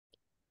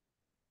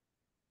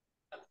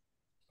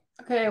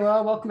Okay,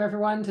 well, welcome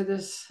everyone to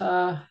this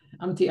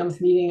umpty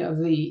meeting of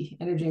the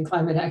Energy and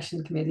Climate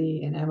Action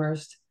Committee in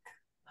Amherst.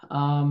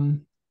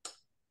 Um,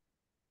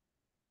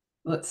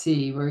 let's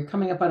see, we're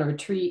coming up on a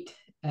retreat,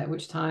 at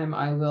which time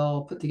I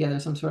will put together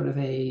some sort of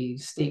a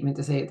statement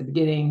to say at the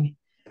beginning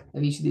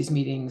of each of these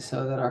meetings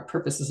so that our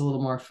purpose is a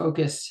little more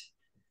focused.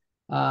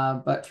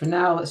 But for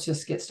now, let's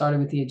just get started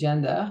with the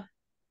agenda.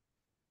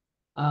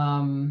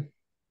 And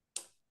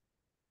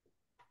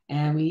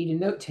we need a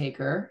note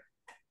taker.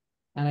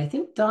 And I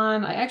think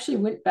Don, I actually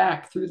went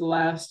back through the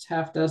last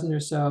half dozen or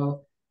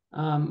so.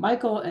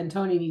 Michael and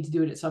Tony need to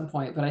do it at some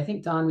point, but I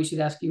think Don, we should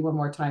ask you one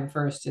more time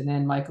first, and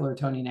then Michael or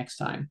Tony next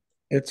time.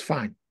 It's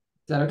fine.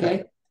 Is that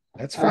okay?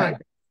 That's All fine.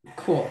 right,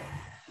 cool.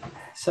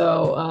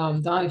 So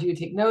Don, if you would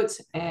take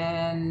notes,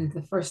 and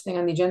the first thing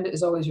on the agenda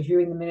is always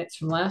reviewing the minutes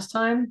from last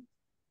time.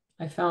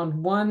 I found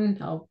one.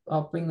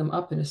 I'll bring them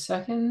up in a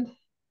second.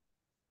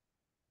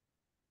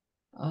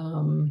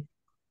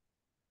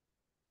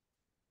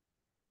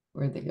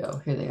 Where'd they go?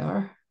 Here they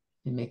are.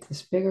 Let me make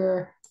this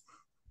bigger.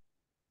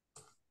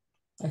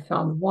 I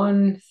found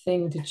one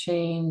thing to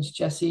change.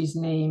 Jesse's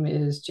name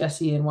is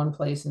Jesse in one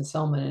place and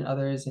Selman in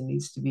others. It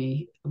needs to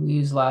be, we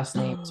use last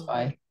names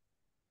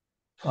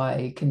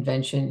by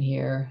convention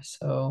here.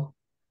 So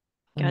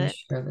let Got me it.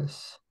 share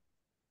this.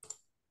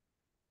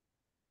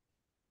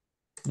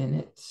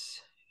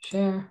 Minutes,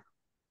 share.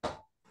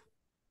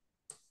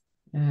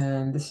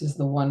 And this is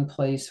the one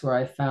place where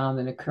I found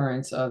an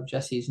occurrence of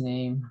Jesse's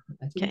name.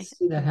 I didn't Okay,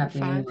 see that number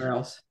happening 5. anywhere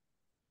else.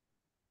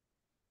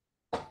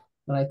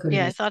 But I could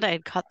Yeah, have. I thought I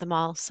had caught them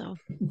all, so.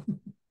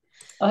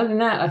 Other than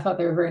that, I thought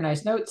they were very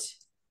nice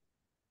notes.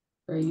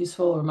 Very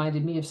useful,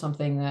 reminded me of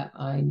something that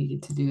I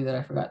needed to do that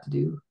I forgot to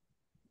do.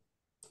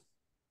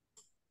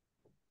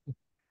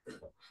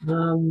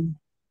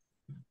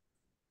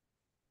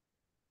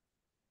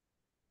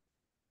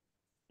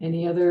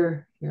 Any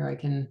other, here I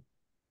can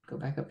go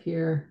back up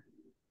here.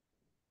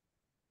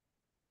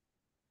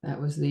 That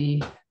was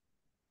the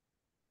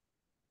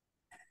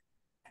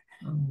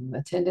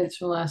attendance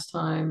from last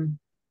time,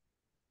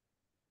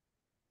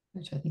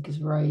 which I think is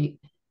right.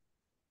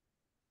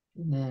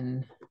 And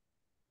then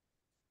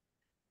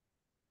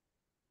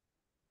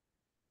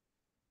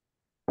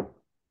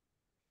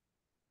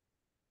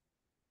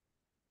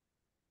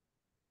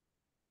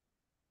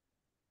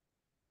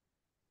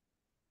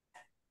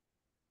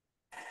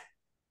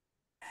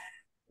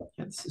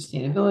got the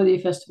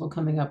Sustainability Festival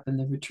coming up and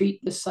the retreat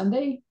this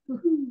Sunday.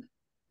 Woohoo.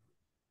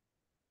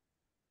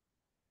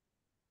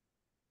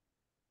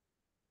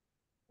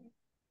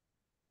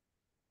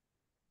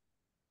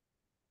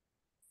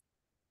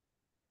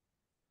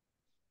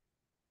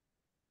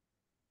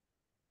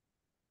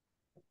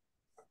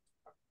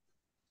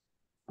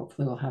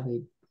 Hopefully we'll have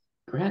a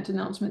grant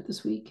announcement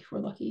this week if we're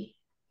lucky.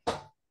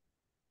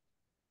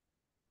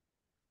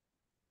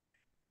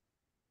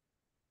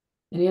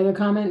 Any other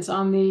comments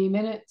on the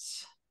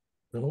minutes?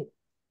 No.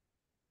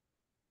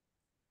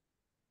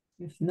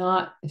 If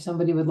not, if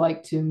somebody would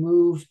like to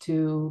move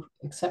to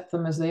accept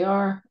them as they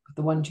are with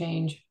the one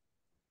change.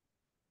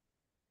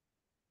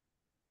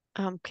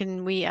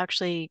 Can we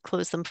actually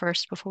close them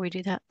first before we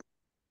do that?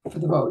 For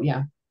the vote,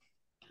 yeah.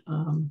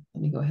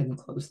 Let me go ahead and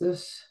close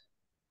this.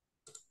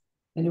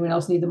 Anyone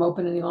else need them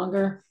open any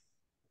longer?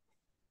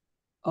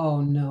 Oh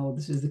no,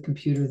 this is the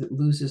computer that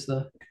loses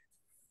the.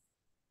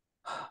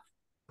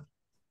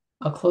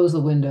 I'll close the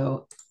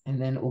window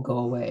and then it will go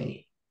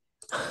away.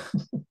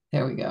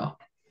 There we go.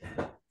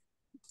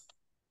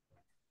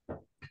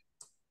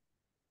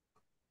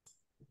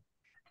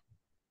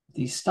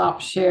 The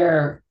stop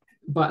share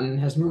button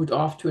has moved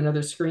off to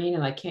another screen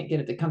and I can't get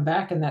it to come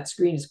back, and that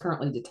screen is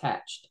currently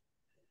detached.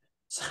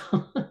 So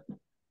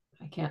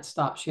I can't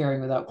stop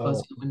sharing without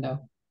closing the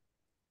window.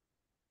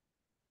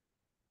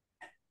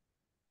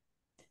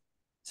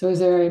 So is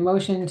there a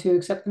motion to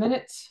accept the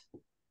minutes?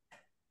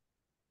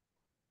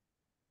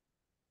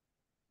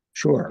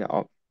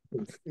 Sure.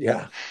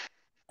 Yeah.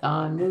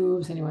 Don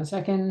moves. Anyone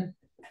second?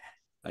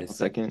 I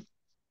second.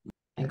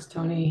 Thanks,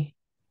 Tony.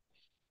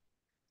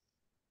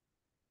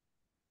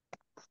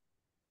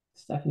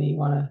 Stephanie, you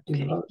want to do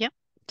the vote? Yep,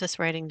 just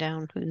writing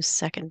down who's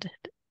seconded.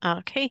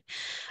 Okay,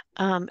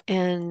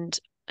 and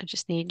I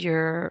just need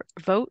your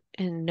vote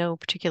in no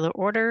particular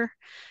order.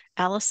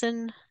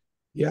 Allison,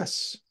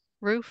 Yes.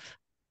 Roof,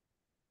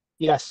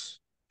 Yes.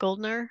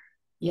 Goldner,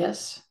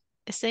 Yes.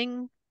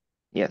 Ising,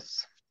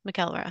 Yes.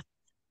 McElrath.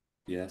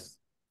 Yes.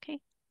 Okay,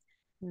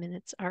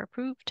 minutes are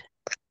approved.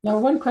 Now,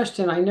 one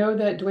question. I know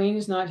that Dwayne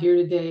is not here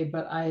today,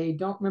 but I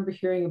don't remember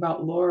hearing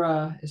about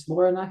Laura. Is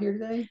Laura not here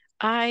today?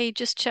 I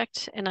just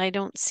checked and I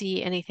don't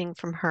see anything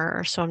from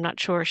her, so I'm not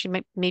sure.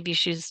 Maybe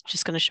she's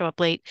just going to show up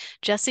late.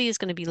 Jesse is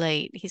going to be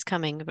late. He's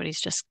coming, but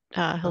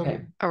he'll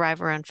Okay.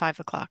 arrive around 5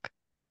 o'clock.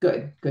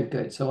 Good, good,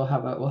 good. So we'll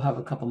have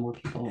a couple more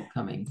people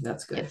coming.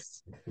 That's good.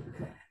 Yes.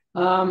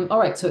 All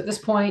right. So at this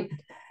point,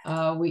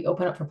 we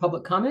open up for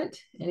public comment.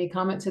 Any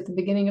comments at the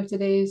beginning of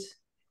today's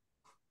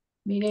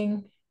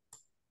meeting?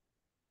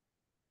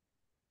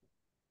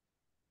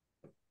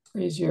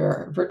 Raise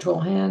your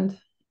virtual hand.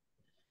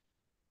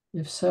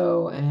 If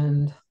so,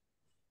 and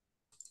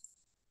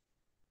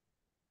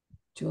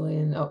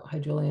Julian, oh, hi,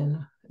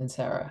 Julian and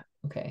Sarah.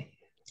 Okay.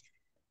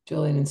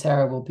 Julian and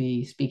Sarah will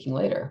be speaking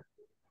later,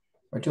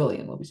 or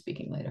Julian will be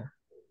speaking later.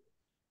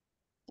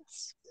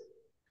 Yes.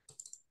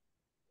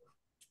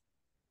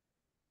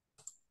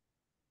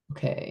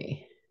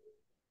 Okay.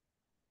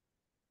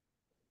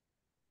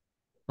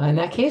 In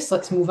that case,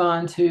 let's move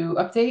on to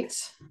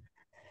updates.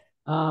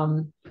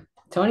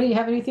 Tony, you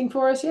have anything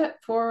for us yet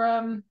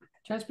for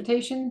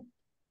transportation?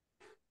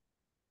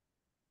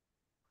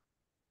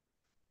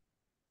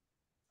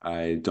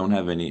 I don't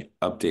have any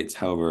updates.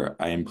 However,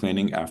 I am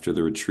planning after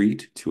the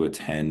retreat to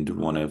attend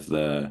one of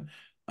the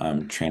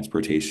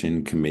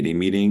transportation committee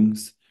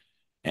meetings.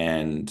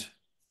 And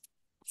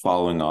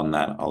following on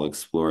that, I'll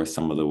explore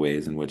some of the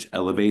ways in which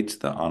Elevate,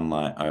 the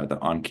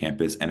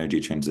on-campus energy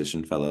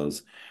transition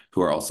fellows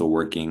who are also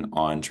working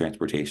on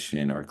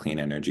transportation or clean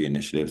energy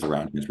initiatives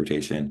around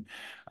transportation,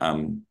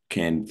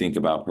 can think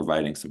about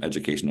providing some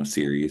educational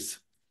series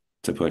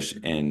to push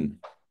in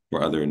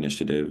for other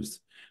initiatives.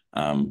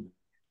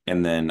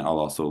 And then I'll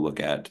also look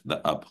at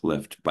the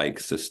Uplift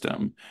bike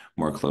system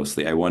more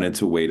closely. I wanted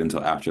to wait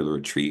until after the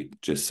retreat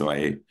just so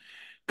I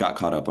got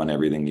caught up on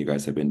everything you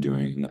guys have been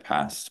doing in the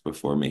past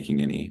before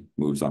making any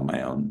moves on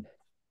my own.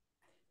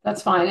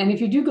 That's fine. And if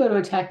you do go to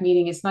a TAC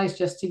meeting, it's nice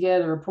just to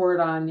get a report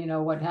on,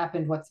 what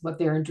happened, what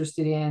they're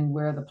interested in,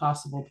 where the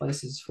possible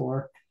places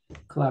for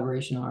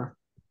collaboration are.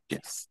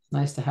 Yes.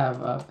 Nice to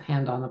have a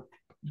hand on the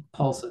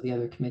pulse of the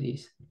other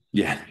committees.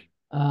 Yeah.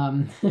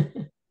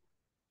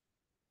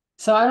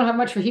 So I don't have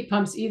much for heat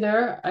pumps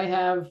either. I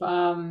have,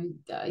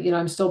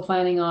 I'm still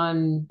planning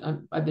on,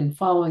 I've been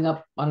following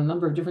up on a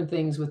number of different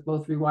things with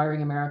both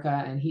Rewiring America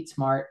and Heat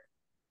Smart.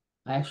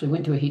 I actually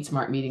went to a Heat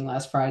Smart meeting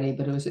last Friday,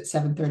 but it was at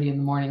 7:30 in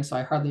the morning, so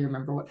I hardly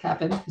remember what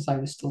happened because I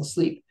was still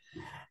asleep.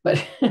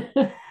 But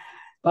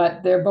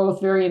but they're both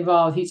very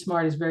involved. Heat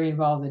Smart is very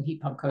involved in heat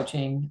pump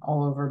coaching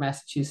all over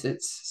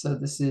Massachusetts, so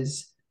this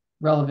is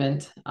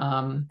relevant.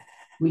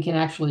 We can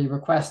actually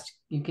request,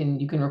 you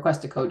can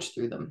request a coach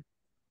through them.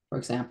 For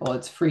example,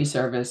 it's free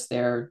service.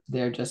 They're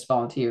just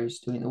volunteers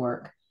doing the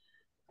work,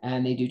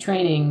 and they do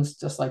trainings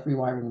just like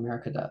Rewiring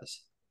America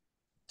does.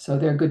 So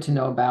they're good to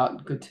know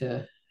about, good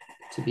to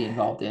be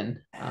involved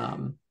in.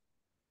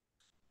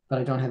 But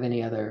I don't have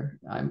any other.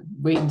 I'm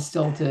waiting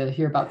still to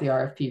hear about the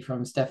RFP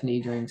from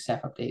Stephanie during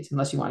staff updates,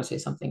 unless you want to say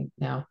something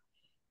now.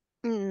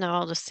 No,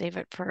 I'll just save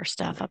it for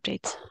staff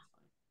updates.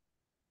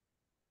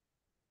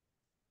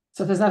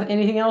 So if there's not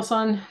anything else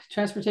on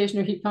transportation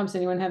or heat pumps,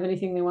 anyone have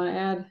anything they want to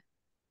add?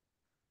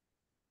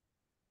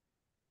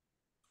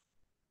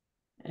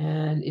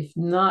 And if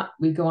not,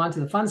 we go on to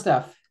the fun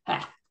stuff.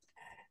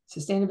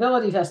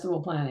 Sustainability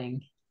festival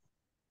planning.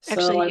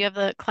 Actually, you have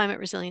the climate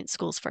resilient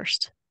schools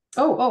first.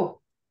 Oh.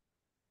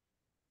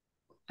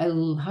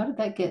 How did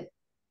that get?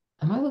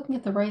 Am I looking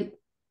at the right?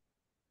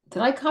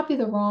 Did I copy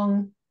the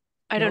wrong?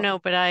 I don't know,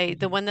 but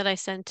the one that I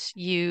sent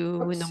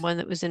you and the one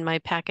that was in my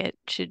packet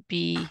should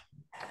be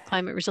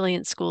climate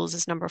resilient schools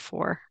is number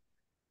 4.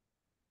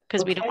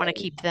 Because we don't want to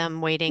keep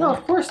them waiting. No,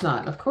 of course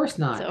not. Of course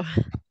not. So.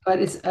 But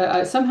it's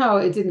somehow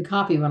it didn't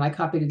copy when I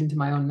copied it into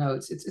my own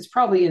notes. It's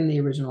probably in the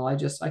original.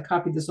 I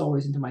copied this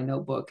always into my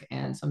notebook,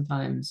 and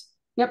sometimes,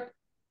 yep.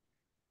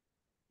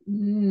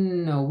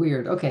 No,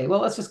 weird. Okay, well,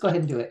 let's just go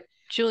ahead and do it.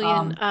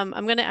 Julian,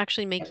 I'm going to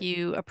actually make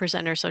you a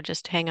presenter, so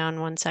just hang on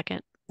one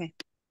second. Okay.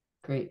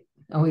 Great.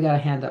 Oh, we got a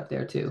hand up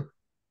there too.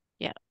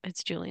 Yeah,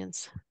 it's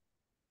Julian's.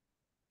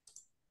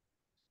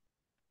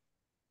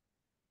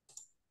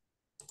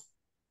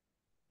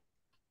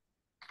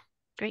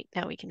 Great,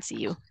 now we can see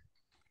you.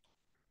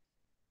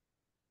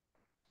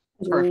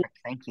 Perfect.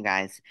 Thank you,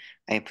 guys.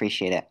 I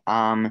appreciate it.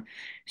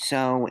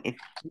 So if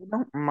you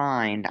don't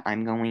mind,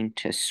 I'm going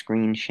to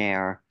screen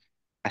share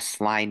a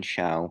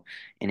slideshow,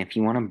 and if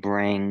you want to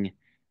bring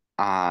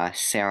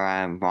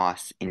Sarah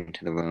Ross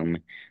into the room,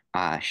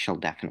 she'll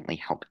definitely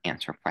help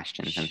answer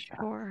questions and stuff.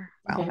 Sure.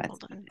 Well, okay.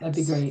 That'd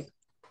be great.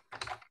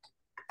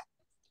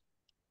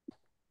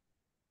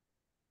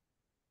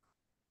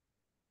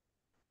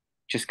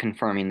 Just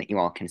confirming that you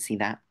all can see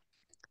that.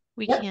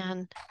 We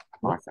can.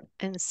 Awesome.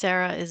 And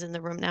Sarah is in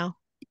the room now.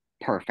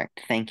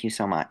 Perfect. Thank you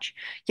so much.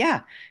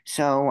 Yeah.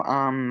 So,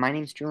 my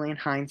name's Julian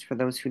Hines. For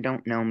those who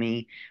don't know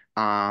me,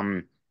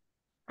 I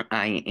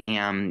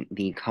am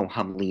the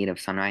co-hub lead of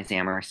Sunrise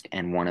Amherst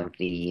and one of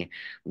the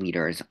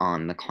leaders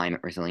on the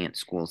Climate Resilient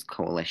Schools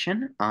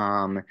Coalition.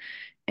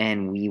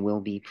 And we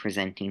will be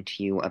presenting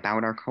to you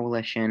about our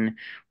coalition,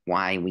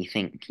 why we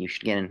think you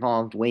should get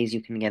involved, ways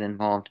you can get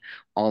involved,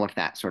 all of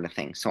that sort of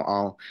thing. So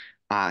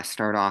I'll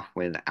start off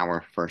with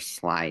our first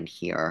slide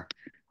here,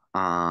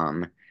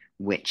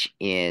 which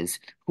is,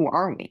 who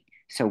are we?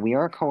 So we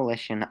are a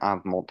coalition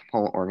of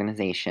multiple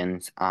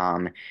organizations,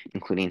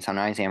 including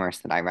Sunrise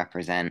Amherst that I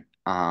represent,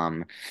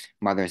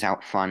 Mothers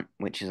Out Front,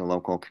 which is a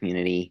local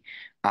community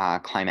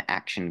climate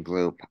action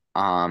group,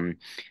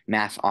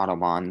 Mass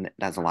Audubon that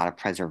does a lot of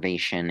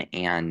preservation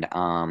and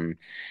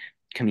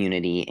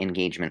community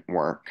engagement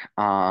work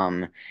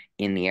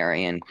in the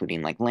area,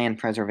 including like land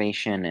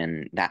preservation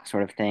and that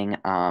sort of thing.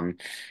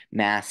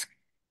 Mass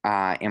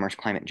Amherst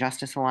Climate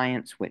Justice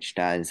Alliance, which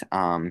does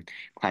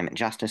climate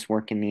justice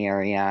work in the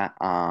area,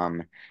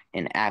 and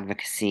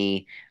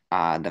advocacy,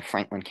 the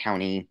Franklin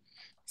County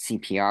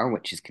CPR,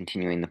 which is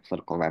continuing the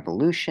political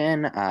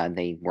revolution.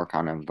 They work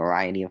on a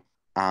variety of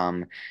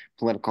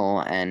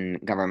political and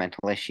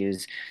governmental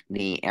issues.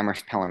 The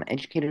Amherst Pelham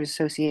Educators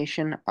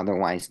Association,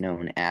 otherwise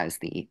known as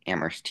the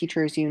Amherst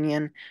Teachers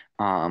Union,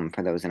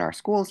 for those in our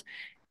schools,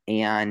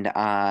 and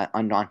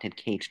Undaunted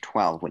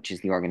K-12, which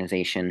is the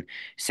organization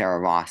Sarah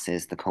Ross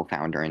is the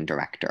co-founder and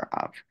director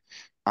of.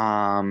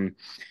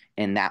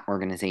 And that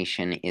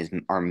organization is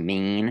our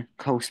main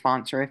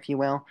co-sponsor, if you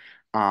will.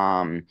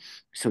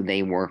 So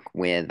they work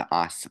with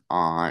us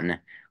on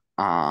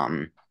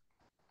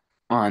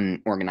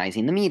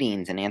organizing the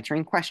meetings and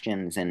answering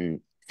questions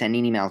and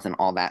sending emails and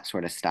all that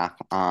sort of stuff.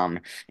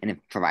 And it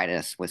provided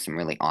us with some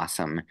really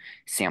awesome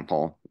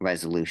sample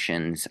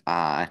resolutions,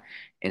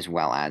 as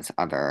well as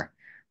other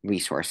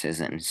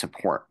resources and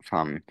support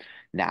from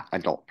that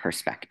adult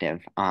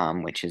perspective,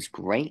 which is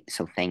great.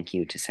 So thank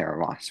you to Sarah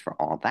Ross for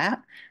all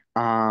that.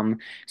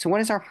 So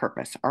what is our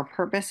purpose? Our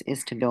purpose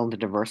is to build a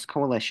diverse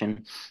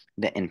coalition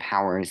that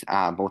empowers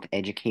both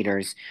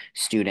educators,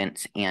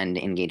 students, and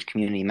engaged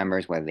community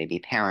members, whether they be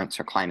parents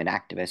or climate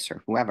activists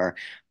or whoever,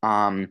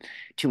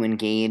 to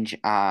engage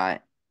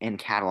and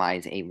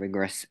catalyze a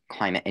rigorous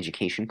climate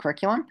education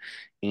curriculum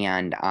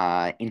and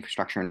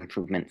infrastructure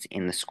improvements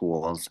in the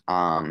schools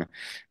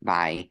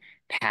by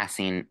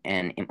passing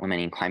and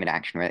implementing climate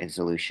action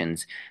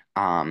resolutions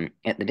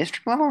at the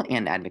district level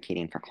and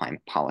advocating for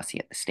climate policy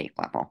at the state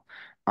level.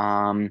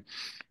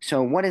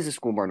 So what is a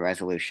school board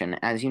resolution?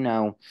 As you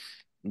know,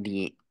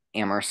 the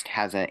Amherst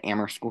has an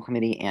Amherst School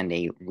Committee and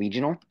a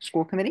regional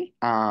school committee.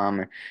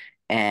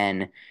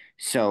 And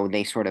so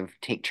they sort of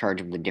take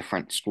charge of the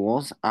different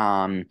schools.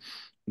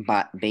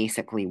 But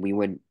basically, we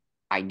would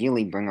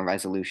ideally bring a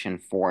resolution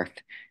forth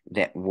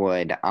that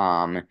would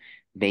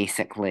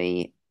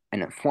basically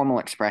a formal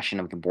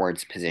expression of the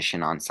board's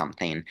position on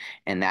something,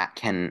 and that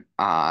can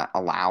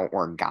allow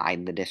or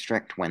guide the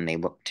district when they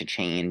look to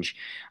change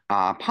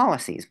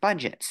policies,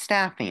 budgets,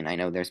 staffing. I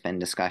know there's been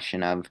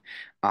discussion of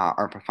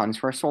ARPA funds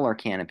for a solar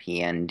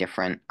canopy and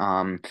different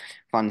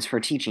funds for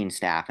teaching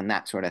staff and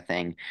that sort of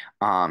thing.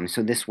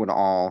 So this would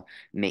all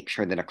make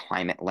sure that a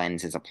climate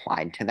lens is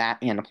applied to that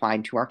and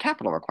applied to our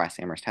capital requests.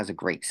 Amherst has a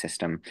great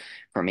system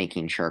for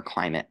making sure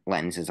climate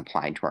lens is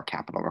applied to our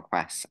capital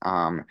requests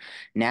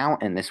now,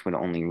 and this would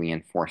only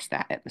reinforce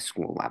that at the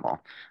school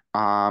level.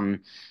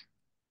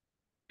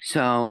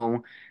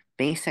 So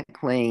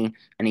basically,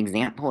 an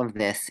example of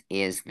this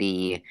is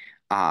the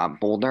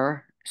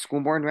Boulder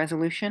School Board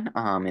resolution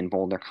in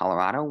Boulder,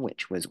 Colorado,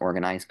 which was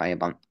organized by a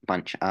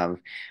bunch of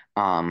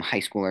high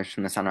schoolers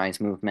from the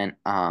Sunrise Movement,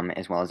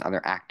 as well as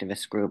other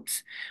activist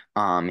groups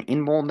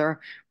in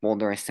Boulder.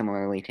 Boulder is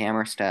similarly to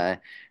Amherst,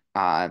 a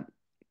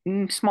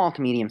small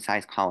to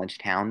medium-sized college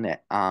town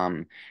that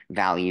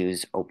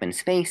values open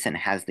space and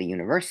has the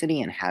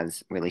university and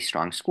has really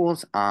strong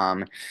schools.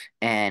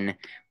 And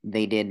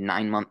they did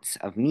 9 months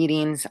of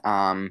meetings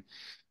and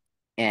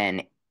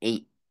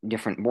 8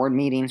 different board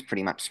meetings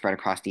pretty much spread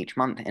across each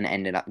month, and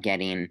ended up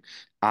getting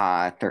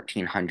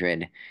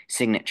 1,300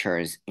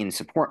 signatures in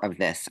support of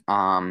this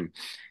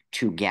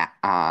to get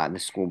the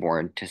school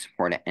board to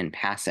support it and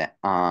pass it.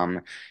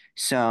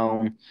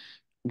 So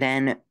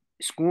then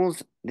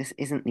schools, this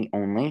isn't the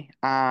only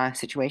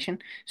situation.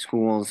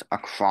 Schools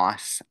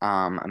across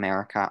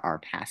America are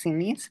passing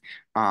these,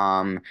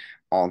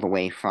 all the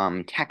way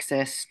from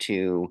Texas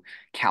to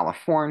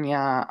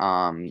California.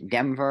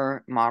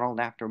 Denver, modeled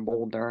after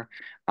Boulder,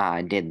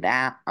 did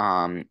that,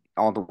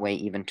 all the way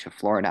even to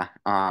Florida.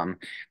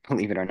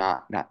 Believe it or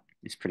not, that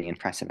is pretty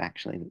impressive,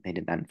 actually, that they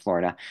did that in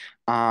Florida.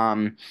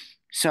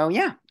 So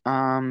yeah,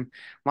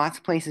 lots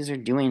of places are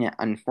doing it.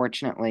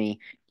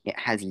 Unfortunately, it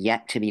has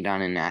yet to be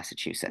done in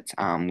Massachusetts.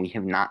 We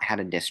have not had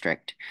a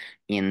district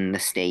in the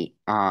state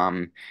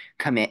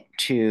commit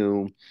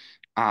to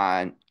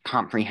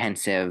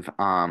comprehensive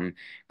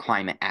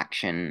climate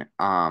action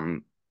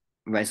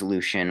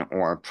resolution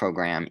or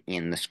program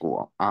in the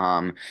school.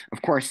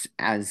 Of course,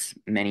 as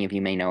many of you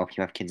may know, if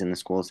you have kids in the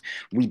schools,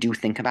 we do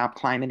think about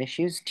climate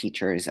issues.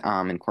 Teachers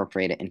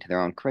incorporate it into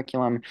their own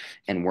curriculum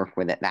and work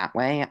with it that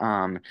way.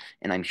 And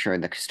I'm sure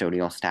the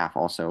custodial staff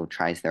also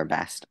tries their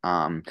best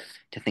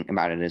to think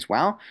about it as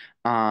well.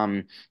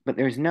 But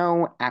there's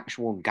no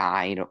actual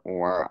guide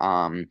or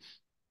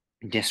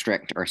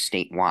district or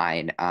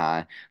statewide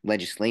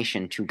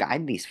legislation to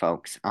guide these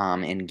folks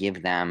and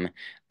give them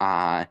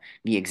the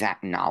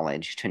exact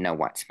knowledge to know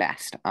what's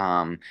best.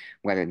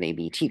 Whether they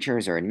be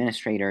teachers or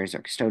administrators or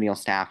custodial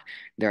staff,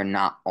 they're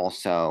not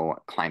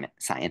also climate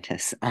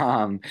scientists.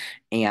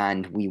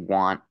 And we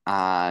want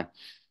to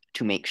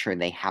make sure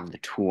they have the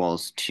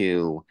tools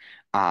to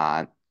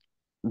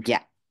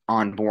get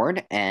on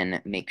board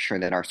and make sure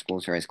that our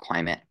schools are as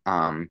climate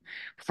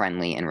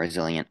friendly and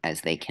resilient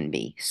as they can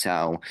be.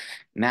 So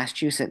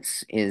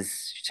Massachusetts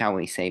is, shall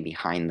we say,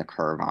 behind the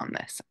curve on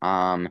this.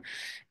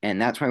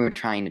 And that's why we're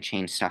trying to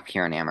change stuff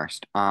here in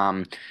Amherst.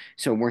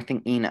 So we're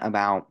thinking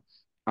about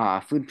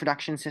food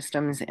production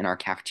systems in our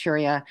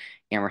cafeteria.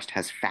 Amherst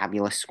has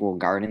fabulous school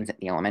gardens at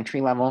the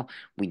elementary level.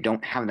 We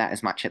don't have that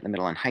as much at the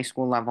middle and high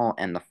school level,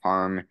 and the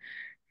farm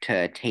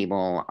to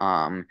table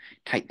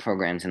type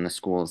programs in the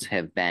schools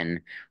have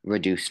been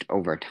reduced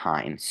over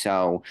time.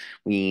 So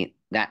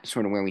that's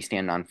sort of where we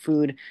stand on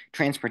food.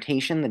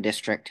 Transportation, the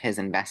district has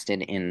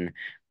invested in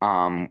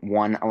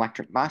one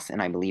electric bus,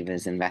 and I believe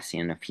is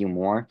investing in a few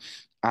more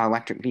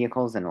electric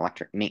vehicles, an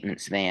electric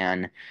maintenance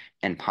van,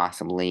 and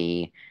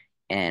possibly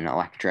an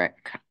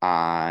electric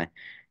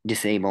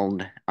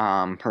disabled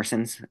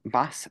person's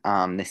bus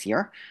this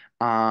year.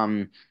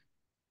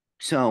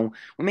 So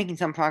we're making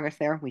some progress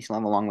there. We still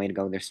have a long way to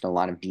go. There's still a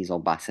lot of diesel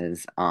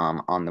buses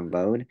on the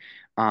road.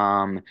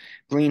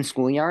 Green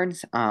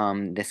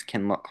schoolyards. This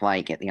can look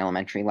like at the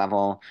elementary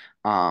level,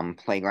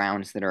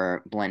 playgrounds that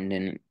are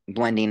blending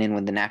in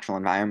with the natural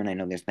environment. I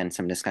know there's been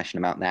some discussion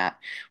about that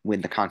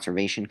with the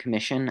Conservation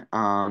Commission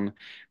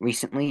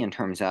recently, in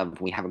terms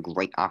of we have a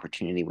great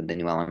opportunity with the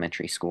new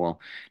elementary school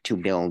to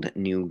build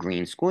new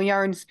green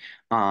schoolyards,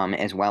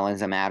 as well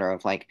as a matter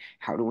of like,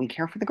 how do we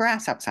care for the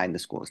grass outside the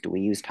schools? Do we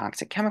use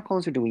toxic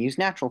chemicals or do we use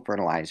natural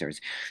fertilizers?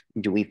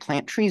 Do we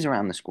plant trees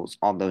around the schools?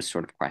 All those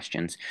sort of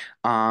questions.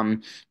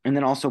 And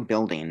then also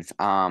buildings.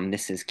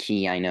 This is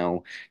key. I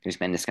know there's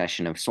been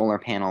discussion of solar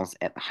panels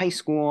at the high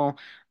school.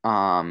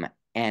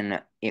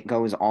 And it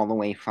goes all the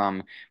way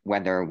from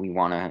whether we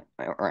want to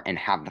and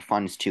have the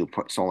funds to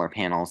put solar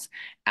panels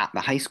at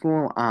the high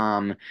school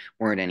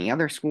or at any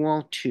other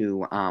school,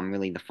 to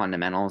really the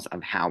fundamentals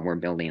of how we're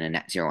building a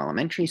net zero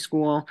elementary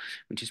school,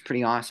 which is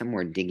pretty awesome.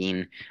 We're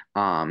digging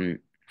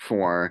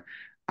for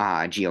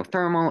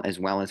geothermal as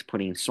well as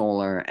putting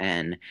solar,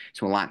 and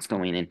so a lot's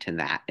going into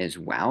that as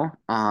well.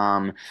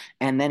 And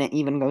then it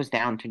even goes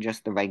down to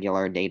just the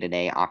regular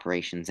day-to-day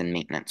operations and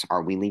maintenance.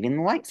 Are we leaving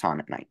the lights on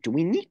at night? Do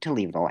we need to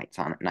leave the lights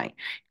on at night?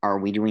 Are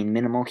we doing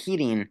minimal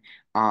heating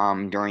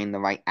during the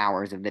right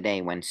hours of the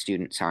day when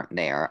students aren't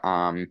there?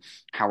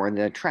 How are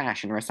the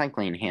trash and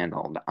recycling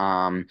handled?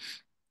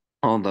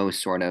 All those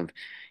sort of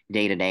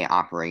day-to-day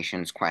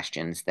operations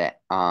questions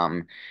that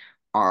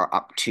are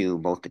up to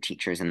both the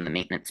teachers and the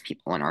maintenance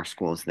people in our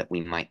schools that we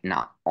might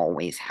not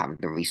always have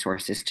the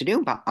resources to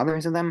do, but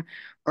others of them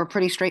are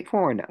pretty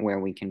straightforward, where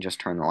we can just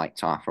turn the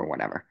lights off or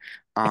whatever.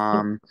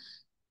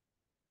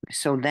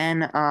 So then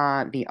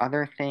the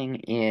other thing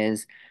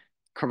is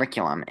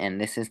curriculum,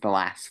 and this is the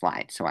last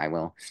slide, so I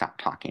will stop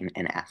talking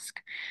and ask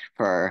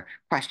for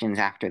questions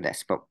after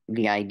this. But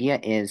the idea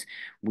is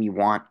we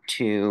want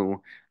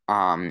to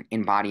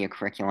embody a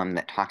curriculum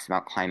that talks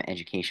about climate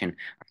education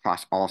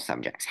across all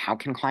subjects. How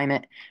can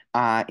climate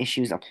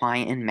issues apply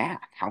in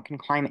math? How can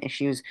climate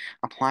issues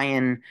apply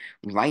in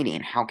writing?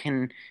 How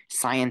can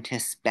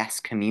scientists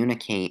best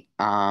communicate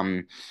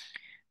that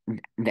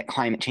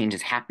climate change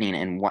is happening,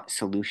 and what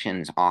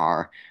solutions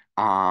are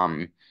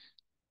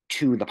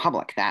to the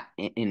public? That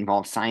it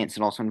involves science.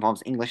 It also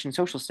involves English and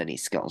social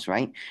studies skills,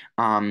 right?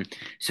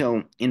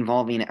 So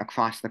involving it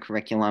across the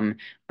curriculum,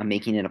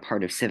 making it a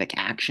part of civic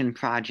action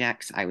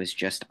projects. I was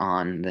just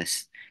on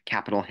this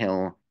Capitol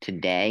Hill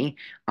today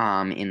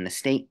in the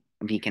state,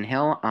 Beacon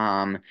Hill,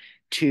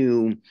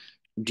 to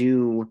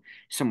do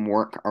some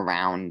work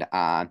around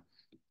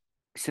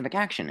civic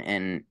action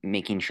and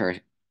making sure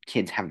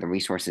kids have the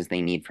resources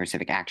they need for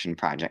civic action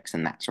projects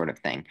and that sort of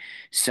thing.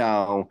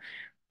 So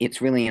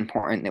it's really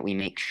important that we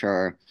make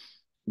sure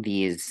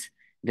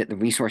that the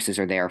resources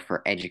are there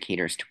for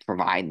educators to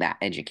provide that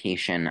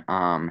education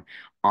on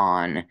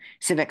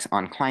civics,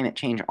 on climate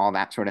change, all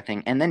that sort of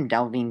thing, and then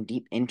delving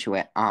deep into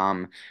it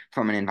from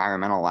an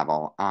environmental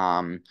level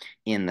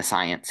in the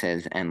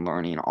sciences, and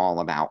learning all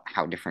about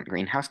how different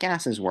greenhouse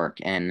gases work,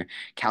 and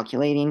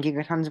calculating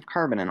gigatons of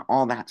carbon, and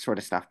all that sort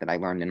of stuff that I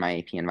learned in my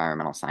AP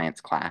environmental science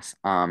class,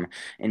 and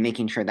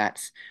making sure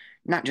that's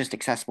not just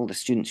accessible to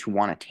students who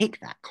want to take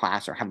that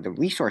class or have the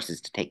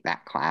resources to take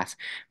that class,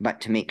 but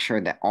to make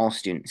sure that all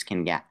students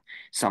can get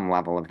some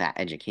level of that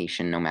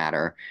education, no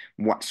matter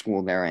what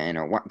school they're in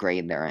or what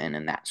grade they're in,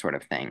 and that sort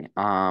of thing.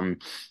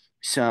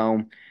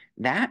 So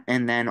that,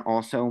 and then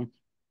also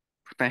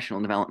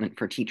professional development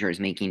for teachers,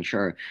 making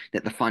sure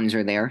that the funds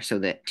are there so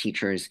that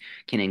teachers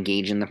can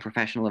engage in the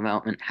professional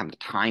development, have the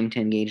time to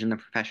engage in the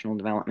professional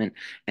development,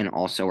 and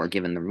also are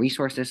given the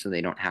resources so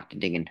they don't have to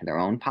dig into their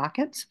own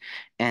pockets.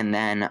 And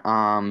then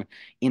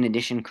in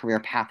addition, career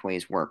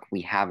pathways work.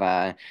 We have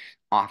a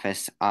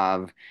Office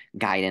of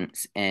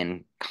Guidance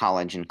and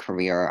College and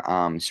Career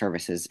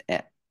Services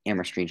at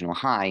Amherst Regional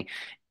High,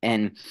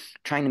 and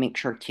trying to make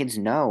sure kids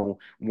know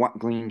what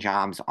green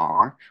jobs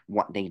are,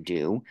 what they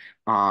do,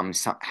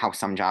 how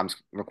some jobs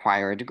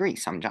require a degree,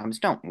 some jobs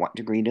don't. What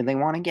degree do they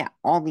want to get?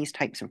 All these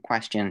types of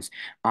questions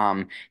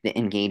that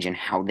engage in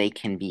how they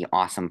can be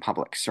awesome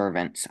public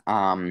servants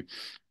and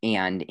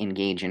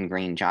engage in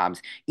green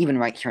jobs, even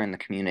right here in the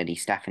community.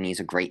 Stephanie's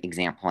a great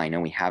example. I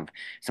know we have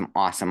some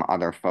awesome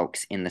other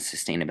folks in the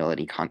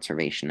sustainability,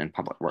 conservation, and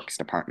public works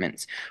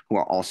departments who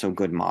are also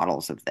good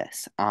models of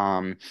this.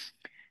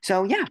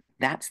 So yeah,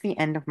 that's the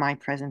end of my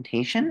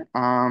presentation.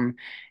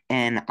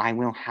 and I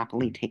will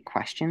happily take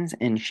questions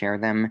and share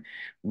them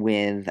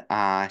with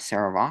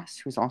Sarah Ross,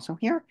 who's also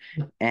here.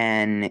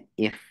 And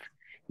if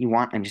you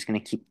want, I'm just going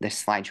to keep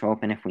this slideshow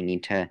open if we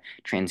need to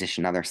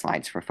transition other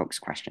slides for folks'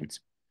 questions.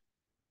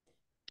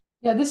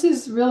 Yeah, this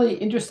is really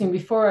interesting.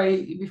 Before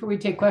we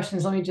take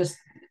questions, let me just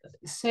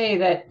say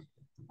that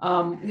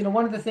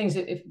one of the things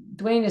that, if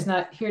Dwayne is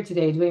not here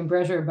today, Dwayne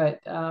Breasure,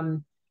 but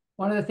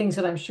one of the things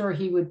that I'm sure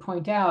he would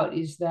point out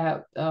is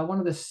that one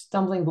of the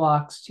stumbling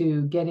blocks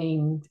to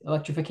getting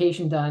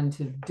electrification done,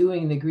 to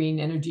doing the green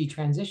energy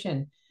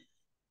transition,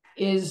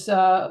 is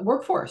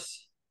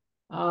workforce.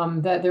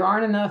 That there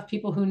aren't enough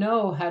people who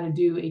know how to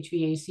do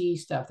HVAC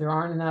stuff. There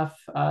aren't enough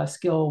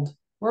skilled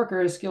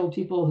workers, skilled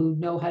people who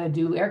know how to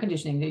do air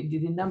conditioning. The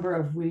number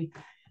of,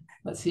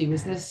 let's see,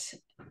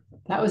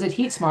 that was at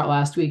Heat Smart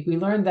last week. We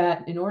learned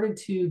that in order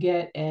to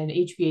get an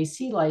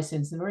HVAC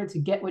license, in order to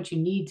get what you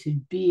need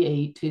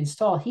to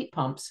install heat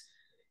pumps,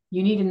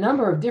 you need a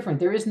number of different,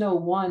 there is no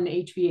one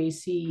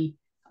HVAC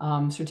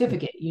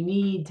certificate. You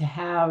need to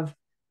have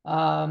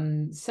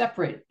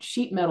separate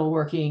sheet metal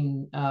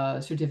working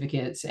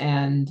certificates,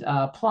 and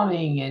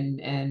plumbing,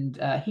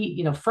 and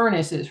heat,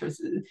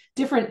 furnaces,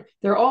 different.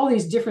 There are all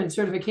these different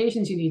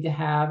certifications you need to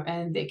have,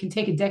 and it can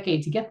take a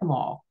decade to get them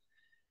all.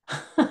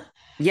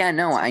 Yeah,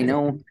 no, I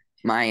know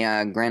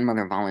my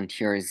grandmother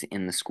volunteers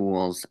in the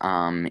schools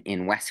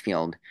in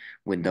Westfield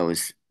with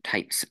those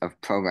types of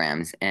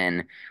programs.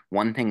 And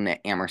one thing that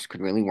Amherst could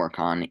really work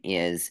on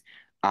is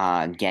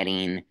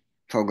getting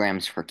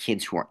programs for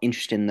kids who are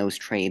interested in those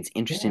trades,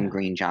 interested in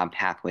green job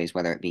pathways,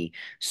 whether it be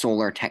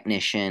solar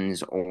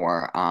technicians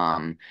or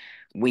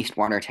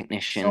wastewater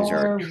technicians,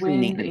 solar, or tree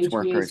wind, maintenance HVAC.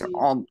 workers, or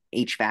all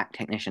HVAC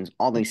technicians,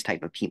 all these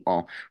type of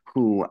people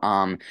who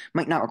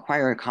might not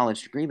require a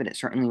college degree, but it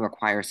certainly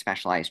requires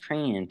specialized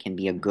training and can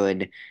be a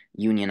good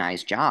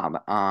unionized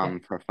job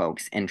for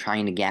folks, and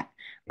trying to get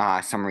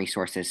some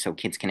resources so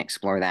kids can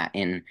explore that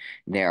in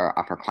their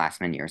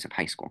upperclassmen years of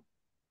high school.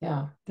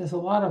 Yeah, there's a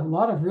lot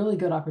of really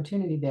good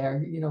opportunity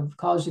there,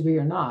 college degree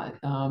or not.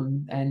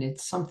 And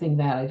it's something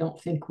that I don't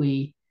think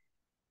we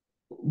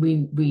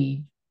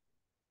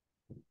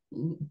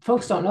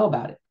folks don't know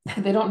about it.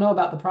 They don't know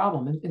about the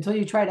problem until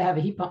you try to have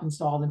a heat pump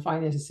installed and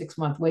find there's a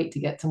 6-month wait to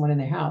get someone in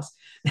their house.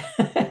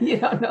 You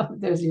don't know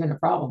there's even a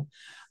problem.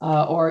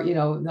 Or,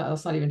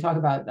 let's not even talk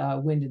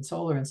about wind and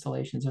solar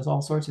installations. There's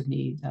all sorts of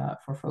need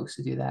for folks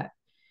to do that.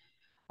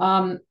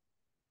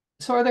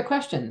 So are there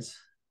questions?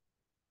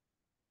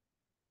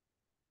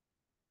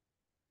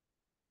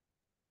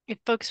 If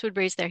folks would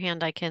raise their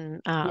hand, I can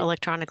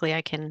electronically,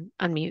 I can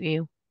unmute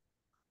you.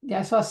 Yeah,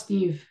 I saw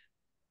Steve.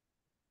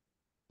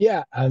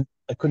 Yeah, I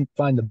couldn't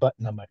find the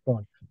button on my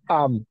phone.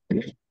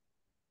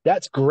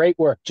 That's great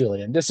work,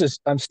 Julian.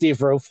 I'm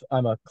Steve Roof.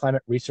 I'm a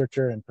climate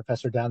researcher and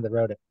professor down the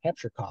road at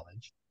Hampshire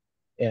College.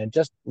 And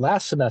just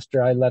last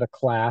semester, I led a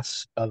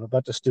class of a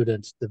bunch of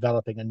students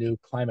developing a new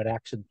climate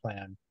action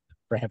plan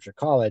for Hampshire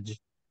College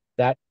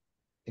that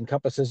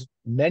encompasses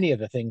many of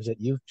the things that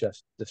you've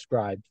just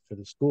described for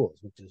the schools,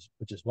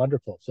 which is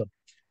wonderful. So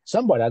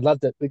somewhat, I'd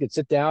love that we could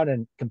sit down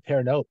and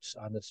compare notes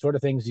on the sort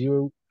of things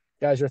you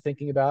guys are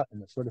thinking about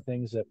and the sort of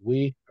things that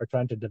we are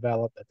trying to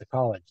develop at the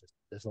college.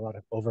 There's a lot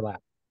of overlap.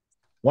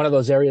 One of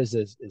those areas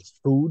is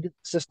food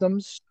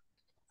systems.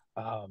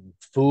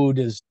 Food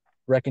is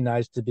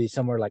recognized to be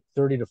somewhere like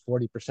 30 to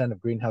 40%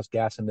 of greenhouse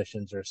gas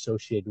emissions are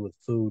associated with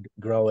food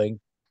growing,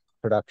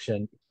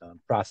 production,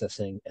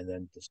 processing, and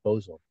then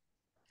disposal.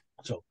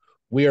 So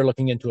we are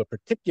looking into a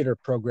particular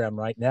program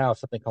right now,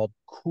 something called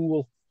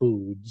Cool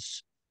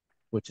Foods,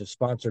 which is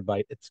sponsored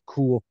by, it's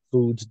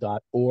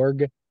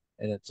coolfoods.org,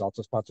 and it's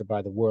also sponsored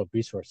by the World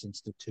Resource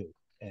Institute.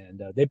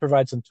 And they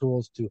provide some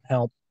tools to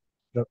help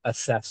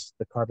assess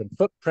the carbon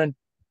footprint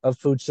of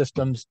food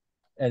systems,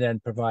 and then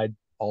provide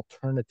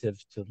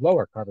alternatives to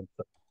lower carbon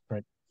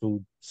footprint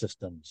food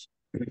systems.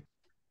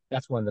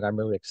 That's one that I'm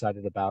really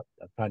excited about.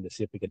 I'm trying to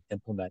see if we can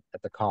implement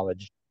at the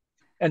college.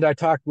 And I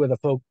talked with a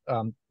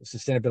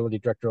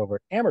sustainability director over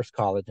at Amherst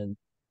College, and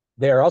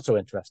they're also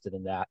interested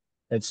in that,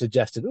 and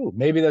suggested,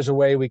 maybe there's a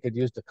way we could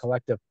use the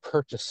collective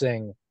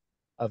purchasing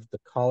of the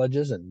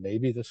colleges and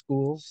maybe the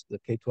schools, the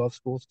K-12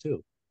 schools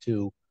too,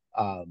 to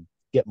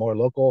get more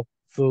local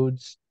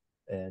foods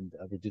and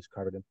reduce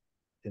carbon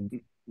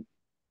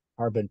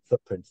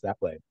footprints that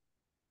way.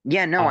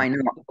 Yeah, no, I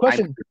know.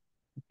 Question.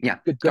 Yeah,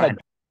 go ahead.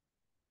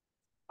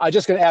 I'm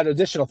just going to add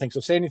additional things. So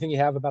say anything you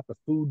have about the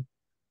food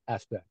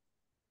aspect.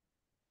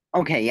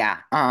 Okay, yeah.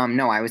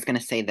 No, I was going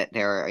to say that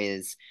there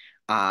is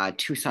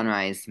 2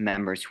 Sunrise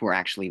members who are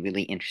actually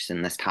really interested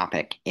in this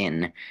topic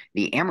in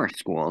the Amherst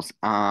schools,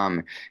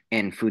 and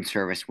food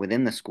service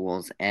within the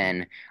schools.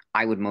 And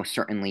I would most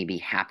certainly be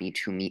happy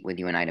to meet with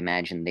you, and I'd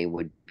imagine they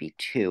would be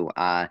too.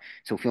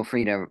 So feel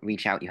free to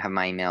reach out. You have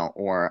my email,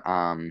 or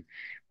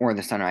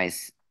the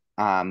Sunrise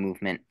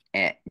movement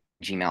at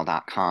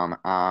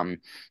gmail.com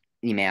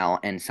email,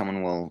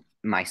 and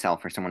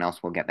myself or someone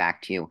else will get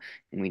back to you,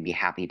 and we'd be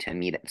happy to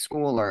meet at the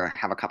school or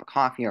have a cup of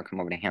coffee or come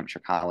over to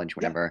Hampshire College,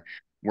 whatever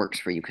works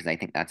for you, because I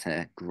think that's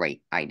a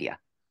great idea.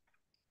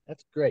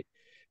 That's great.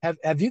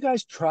 Have you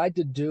guys tried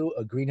to do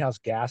a greenhouse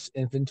gas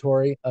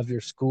inventory of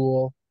your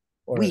school?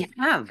 Or We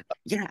have.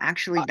 Yeah,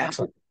 actually,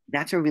 excellent.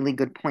 that's a really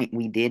good point.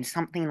 We did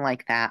something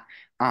like that.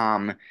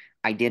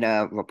 I did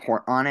a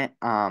report on it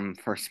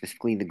for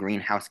specifically the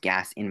greenhouse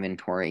gas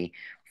inventory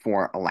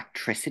for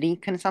electricity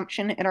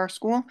consumption at our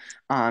school.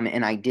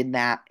 And I did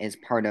that as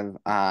part of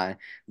a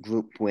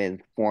group with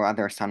 4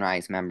 other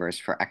Sunrise members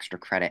for extra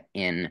credit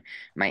in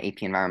my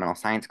AP Environmental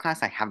Science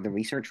class. I have the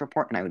research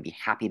report, and I would be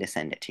happy to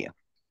send it to you.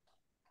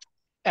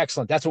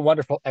 Excellent. That's a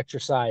wonderful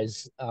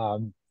exercise.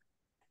 And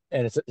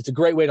it's a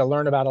great way to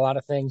learn about a lot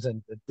of things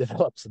and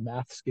develop some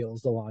math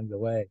skills along the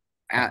way.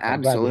 So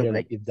I'm glad to hear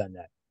that you've done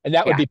that. And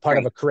that would be part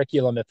of a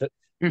curriculum if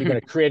you're going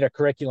to create a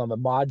curriculum, a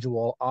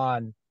module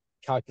on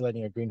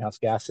calculating a greenhouse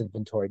gas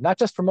inventory, not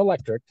just from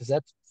electric, because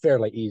that's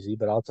fairly easy,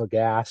 but also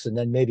gas, and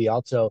then maybe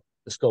also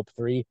the scope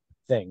 3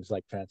 things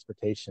like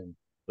transportation.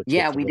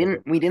 Yeah, we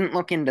didn't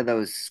look into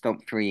those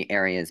scope 3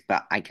 areas,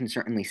 but I can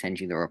certainly send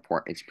you the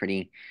report. It's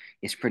pretty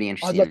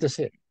interesting. I'd love to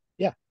see it.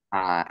 Yeah.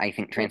 I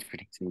think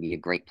transportation would be a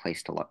great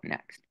place to look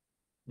next.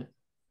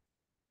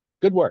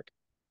 Good work.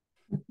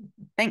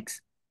 Thanks.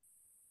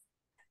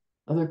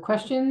 Other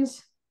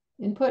questions,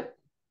 input?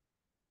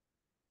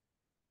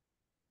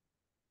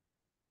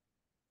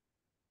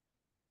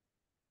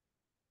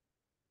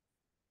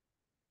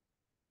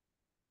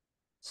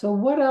 So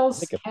what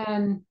else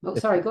can,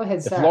 sorry, go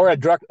ahead, Sarah. Laura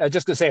Drucker, I was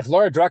just gonna say, if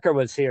Laura Drucker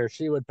was here,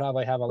 she would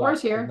probably have a lot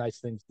of nice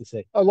things to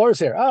say. Oh, Laura's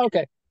here. Oh,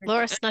 okay.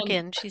 Laura snuck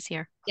in. She's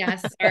here.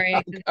 Yes, sorry.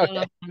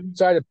 Okay.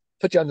 Sorry to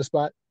put you on the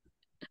spot.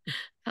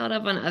 Held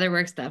up on other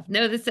work stuff.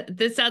 No,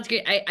 this sounds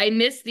great. I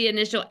missed the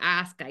initial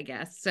ask, I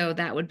guess. So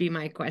that would be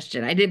my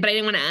question. But I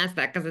didn't want to ask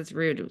that because it's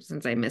rude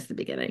since I missed the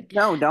beginning.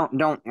 No,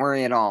 don't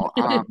worry at all.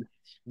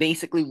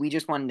 Basically, we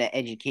just wanted to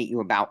educate you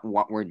about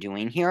what we're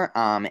doing here.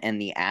 And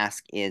the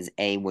ask is,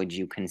 would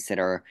you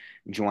consider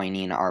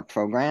joining our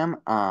program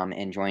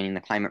and joining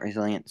the Climate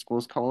Resilient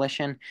Schools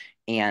Coalition?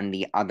 And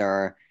the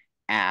other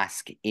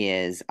ask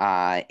is,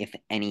 if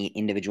any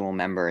individual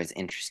member is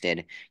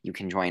interested, you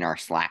can join our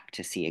Slack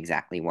to see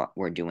exactly what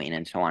we're doing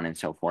and so on and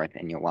so forth.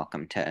 And you're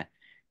welcome to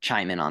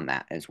chime in on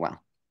that as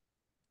well.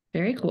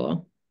 Very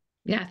cool.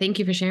 Yeah, thank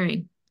you for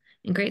sharing.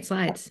 And great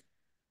slides.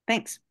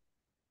 Thanks.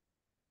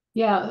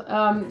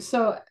 Yeah,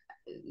 so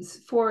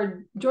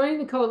for joining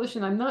the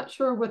coalition, I'm not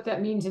sure what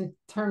that means in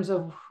terms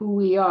of who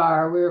we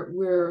are.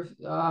 We're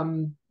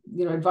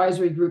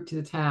advisory group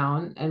to the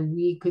town, and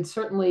we could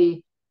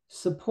certainly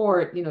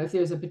support, if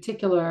there's a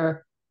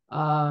particular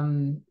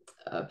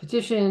a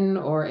petition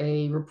or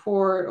a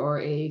report or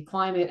a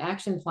climate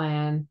action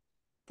plan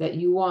that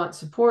you want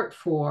support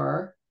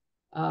for.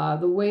 The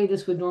way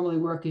this would normally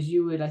work is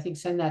you would, I think,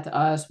 send that to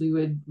us. We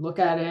would look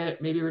at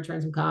it, maybe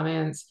return some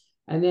comments,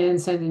 and then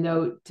send a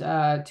note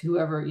to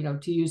whoever,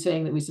 to you,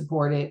 saying that we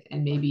support it,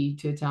 and maybe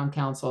to town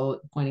council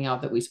pointing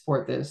out that we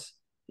support this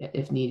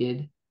if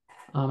needed.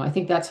 I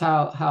think that's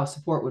how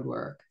support would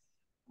work.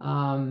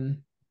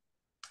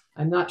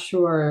 I'm not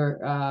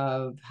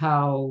sure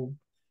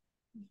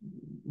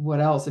what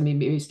else. I mean,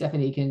 maybe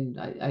Stephanie can.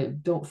 I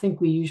don't think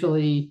we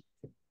usually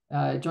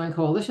join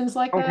coalitions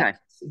like that.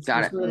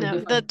 Got it. No,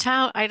 the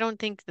town, I don't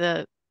think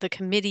the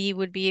committee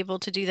would be able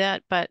to do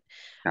that, but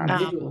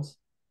individuals.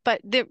 But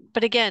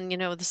again,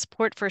 the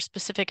support for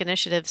specific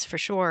initiatives for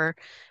sure.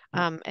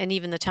 And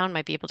even the town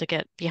might be able to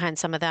get behind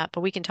some of that,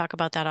 but we can talk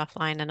about that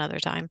offline another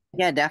time.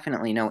 Yeah,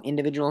 definitely. No,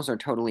 individuals are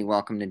totally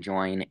welcome to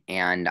join.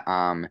 And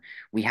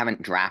we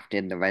haven't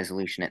drafted the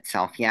resolution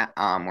itself yet.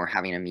 We're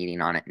having a meeting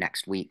on it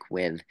next week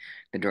with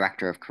the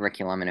director of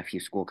curriculum and a few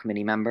school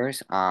committee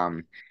members.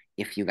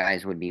 If you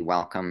guys would be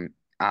welcome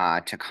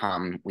to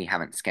come, we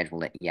haven't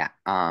scheduled it yet.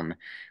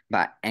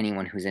 But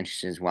anyone who's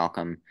interested is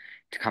welcome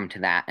to come to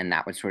that, and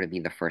that would sort of be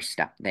the first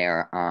step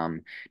there.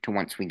 To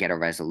once we get a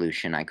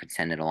resolution, I could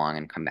send it along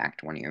and come back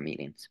to one of your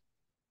meetings.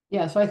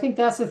 Yeah, so I think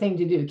that's the thing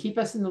to do. Keep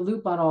us in the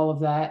loop on all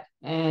of that,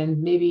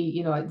 and maybe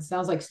it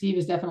sounds like Steve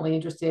is definitely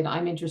interested.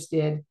 I'm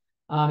interested.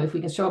 If we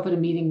can show up at a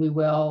meeting, we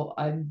will.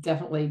 I'm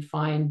definitely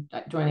fine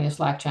joining a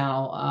Slack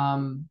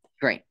channel.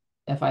 Great.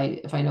 If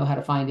I know how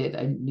to find it,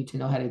 I need to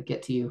know how to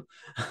get to you.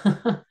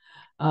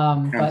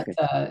 But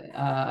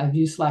I've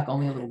used Slack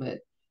only a little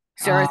bit.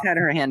 Sarah's had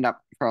her hand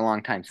up for a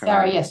long time.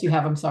 Sarah, yes, you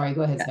have. I'm sorry.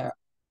 Go ahead, yeah. Sarah.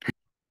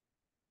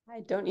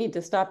 I don't need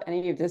to stop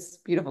any of this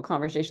beautiful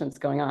conversation that's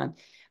going on.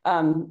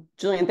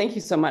 Julian, thank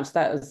you so much.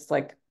 That was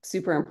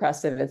super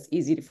impressive. It's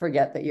easy to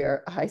forget that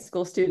you're a high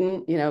school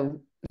student.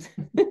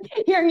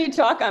 Hearing you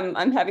talk,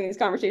 I'm having these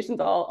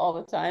conversations all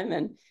the time,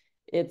 and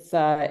it's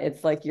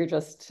like you're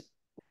just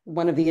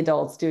one of the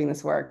adults doing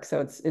this work.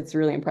 So it's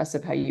really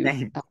impressive how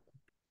you've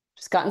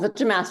just gotten such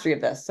a mastery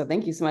of this. So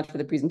thank you so much for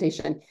the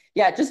presentation.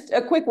 Yeah, just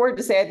a quick word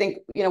to say, I think,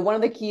 one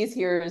of the keys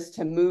here is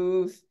to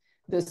move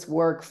this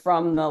work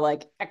from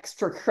the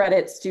extra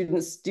credit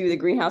students do the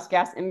greenhouse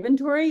gas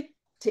inventory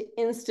to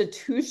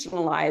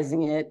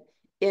institutionalizing it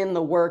in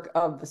the work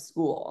of the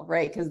school,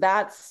 right? Because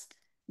that's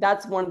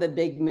one of the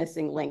big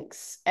missing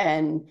links.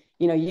 And,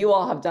 you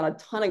all have done a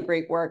ton of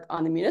great work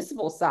on the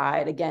municipal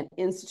side, again,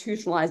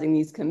 institutionalizing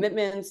these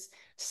commitments,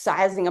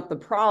 sizing up the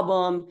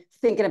problem,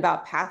 thinking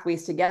about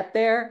pathways to get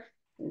there.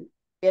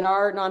 In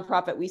our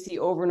nonprofit, we see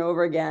over and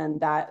over again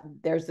that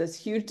there's this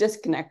huge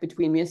disconnect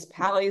between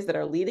municipalities that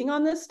are leading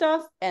on this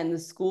stuff and the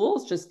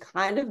schools just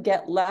kind of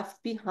get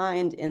left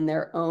behind in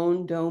their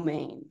own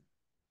domain,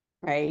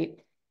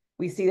 right?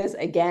 We see this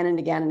again and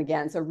again and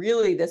again. So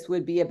really, this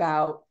would be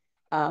about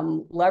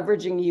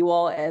leveraging you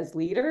all as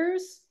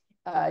leaders,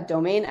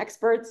 domain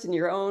experts in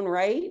your own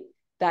right,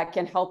 that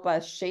can help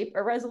us shape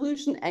a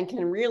resolution and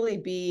can really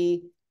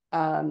be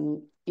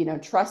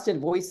trusted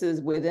voices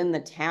within the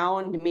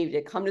town, maybe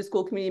to come to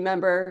school committee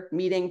member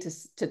meeting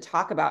to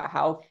talk about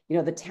how,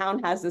 the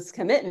town has this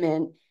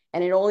commitment,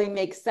 and it only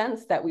makes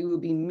sense that we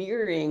would be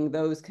mirroring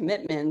those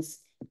commitments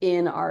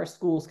in our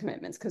schools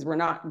commitments, because we're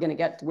not going to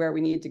get to where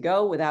we need to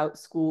go without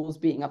schools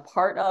being a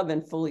part of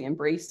and fully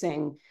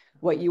embracing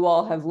what you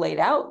all have laid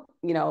out,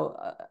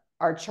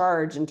 our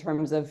charge in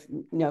terms of,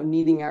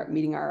 meeting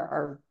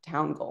our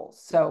town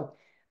goals. So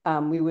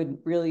we would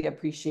really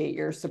appreciate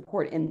your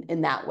support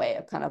in that way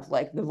of kind of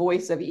like the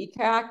voice of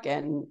ECAC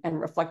and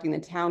reflecting the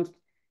town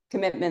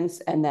commitments,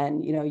 and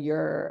then,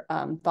 your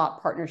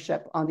thought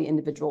partnership on the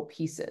individual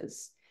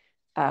pieces.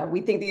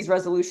 We think these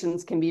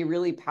resolutions can be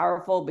really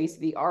powerful.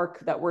 Basically, the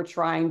arc that we're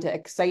trying to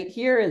excite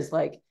here is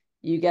like,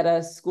 you get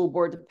a school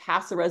board to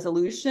pass a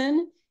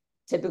resolution.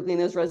 Typically in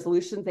those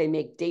resolutions, they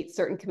make date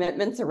certain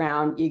commitments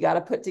around, you got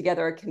to put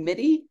together a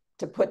committee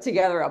to put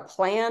together a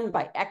plan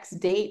by X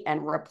date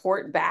and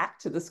report back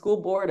to the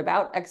school board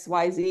about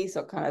XYZ.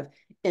 So it kind of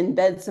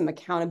embeds some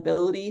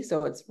accountability.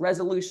 So it's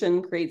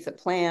resolution creates a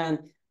plan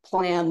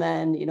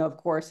then, of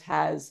course,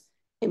 has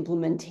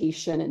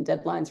implementation and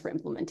deadlines for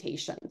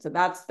implementation. So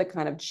that's the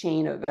kind of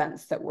chain of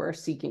events that we're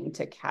seeking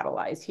to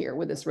catalyze here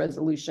with this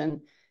resolution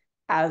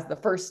as the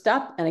first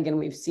step. And again,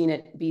 we've seen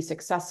it be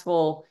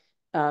successful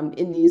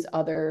in these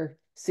other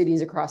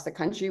cities across the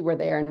country where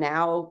they are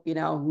now,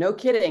 no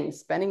kidding,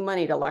 spending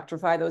money to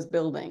electrify those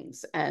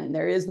buildings. And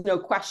there is no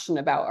question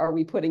about, are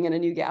we putting in a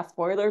new gas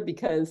boiler?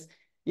 Because,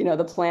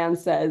 the plan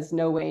says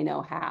no way,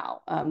 no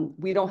how.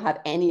 We don't have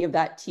any of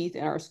that teeth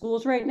in our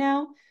schools right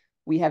now.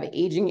 We have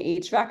aging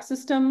HVAC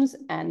systems.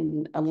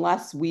 And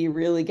unless we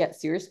really get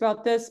serious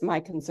about this,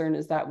 my concern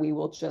is that we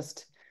will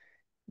just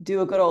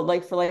do a good old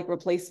like for like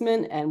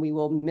replacement, and we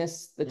will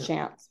miss the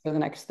chance for the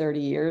next 30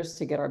 years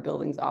to get our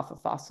buildings off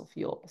of fossil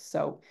fuel.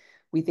 So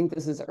we think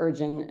this is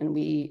urgent, and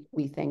we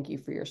thank you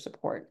for your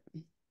support.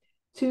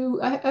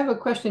 I have a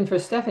question for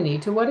Stephanie.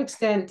 To what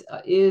extent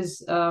is,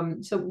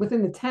 so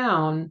within the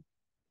town,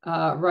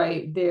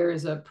 right,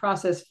 there's a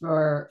process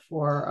for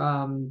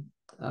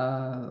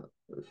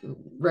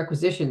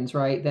requisitions,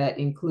 right, that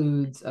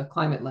includes a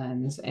climate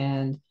lens,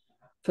 and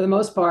for the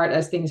most part,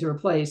 as things are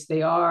replaced,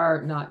 they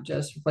are not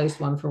just replaced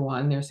one for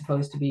one. They're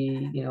supposed to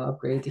be,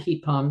 upgraded to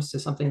heat pumps, to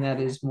something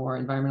that is more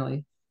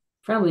environmentally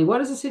friendly.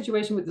 What is the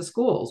situation with the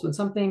schools? When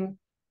something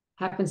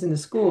happens in the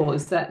school,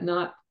 is that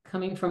not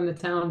coming from the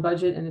town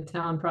budget and the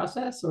town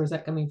process, or is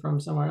that coming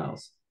from somewhere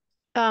else?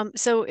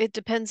 So it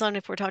depends on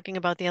if we're talking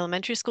about the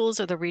elementary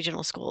schools or the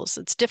regional schools.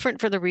 It's different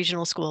for the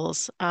regional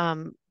schools.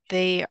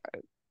 They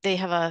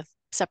have a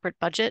separate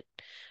budget.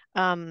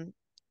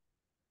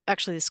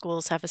 Actually, the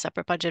schools have a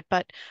separate budget,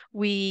 but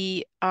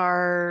we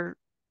do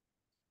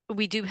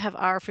have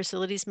our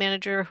facilities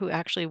manager who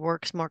actually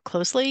works more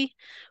closely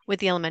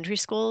with the elementary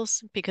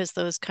schools, because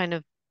those kind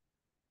of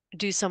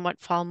do somewhat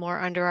fall more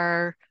under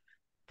our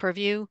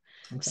purview.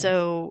 Okay.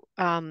 So,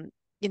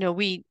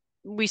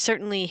 we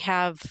certainly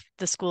have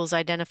the schools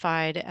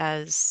identified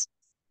as,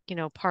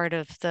 part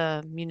of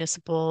the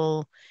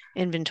municipal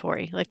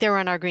inventory. Like they're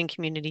on our Green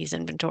Communities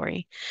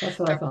inventory. That's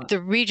what I thought. The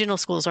regional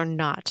schools are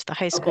not. The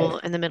high school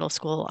and the middle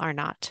school are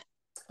not.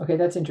 Okay,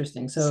 that's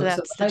interesting. So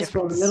that's the high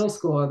school and the middle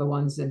school are the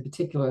ones in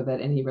particular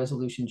that any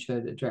resolution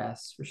should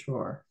address, for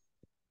sure.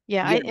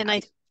 Yeah,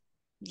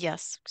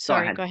 yes.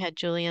 Sorry, go ahead,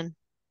 Julian.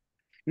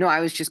 No,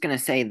 I was just going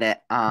to say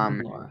that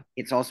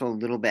it's also a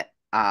little bit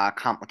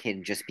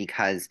complicated just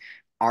because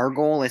our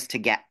goal is to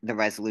get the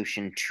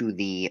resolution to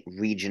the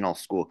regional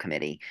school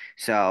committee.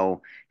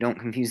 So don't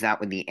confuse that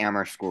with the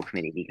Amherst school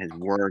committee, because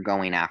we're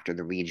going after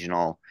the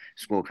regional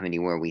school committee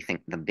where we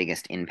think the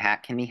biggest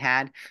impact can be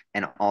had.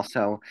 And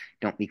also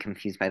don't be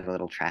confused by the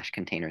little trash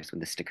containers with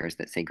the stickers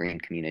that say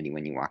Green Community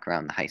when you walk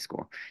around the high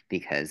school,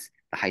 because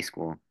the high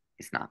school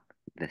is not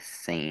the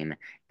same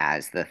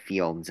as the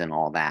fields and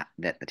all that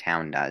the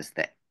town does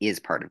that is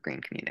part of Green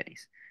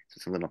Communities. So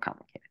it's a little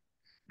complicated.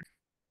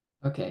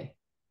 Okay.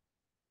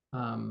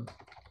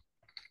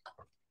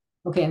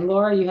 Okay, and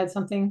Laura, you had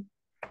something?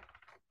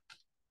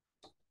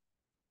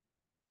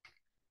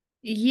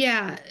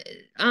 Yeah.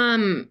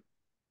 I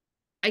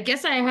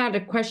guess I had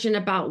a question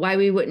about why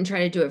we wouldn't try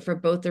to do it for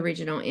both the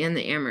regional and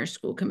the Amherst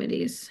school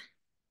committees.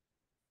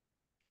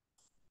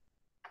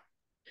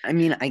 I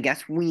mean, I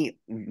guess we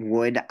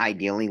would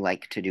ideally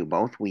like to do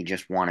both. We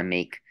just want to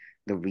make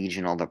the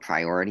regional the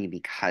priority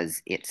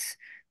because it's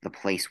the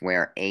place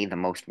where A, the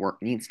most work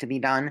needs to be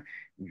done,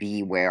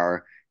 B,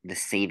 where the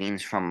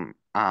savings from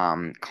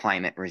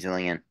climate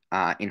resilient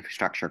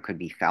infrastructure could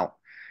be felt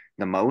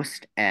the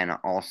most, and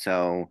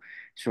also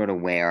sort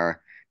of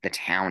where the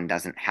town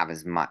doesn't have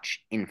as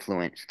much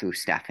influence through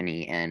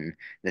Stephanie and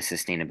the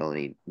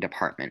sustainability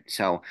department.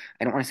 So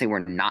I don't want to say we're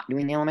not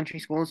doing the elementary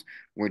schools.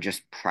 We're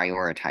just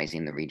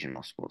prioritizing the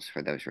regional schools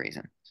for those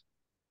reasons.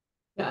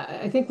 Yeah,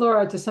 I think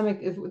Laura, to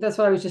some, that's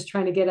what I was just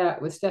trying to get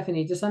at with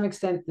Stephanie. To some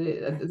extent,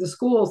 the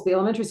schools, the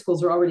elementary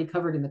schools are already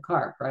covered in the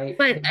CARP, right?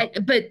 But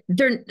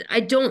I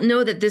don't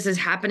know that this is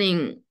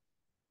happening.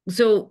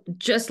 So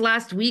just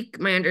last week,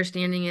 my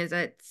understanding is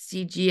at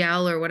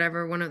CGL or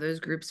whatever one of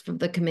those groups from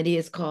the committee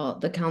is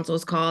called, the council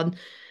is called,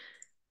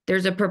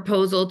 there's a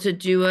proposal to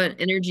do an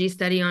energy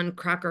study on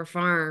Crocker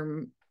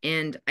Farm.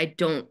 And I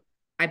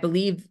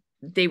believe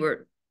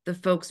the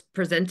folks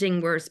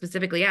presenting were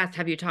specifically asked,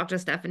 have you talked to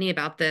Stephanie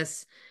about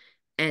this?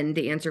 And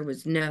the answer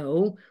was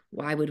no.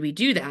 Why would we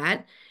do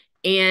that?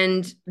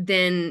 And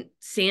then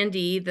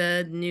Sandy,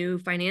 the new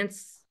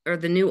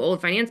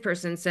old finance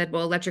person, said,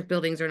 well, electric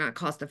buildings are not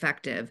cost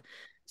effective.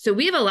 So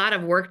we have a lot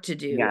of work to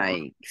do.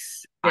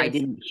 Yikes. I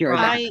didn't hear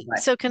that.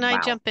 So can I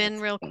wow, jump in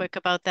real quick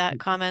about that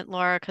comment,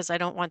 Laura? Because I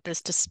don't want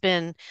this to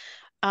spin.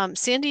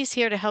 Sandy's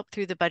here to help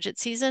through the budget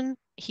season.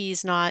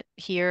 He's not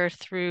here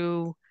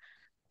through,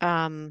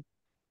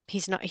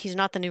 he's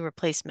not the new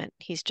replacement.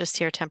 He's just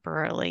here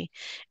temporarily.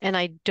 And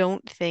I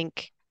don't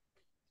think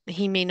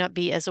he may not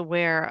be as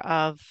aware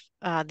of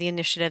the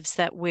initiatives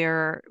that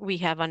we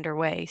have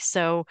underway.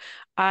 So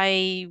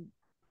I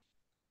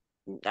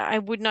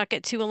would not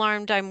get too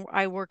alarmed.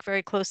 I work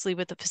very closely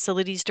with the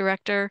facilities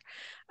director.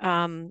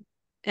 And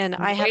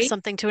I have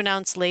something to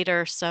announce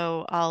later.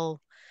 So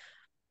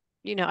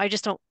I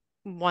just don't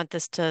want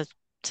this to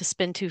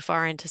spin too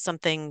far into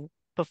something,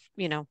 I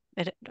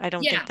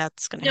don't think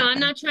that's going to happen. No, I'm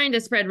not trying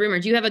to spread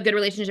rumors. Do you have a good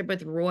relationship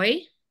with Roy?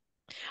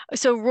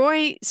 So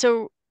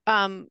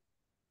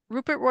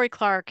Rupert Roy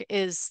Clark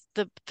is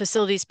the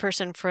facilities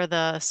person for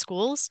the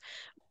schools,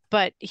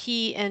 but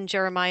he and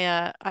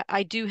Jeremiah,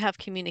 I do have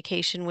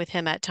communication with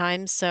him at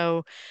times.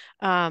 So,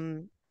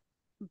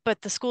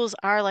 but the schools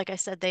are, like I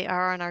said, they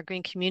are on our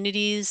green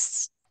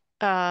communities.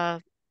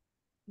 They're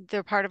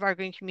part of our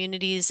green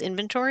communities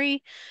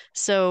inventory.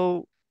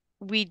 So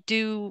we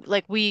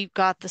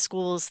got the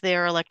schools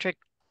their electric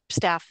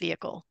staff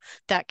vehicle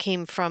that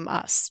came from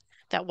us.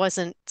 That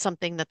wasn't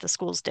something that the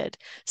schools did.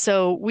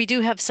 So we do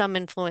have some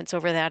influence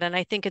over that. And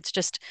I think it's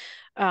just,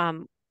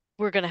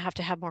 we're going to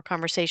have more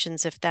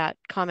conversations. If that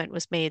comment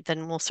was made,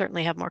 then we'll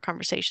certainly have more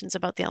conversations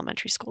about the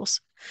elementary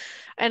schools.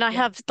 And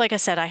like I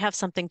said, I have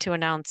something to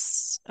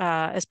announce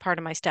as part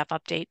of my staff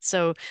update.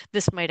 So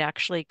this might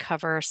actually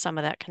cover some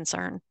of that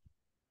concern.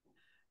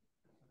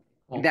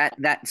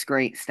 That's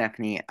great,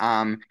 Stephanie.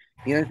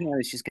 The other thing I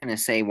was just going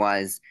to say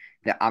was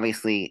that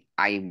obviously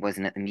I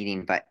wasn't at the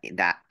meeting, but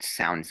that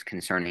sounds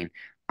concerning,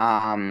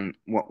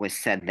 what was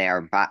said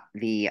there. But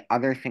the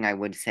other thing I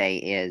would say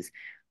is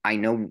I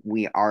know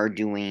we are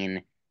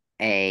doing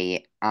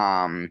a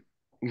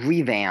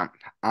revamp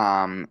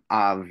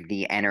of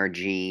the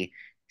energy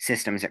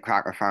systems at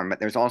Crocker Farm,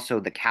 but there's also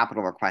the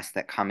capital requests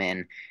that come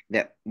in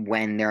that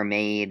when they're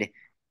made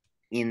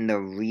in the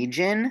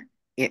region,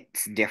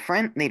 it's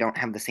different. They don't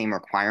have the same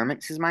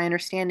requirements, is my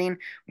understanding.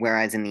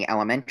 Whereas in the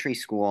elementary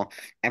school,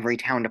 every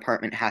town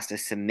department has to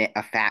submit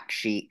a fact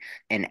sheet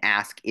and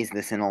ask, is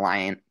this in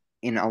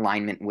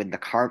alignment with the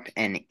CARP?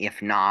 And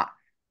if not,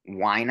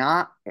 why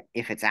not,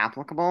 if it's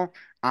applicable?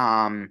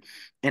 And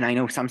I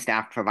know some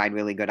staff provide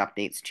really good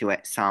updates to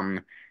it.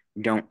 Some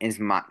don't as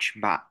much,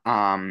 but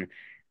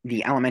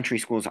the elementary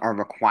schools are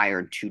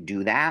required to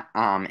do that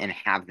and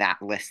have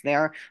that list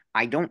there.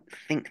 I don't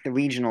think the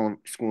regional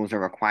schools are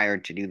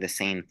required to do the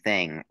same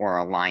thing or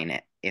align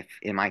it.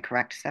 Am I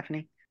correct,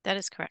 Stephanie? That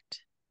is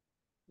correct.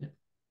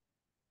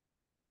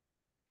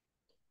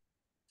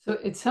 So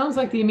it sounds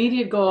like the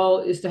immediate goal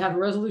is to have a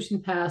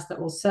resolution passed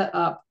that will set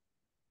up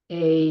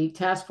a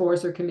task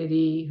force or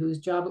committee whose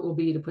job it will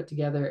be to put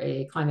together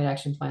a climate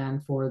action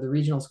plan for the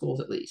regional schools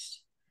at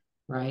least,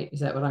 right? Is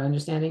that what I'm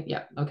understanding?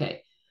 Yeah,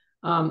 okay.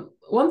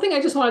 One thing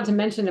I just wanted to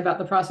mention about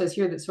the process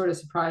here that sort of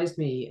surprised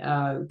me,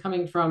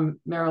 coming from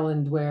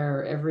Maryland,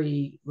 where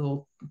every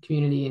little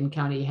community and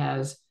county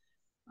has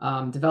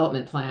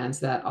development plans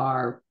that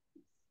are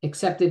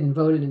accepted and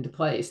voted into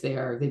place.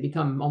 They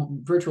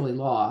become virtually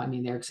law. I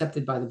mean, they're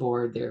accepted by the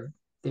board.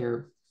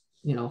 They're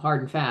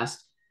hard and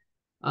fast.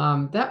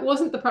 That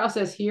wasn't the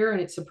process here,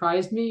 and it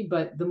surprised me.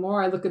 But the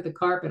more I look at the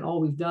CARP and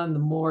all we've done, the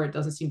more it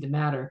doesn't seem to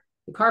matter.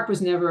 The CARP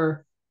was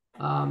never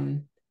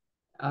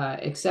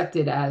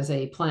accepted as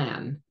a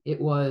plan.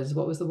 It was,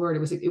 what was the word? It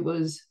was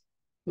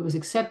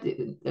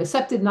accepted,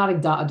 not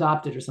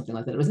adopted or something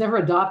like that. It was never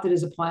adopted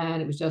as a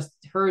plan. It was just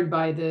heard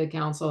by the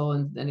council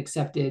and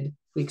accepted.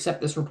 We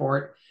accept this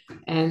report,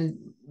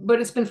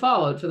 but it's been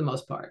followed for the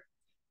most part.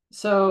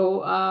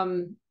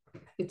 So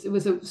it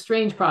was a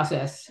strange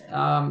process,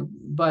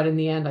 but in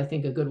the end, I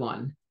think a good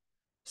one.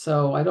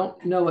 So I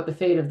don't know what the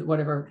fate of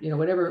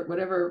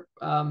whatever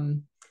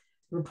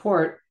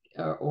report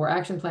or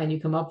action plan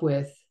you come up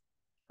with.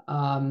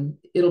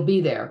 It'll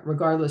be there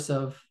regardless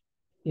of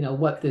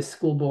what the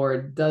school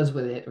board does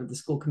with it or the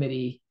school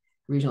committee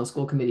regional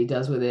school committee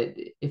does with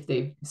it. If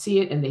they see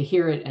it and they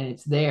hear it and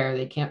it's there,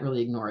 they can't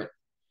really ignore it.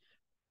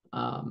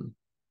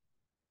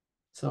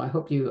 So I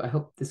hope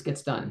this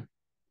gets done.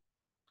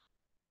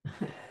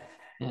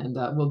 And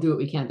we'll do what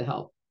we can to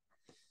help.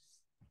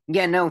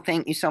 Yeah, no,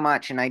 thank you so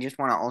much. And I just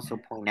want to also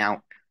point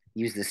out,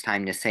 use this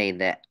time to say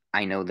that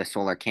I know the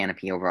solar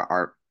canopy over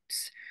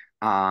arts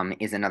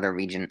is another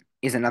reason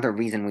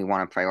we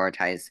want to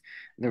prioritize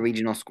the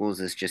regional schools,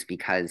 is just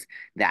because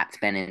that's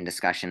been in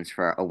discussions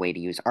for a way to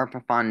use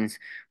ARPA funds.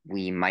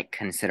 We might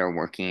consider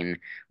working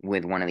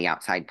with one of the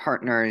outside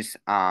partners,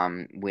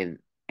 with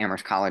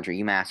Amherst College or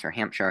UMass or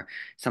Hampshire,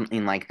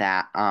 something like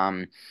that.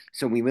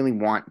 So we really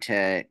want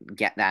to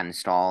get that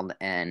installed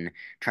and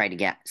try to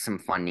get some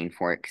funding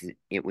for it, because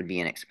it would be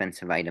an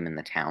expensive item in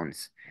the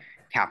town's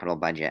capital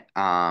budget.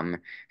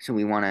 So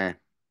we want to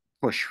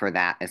push for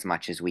that as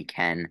much as we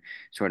can,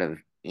 sort of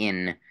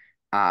in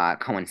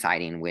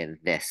coinciding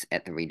with this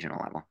at the regional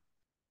level.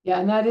 Yeah,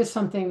 and that is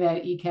something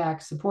that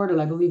ECAC supported.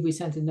 I believe we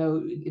sent a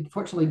note. It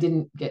fortunately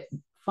didn't get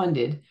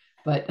funded,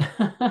 but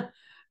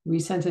we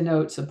sent a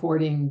note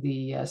supporting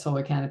the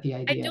solar canopy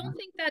idea. I don't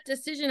think that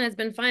decision has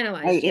been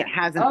finalized. It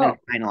hasn't been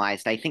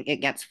finalized. I think it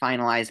gets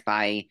finalized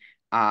by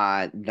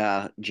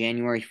the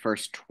January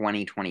 1st,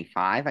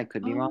 2025. I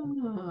could be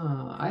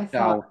wrong. I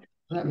thought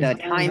the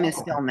time is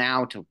still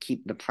now to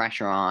keep the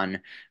pressure on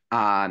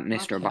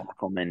Mr. Gotcha.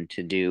 Bockelman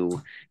to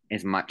do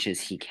as much as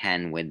he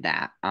can with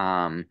that.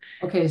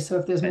 Okay, so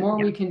if there's more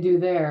we can do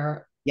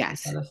there,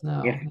 yes, let us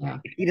know.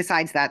 If he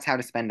decides that's how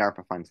to spend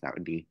ARPA funds, that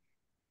would be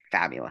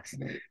fabulous.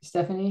 Okay.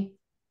 Stephanie?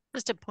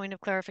 Just a point of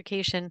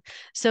clarification.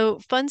 So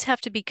funds have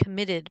to be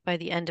committed by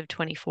the end of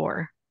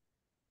 24.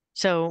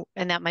 So,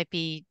 and that might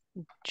be,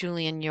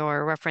 Julian,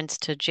 your reference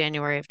to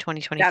January of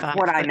 2025. That's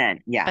what I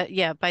meant. Yeah. But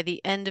yeah, by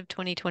the end of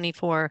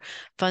 2024,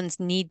 funds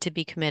need to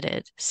be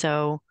committed.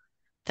 So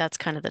that's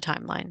kind of the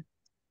timeline.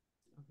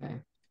 Okay.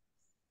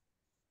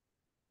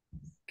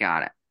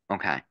 Got it.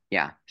 Okay.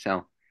 Yeah. So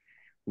a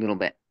little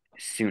bit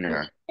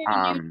sooner.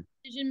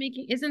 Decision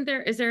making.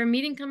 Is there a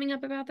meeting coming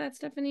up about that,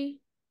 Stephanie?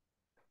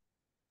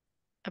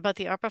 About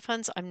the ARPA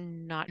funds?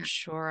 I'm not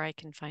sure. I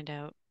can find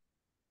out.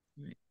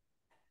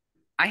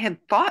 I had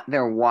thought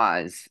there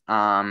was,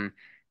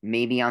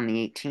 maybe on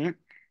the 18th.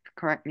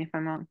 Correct me if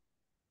I'm wrong.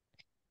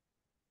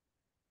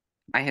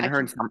 I had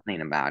heard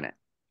something about it.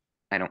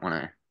 I don't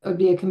want to. It would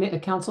be a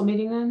council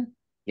meeting then?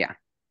 Yeah.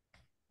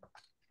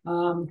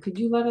 Could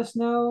you let us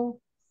know?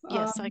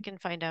 Yes, I can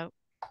find out.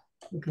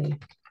 Okay.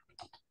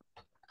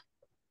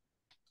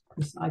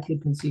 I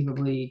could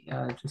conceivably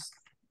just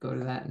go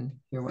to that and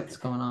hear what's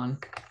going on.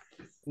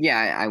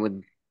 Yeah, I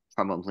would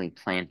probably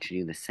plan to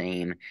do the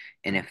same.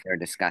 And if they're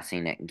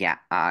discussing it, get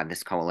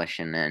this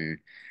coalition and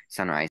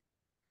Sunrise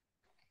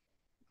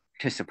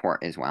to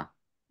support as well.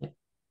 Yeah.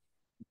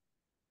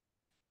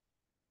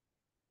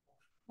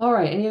 All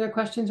right. Any other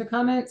questions or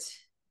comments?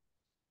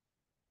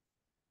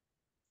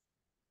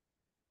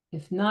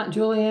 If not,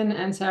 Julian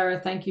and Sarah,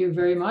 thank you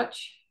very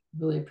much.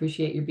 Really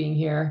appreciate you being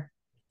here,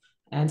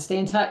 and stay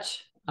in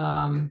touch.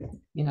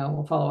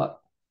 We'll follow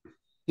up.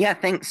 Yeah,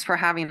 thanks for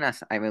having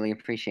us. I really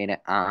appreciate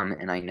it.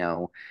 And I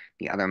know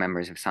the other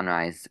members of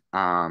Sunrise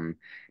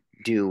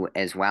do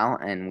as well.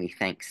 And we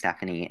thank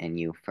Stephanie and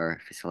you for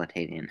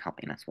facilitating and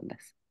helping us with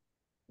this.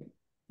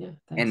 Yeah,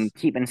 thanks. And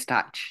keep in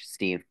touch,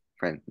 Steve,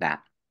 for that.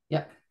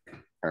 Yep.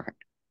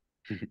 Perfect.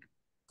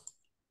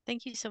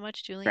 Thank you so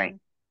much, Julian. Great.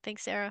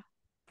 Thanks, Sarah.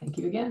 Thank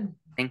you again.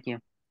 Thank you.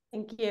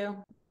 Thank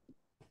you.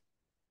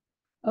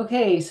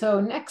 Okay,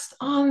 so next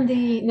on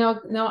the,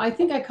 now I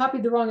think I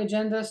copied the wrong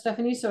agenda,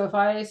 Stephanie, so if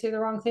I say the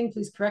wrong thing,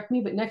 please correct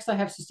me, but next I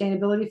have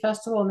Sustainability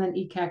Festival and then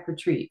ECAC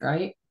Retreat,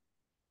 right?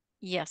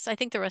 Yes, I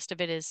think the rest of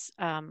it is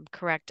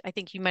correct. I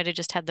think you might have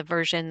just had the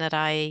version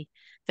that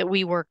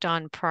we worked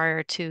on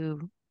prior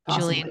to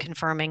Julian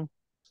confirming.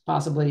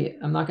 Possibly.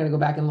 I'm not going to go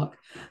back and look.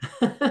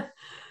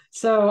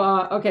 So,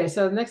 okay,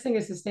 so the next thing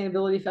is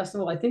Sustainability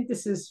Festival. I think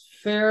this is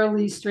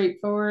fairly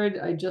straightforward.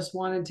 I just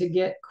wanted to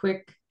get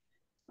quick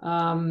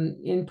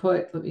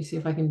input. Let me see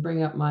if I can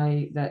bring up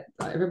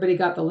everybody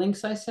got the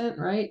links I sent,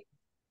 right?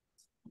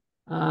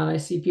 I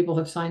see people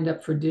have signed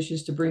up for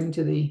dishes to bring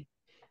to the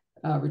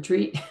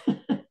retreat.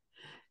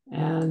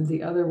 And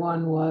the other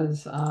one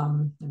was,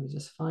 let me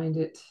just find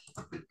it.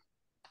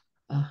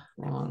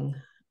 Wrong.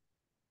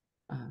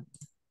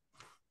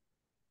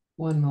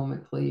 One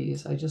moment,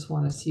 please. I just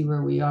want to see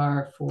where we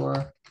are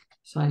for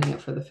signing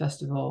up for the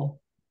festival.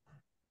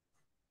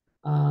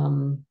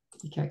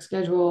 ECAC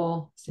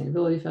schedule,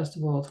 Sustainability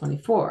Festival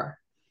 24.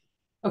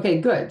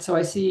 Okay, good. So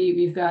I see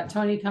we've got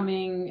Tony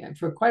coming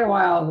for quite a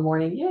while in the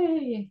morning.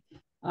 Yay!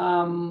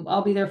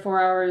 I'll be there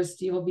 4 hours.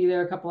 Steve will be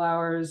there a couple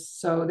hours.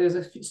 So there's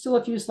still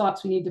a few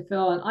slots we need to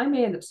fill, and I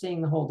may end up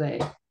staying the whole day.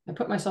 I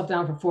put myself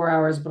down for 4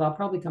 hours, but I'll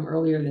probably come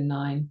earlier than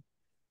 9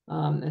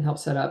 and help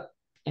set up.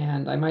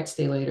 And I might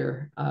stay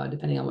later,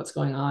 depending on what's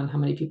going on, how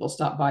many people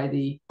stop by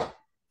the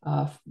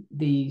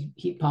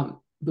heat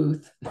pump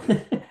booth.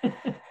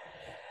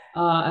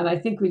 And I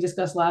think we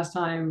discussed last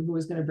time who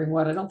was going to bring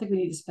what. I don't think we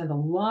need to spend a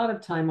lot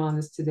of time on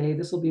this today.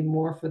 This will be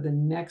more for the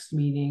next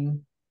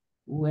meeting.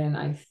 when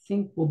I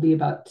think we'll be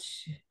about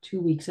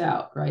 2 weeks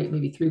out, right?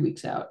 Maybe 3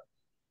 weeks out.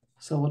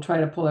 So we'll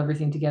try to pull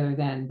everything together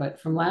then. But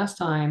from last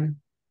time,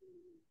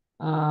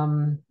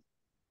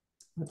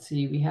 let's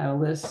see, we had a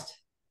list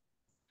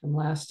from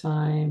last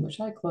time, which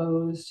I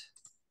closed,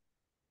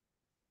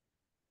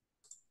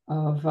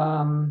 of,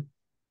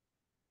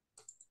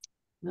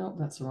 nope,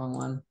 that's the wrong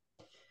one.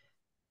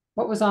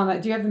 What was on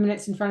that? Do you have the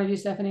minutes in front of you,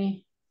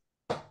 Stephanie?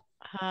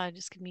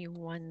 Just give me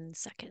 1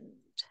 second.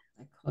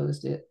 I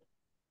closed it.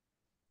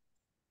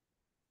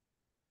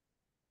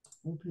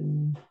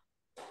 Open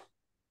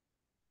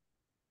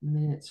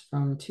minutes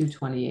from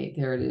 2/28.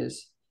 There it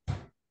is.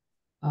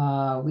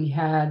 We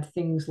had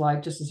things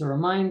like, just as a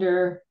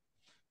reminder,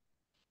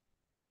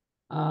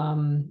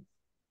 I'm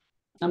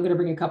going to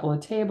bring a couple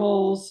of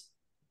tables.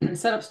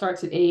 Setup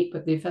starts at 8,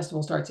 but the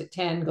festival starts at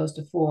 10, goes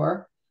to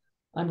 4.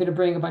 I'm going to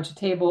bring a bunch of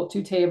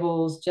two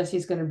tables.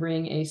 Jesse's going to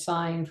bring a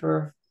sign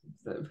for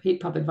the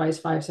heat pump advice,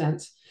 5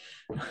 cents.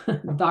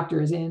 The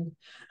doctor is in.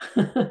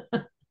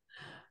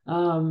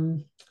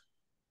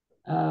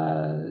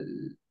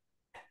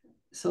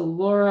 So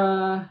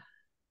Laura,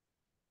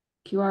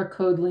 QR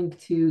code link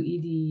to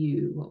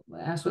EDU.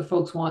 Ask what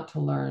folks want to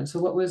learn. So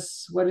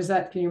what is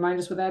that? Can you remind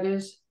us what that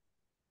is?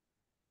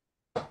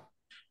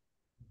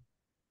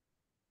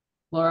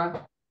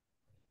 Laura?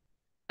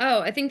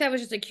 Oh, I think that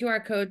was just a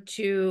QR code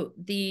to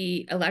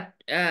the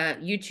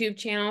YouTube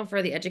channel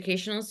for the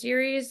educational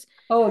series.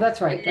 Oh,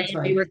 that's right. That's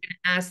right. We were going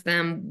to ask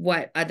them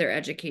what other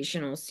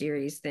educational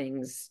series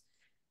things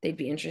they'd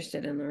be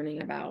interested in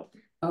learning about.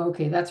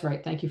 Okay, that's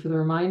right. Thank you for the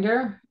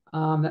reminder.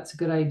 That's a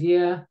good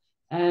idea.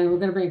 And we're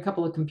going to bring a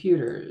couple of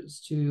computers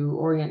to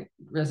orient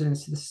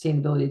residents to the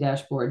sustainability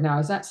dashboard. Now,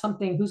 is that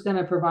something, who's going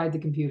to provide the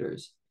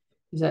computers?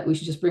 Is that we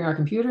should just bring our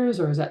computers,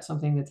 or is that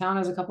something the town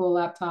has a couple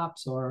of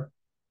laptops, or?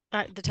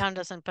 The town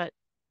doesn't, but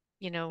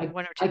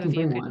one or two I can of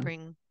you bring could one.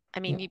 bring. I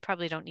mean, Yeah. you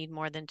probably don't need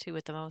more than 2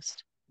 at the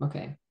most.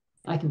 Okay,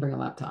 I can bring a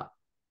laptop.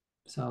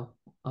 So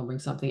I'll bring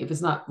something. If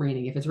it's not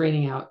raining, if it's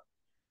raining out,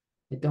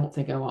 I don't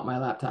think I want my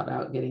laptop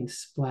out getting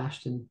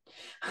splashed. And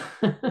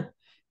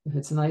if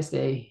it's a nice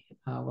day,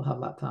 we'll have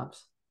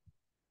laptops.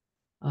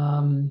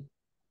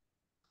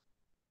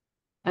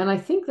 And I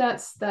think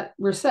that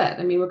we're set.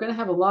 I mean, we're going to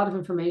have a lot of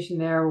information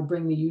there. We'll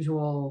bring the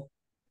usual,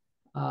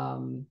 I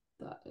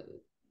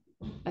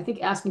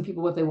think asking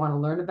people what they want to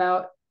learn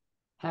about,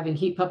 having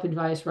heat pump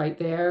advice right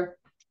there,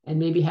 and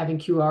maybe having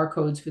QR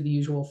codes for the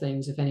usual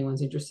things if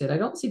anyone's interested. I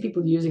don't see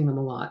people using them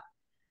a lot,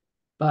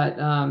 but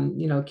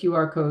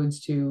QR codes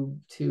to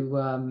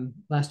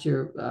last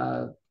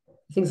year,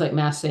 things like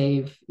Mass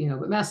Save,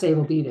 but Mass Save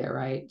will be there,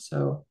 right?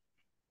 So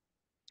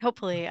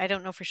hopefully, I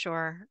don't know for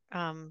sure.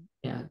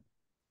 Yeah,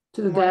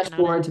 to the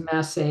dashboard, to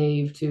Mass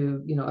Save,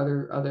 to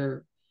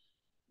other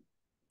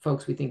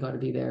folks we think ought to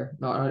be there,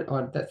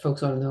 or that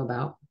folks ought to know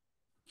about.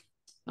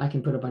 I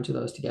can put a bunch of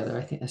those together.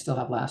 I think I still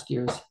have last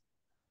year's.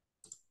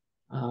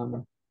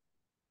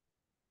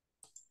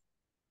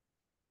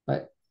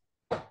 But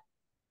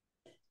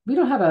we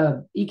don't have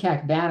a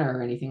ECAC banner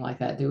or anything like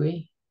that, do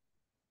we?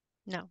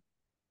 No.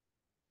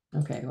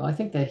 Okay, well, I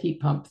think the heat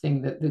pump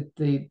thing, that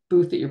the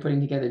booth that you're putting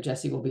together,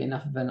 Jesse, will be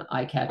enough of an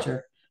eye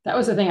catcher. That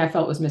was the thing I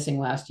felt was missing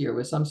last year,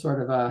 was some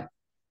sort of a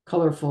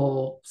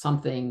colorful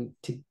something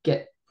to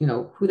get,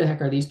 who the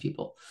heck are these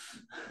people?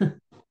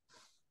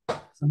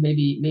 So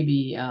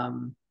maybe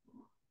I'll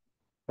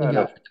put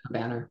a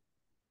banner.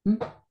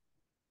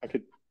 I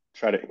could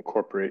try to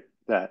incorporate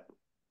that.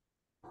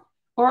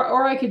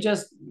 Or I could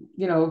just,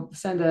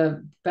 send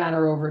a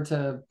banner over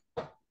to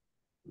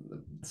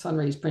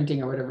Sunrays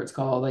Printing or whatever it's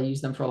called. I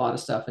use them for a lot of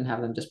stuff and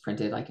have them just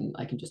printed. I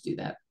can just do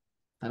that.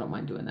 I don't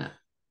mind doing that.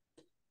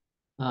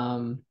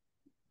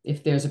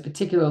 If there's a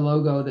particular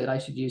logo that I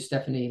should use,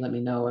 Stephanie, let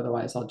me know.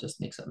 Otherwise, I'll just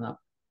make something up.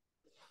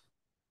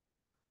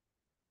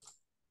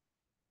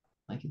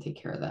 I can take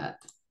care of that.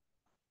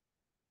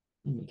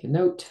 And make a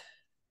note.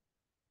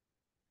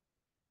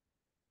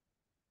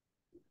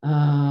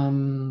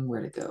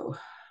 Where to go?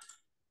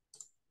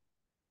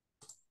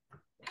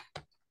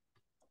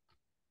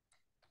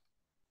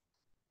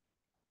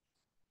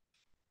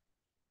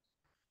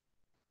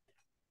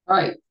 All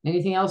right.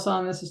 Anything else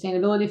on the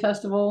Sustainability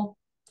Festival?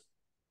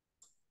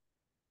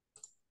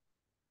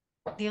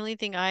 The only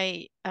thing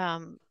I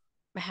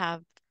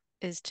have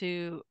is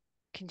to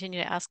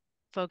continue to ask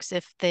folks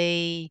if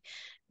they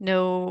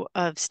know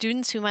of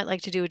students who might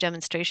like to do a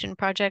demonstration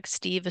project.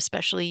 Steve,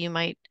 especially, you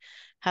might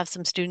have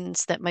some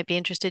students that might be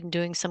interested in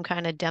doing some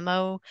kind of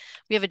demo.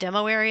 We have a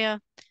demo area,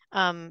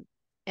 and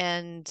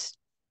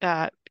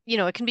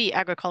it can be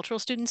agricultural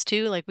students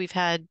too. Like we've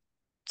had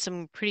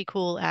some pretty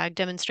cool ag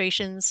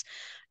demonstrations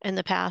in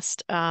the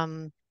past.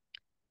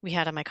 We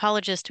had a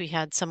mycologist, we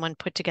had someone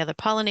put together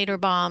pollinator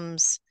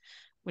bombs,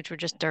 which were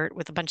just dirt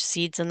with a bunch of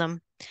seeds in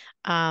them.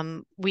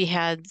 We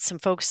had some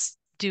folks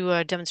do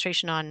a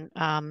demonstration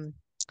on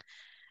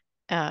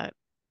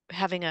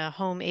having a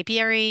home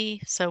apiary.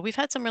 So we've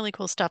had some really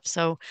cool stuff.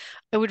 So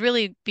it would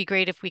really be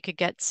great if we could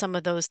get some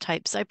of those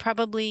types. I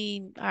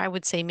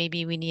would say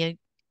maybe we need,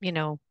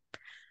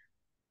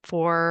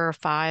 4 or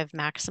 5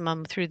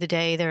 maximum through the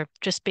day. They're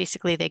just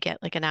basically, they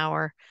get like an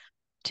hour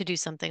to do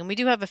something. And we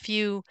do have a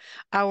few,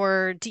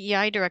 our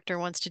DEI director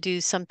wants to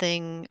do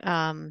something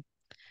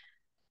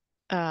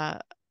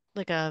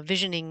like a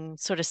visioning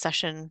sort of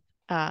session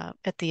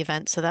at the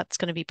event. So that's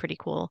going to be pretty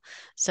cool.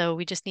 So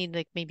we just need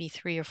like maybe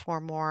 3 or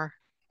 4 more.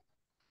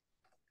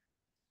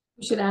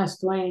 You should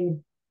ask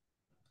Dwayne.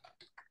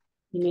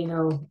 You may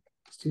know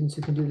students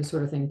who can do this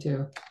sort of thing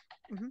too.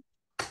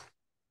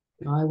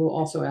 I will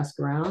also ask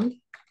around.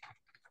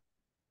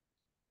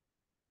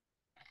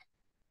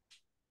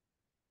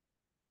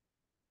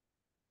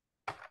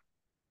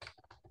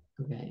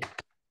 Okay.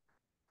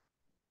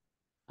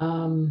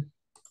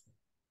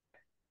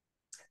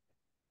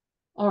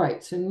 All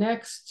right, so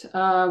next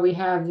we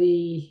have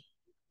the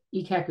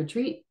ECAC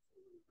retreat.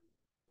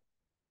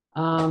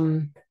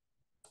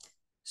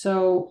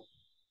 So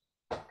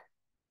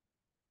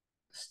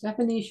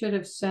Stephanie should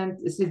have sent,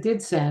 it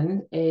did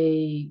send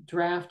a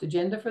draft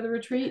agenda for the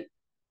retreat,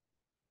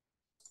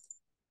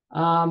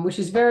 which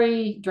is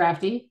very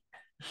drafty,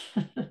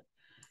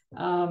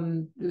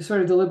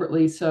 sort of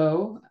deliberately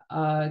so,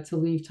 to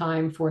leave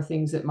time for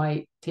things that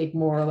might take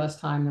more or less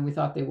time than we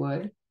thought they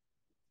would.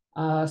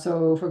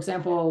 So for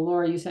example,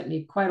 Laura, you sent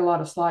me quite a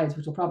lot of slides,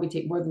 which will probably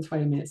take more than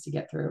 20 minutes to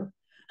get through.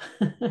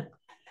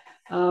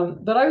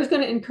 But I was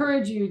going to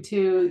encourage you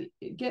to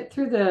get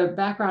through the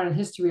background and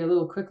history a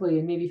little quickly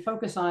and maybe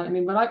focus on, I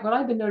mean, what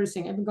I've been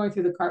noticing, I've been going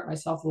through the CART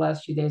myself the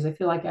last few days. I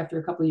feel like after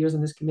a couple of years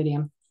on this committee,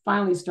 I'm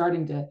finally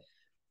starting to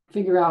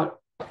figure out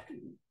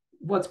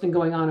what's been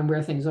going on and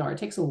where things are. It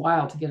takes a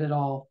while to get it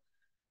all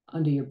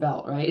under your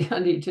belt, right?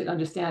 To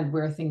understand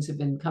where things have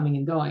been coming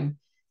and going.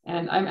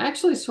 And I'm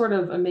actually sort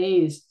of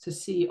amazed to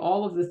see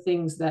all of the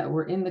things that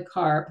were in the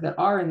CARP, that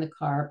are in the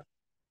CARP,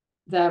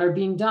 that are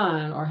being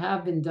done or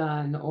have been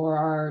done or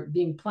are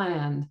being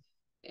planned.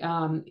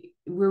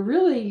 We're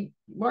really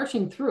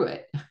marching through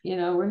it. You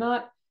know, we're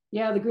not,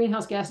 yeah, the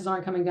greenhouse gases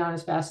aren't coming down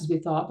as fast as we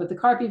thought, but the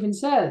CARP even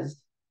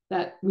says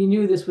that we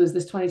knew this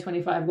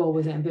 2025 goal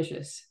was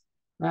ambitious,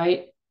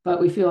 right?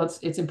 But we feel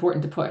it's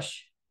important to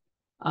push.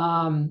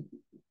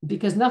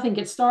 Because nothing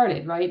gets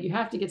started, right? You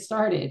have to get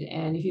started.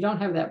 And if you don't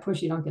have that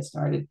push, you don't get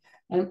started.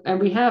 And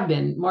we have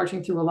been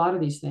marching through a lot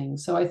of these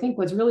things. So I think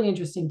what's really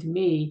interesting to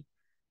me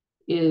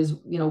is,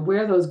 you know,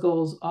 where those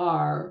goals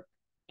are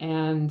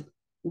and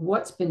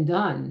what's been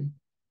done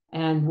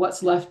and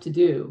what's left to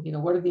do. You know,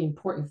 what are the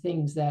important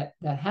things that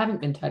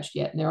haven't been touched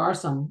yet? And there are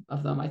some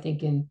of them, I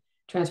think, in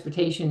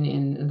transportation,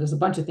 and there's a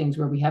bunch of things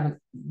where we haven't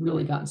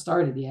really gotten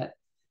started yet.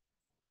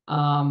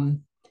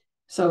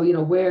 So, you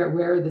know,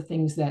 where are the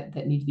things that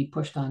need to be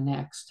pushed on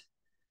next?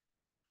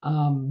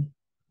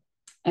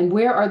 And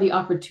where are the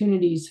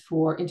opportunities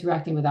for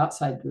interacting with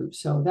outside groups?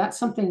 So that's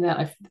something that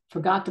I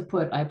forgot to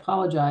put. I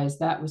apologize.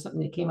 That was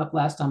something that came up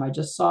last time. I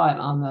just saw it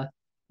on the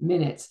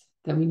minutes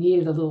that we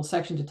needed a little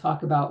section to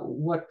talk about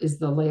what is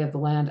the lay of the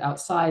land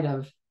outside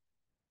of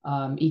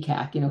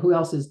ECAC. You know, who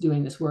else is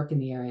doing this work in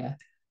the area?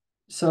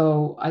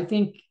 So I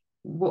think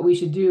what we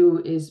should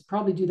do is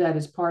probably do that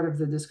as part of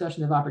the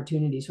discussion of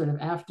opportunity, sort of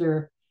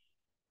after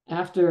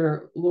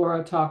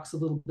Laura talks a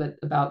little bit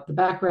about the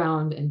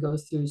background and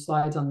goes through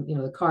slides on, you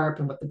know, the CARP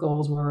and what the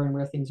goals were and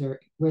where things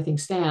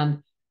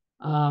stand.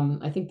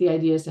 I think the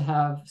idea is to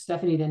have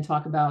Stephanie then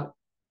talk about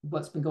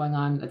what's been going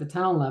on at the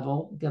town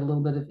level, get a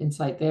little bit of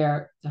insight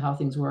there to how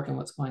things work and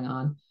what's going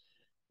on.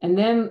 And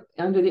then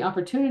under the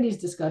opportunities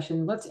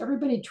discussion, let's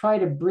everybody try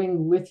to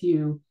bring with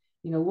you,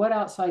 you know, what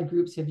outside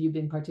groups have you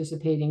been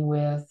participating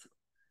with,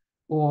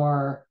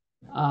 or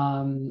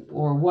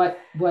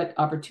what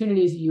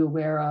opportunities are you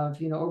aware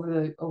of? You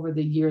know, over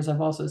the years,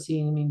 I've also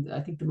seen, I mean, I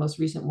think the most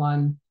recent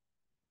one,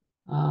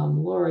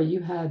 Laura,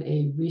 you had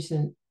a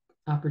recent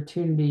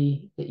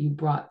opportunity that you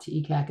brought to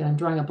ECAC, and I'm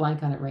drawing a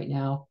blank on it right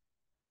now.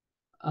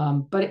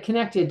 But it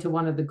connected to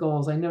one of the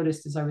goals. I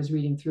noticed as I was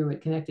reading through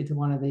it, connected to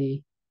one of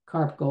the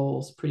CARP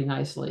goals pretty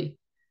nicely.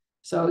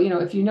 So, you know,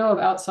 if you know of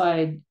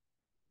outside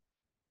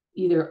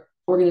either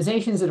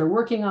organizations that are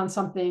working on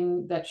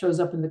something that shows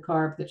up in the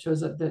CARP, that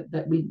shows up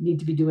that we need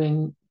to be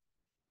doing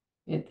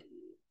it,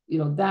 you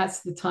know,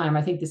 that's the time.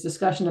 I think this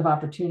discussion of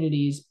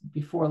opportunities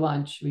before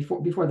lunch,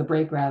 before the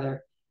break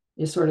rather,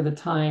 is sort of the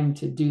time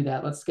to do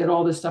that. Let's get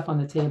all this stuff on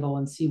the table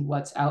and see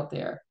what's out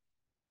there.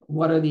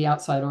 What are the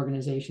outside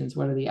organizations?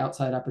 What are the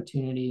outside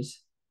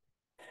opportunities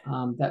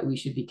that we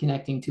should be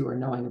connecting to or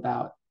knowing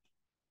about?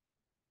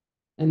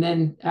 And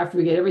then after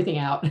we get everything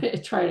out,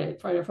 try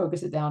to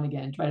focus it down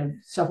again, try to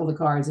shuffle the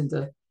cards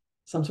into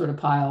some sort of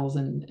piles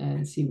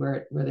and see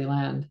where they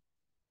land.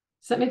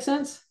 Does that make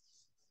sense?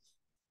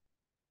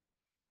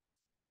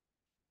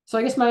 So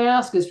I guess my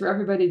ask is for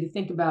everybody to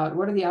think about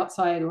what are the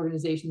outside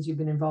organizations you've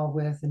been involved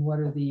with and what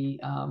are the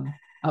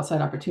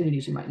outside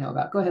opportunities you might know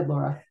about. Go ahead,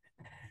 Laura.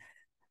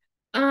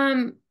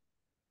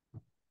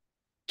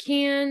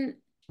 Can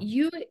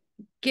you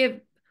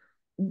give,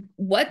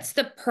 what's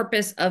the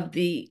purpose of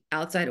the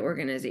outside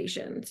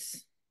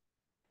organizations?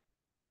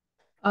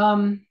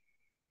 Well,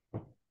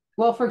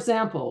 for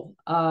example,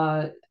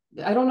 I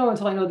don't know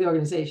until I know the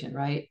organization,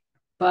 right?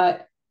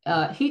 But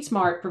Heat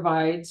Smart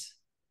provides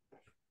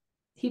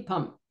heat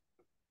pump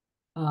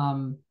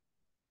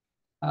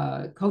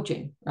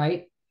coaching,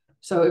 right?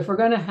 So if we're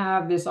going to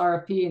have this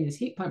RFP and this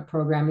heat pump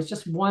program, it's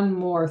just one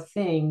more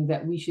thing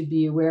that we should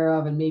be aware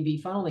of and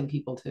maybe funneling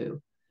people to.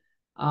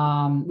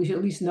 We should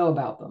at least know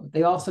about them.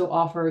 They also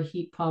offer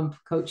heat pump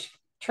coach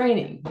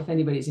training if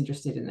anybody's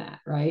interested in that,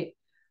 right?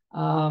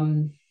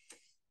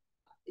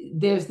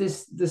 There's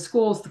the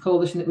schools, the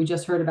coalition that we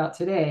just heard about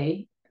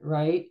today,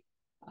 right?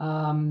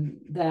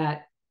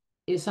 That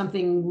is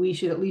something we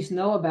should at least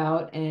know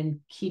about and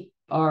keep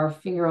our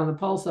finger on the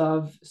pulse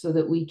of, so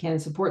that we can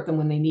support them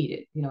when they need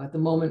it, you know, at the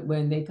moment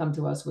when they come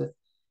to us with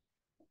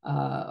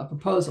a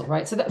proposal,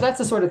 right? So that's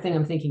the sort of thing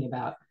I'm thinking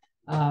about.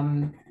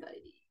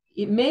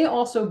 It may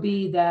also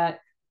be that,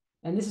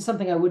 and this is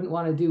something I wouldn't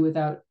want to do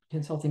without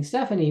consulting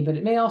Stephanie, but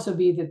it may also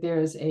be that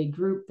there's a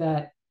group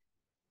that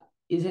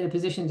is in a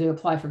position to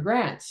apply for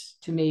grants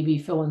to maybe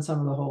fill in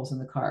some of the holes in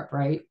the CARP,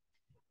 right?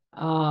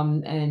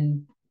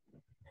 And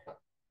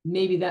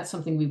maybe that's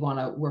something we want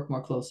to work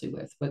more closely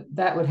with, but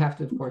that would have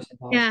to, of course,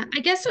 involve. Yeah, I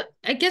guess what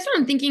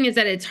I'm thinking is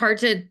that it's hard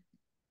to,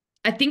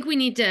 I think we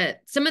need to,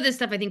 some of this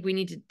stuff I think we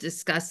need to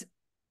discuss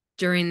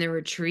during the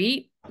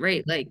retreat,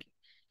 right? Like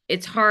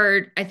it's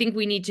hard. I think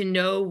we need to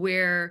know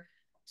where,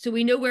 so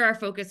we know where our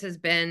focus has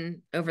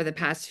been over the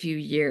past few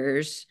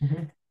years.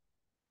 Mm-hmm.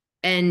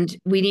 And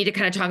we need to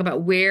kind of talk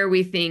about where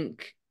we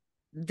think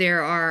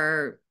there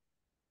are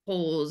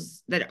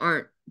holes that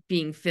aren't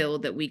being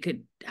filled that we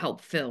could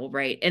help fill,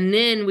 right? And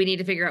then we need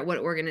to figure out what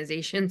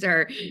organizations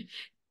are.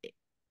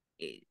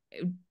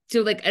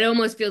 So like, it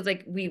almost feels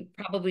like we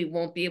probably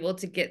won't be able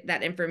to get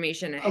that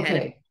information ahead of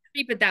the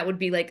retreat, but that would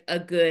be like a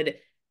good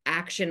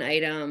action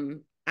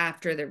item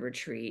after the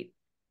retreat.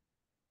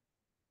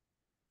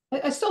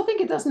 I still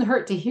think it doesn't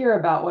hurt to hear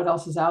about what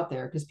else is out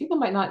there, because people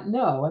might not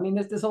know. I mean,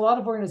 there's a lot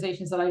of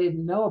organizations that I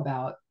didn't know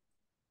about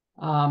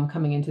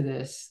coming into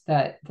this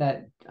that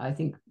I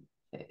think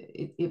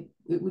it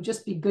would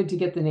just be good to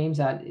get the names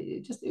out.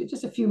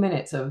 Just a few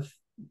minutes of,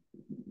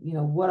 you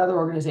know, what other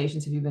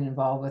organizations have you been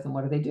involved with and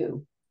what do they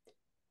do?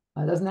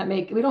 Doesn't that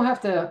make, we don't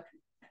have to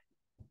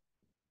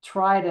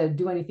try to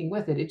do anything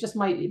with it.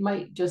 It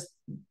might just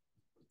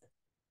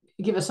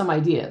give us some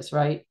ideas,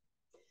 right?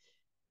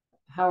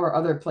 How are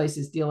other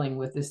places dealing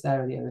with this, that,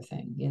 or the other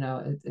thing? You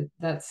know,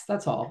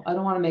 that's all. I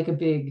don't want to make a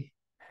big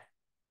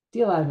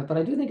deal out of it, but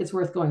I do think it's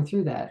worth going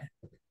through that.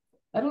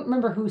 I don't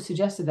remember who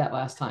suggested that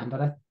last time, but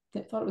I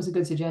thought it was a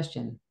good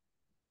suggestion.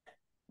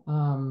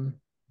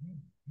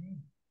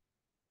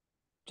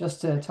 Just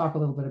to talk a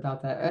little bit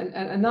about that,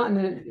 and not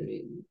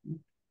in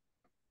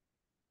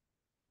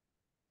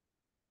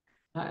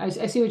I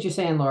see what you're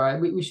saying, Laura.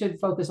 We should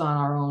focus on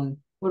our own.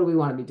 What do we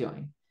want to be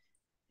doing?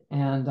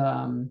 And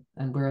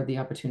where are the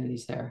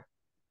opportunities there?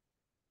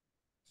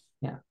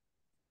 Yeah.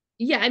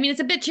 Yeah, I mean, it's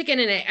a bit chicken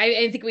and egg.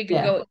 I think we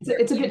could go.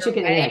 It's a bit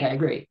chicken and egg. I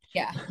agree.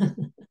 Yeah.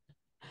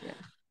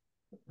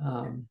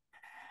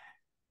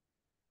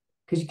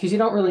 Because you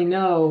don't really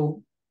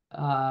know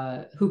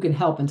who can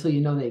help until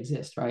you know they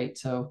exist, right?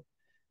 So.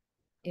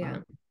 Yeah.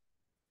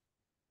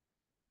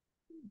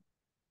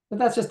 But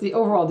that's just the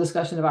overall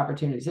discussion of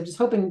opportunities. I'm just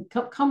hoping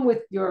come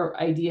with your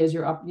ideas,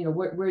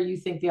 where you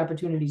think the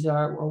opportunities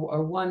are,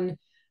 or one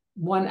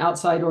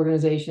outside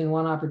organization,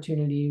 one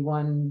opportunity,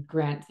 one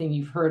grant thing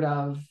you've heard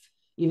of,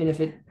 even if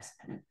it's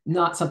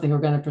not something we're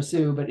going to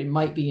pursue, but it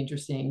might be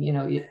interesting. You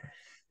know,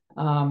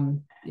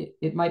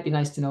 it might be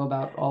nice to know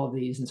about all of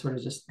these and sort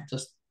of just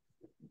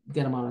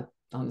get them on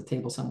the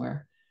table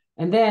somewhere.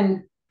 And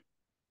then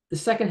the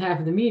second half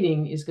of the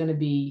meeting is going to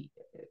be,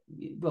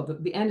 well,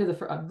 the end of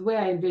the way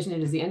I envision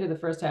it is the end of the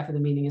first half of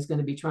the meeting is going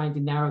to be trying to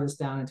narrow this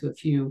down into a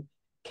few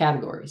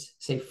categories,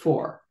 say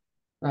 4,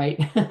 right?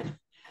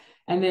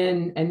 and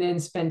then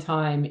spend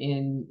time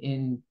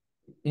in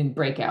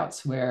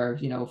breakouts where,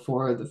 you know,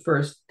 for the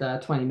first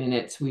 20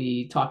 minutes,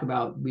 we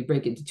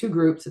break into 2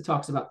 groups that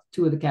talks about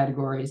 2 of the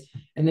categories,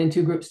 and then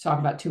 2 groups talk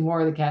about 2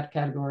 more of the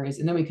categories.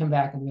 And then we come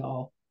back and we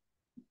all,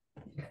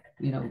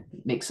 you know,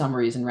 make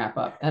summaries and wrap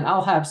up. And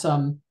I'll have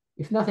some,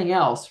 if nothing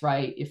else,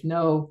 right? If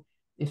no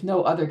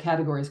other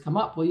categories come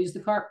up, we'll use the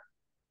CARP.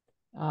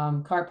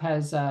 CARP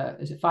has,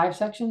 is it 5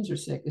 sections or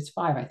 6? It's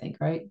 5, I think,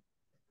 right?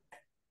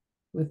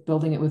 With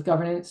building it with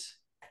governance.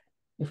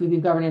 If we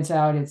leave governance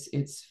out,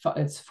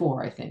 it's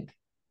 4, I think.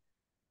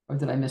 Or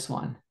did I miss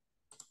one?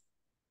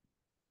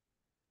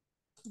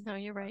 No,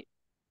 you're right.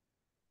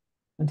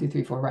 1, 2,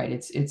 3, 4, right.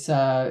 It's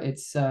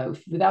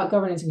without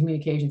governance and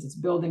communications, it's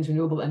buildings,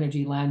 renewable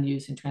energy, land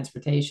use, and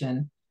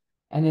transportation.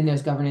 And then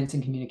there's governance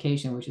and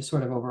communication, which is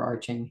sort of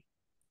overarching.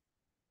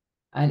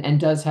 And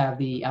does have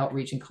the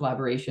outreach and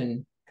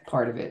collaboration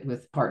part of it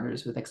with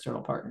partners, with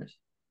external partners.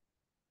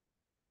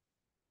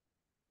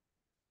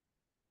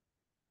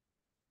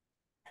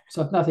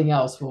 So if nothing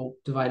else, we'll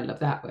divide it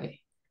up that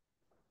way.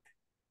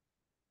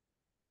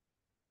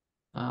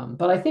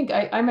 But I think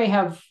I may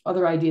have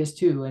other ideas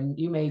too, and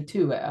you may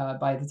too,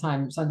 by the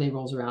time Sunday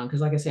rolls around.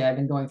 Because like I say, I've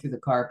been going through the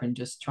CARP and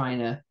just trying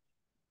to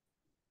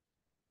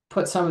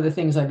put some of the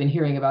things I've been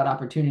hearing about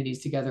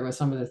opportunities together with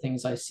some of the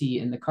things I see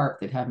in the CARP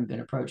that haven't been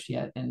approached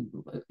yet. And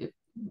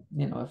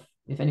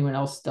if anyone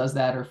else does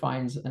that or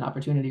finds an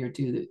opportunity or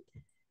two that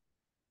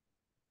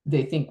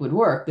they think would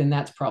work, then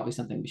that's probably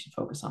something we should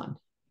focus on.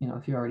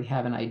 If you already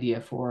have an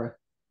idea for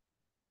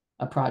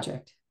a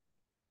project.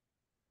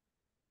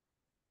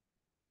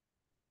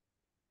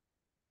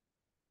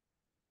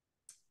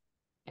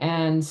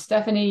 And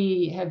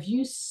Stephanie, have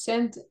you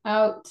sent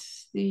out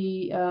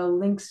the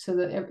links to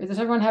does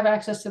everyone have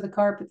access to the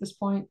CARP at this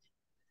point?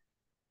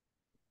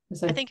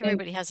 I think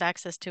everybody has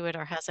access to it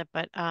or has it,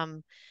 but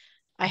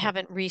I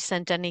haven't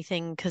resent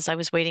anything because I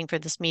was waiting for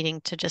this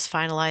meeting to just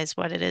finalize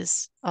what it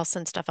is. I'll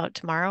send stuff out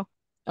tomorrow.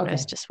 Okay. I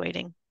was just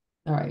waiting.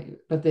 All right,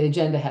 but the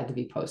agenda had to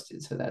be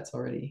posted, so it's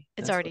already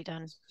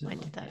done. I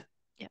did that.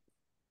 Yeah.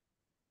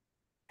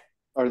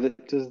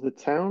 Does the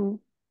town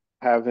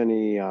have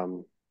any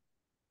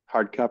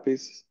hard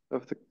copies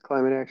of the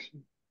climate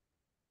action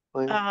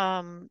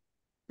plan?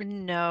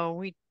 No,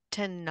 we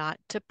tend not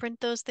to print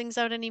those things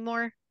out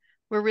anymore.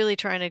 We're really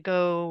trying to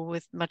go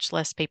with much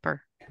less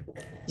paper.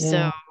 Yeah.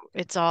 So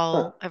it's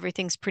all,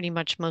 everything's pretty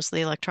much mostly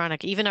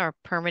electronic. Even our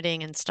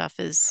permitting and stuff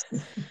it's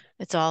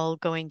all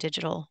going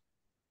digital.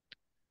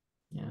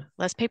 Yeah.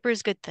 Less paper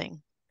is a good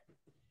thing.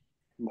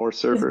 More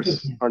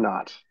servers are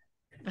not.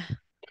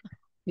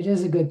 It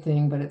is a good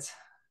thing, but it's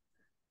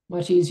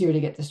much easier to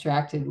get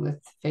distracted with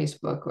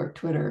Facebook or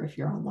Twitter if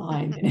you're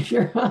online and if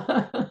you're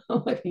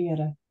looking at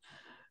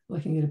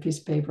a piece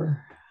of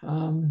paper. But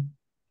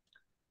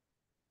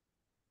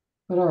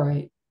all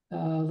right,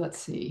 let's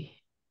see.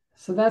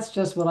 So that's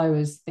just what I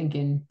was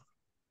thinking.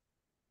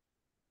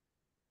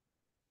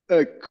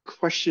 A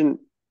question,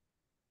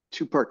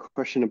 two-part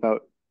question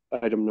about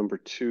item number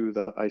 2,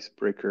 the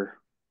icebreaker.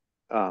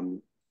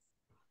 Oh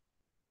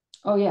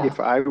yeah.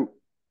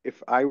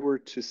 If I were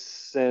to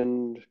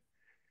send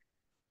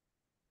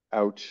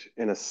out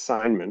an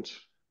assignment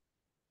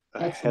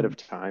ahead of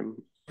time,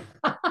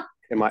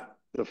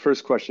 the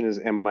first question is,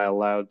 am I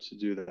allowed to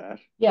do that?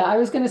 Yeah, I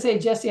was going to say,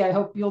 Jesse, I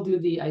hope you'll do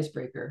the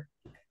icebreaker.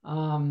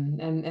 And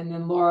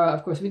then Laura,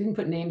 of course, we didn't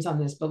put names on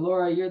this, but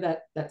Laura, you're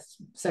that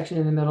section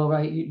in the middle,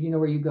 right? You know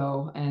where you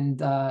go.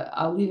 And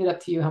I'll leave it up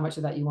to you how much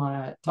of that you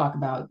want to talk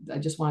about. I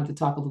just wanted to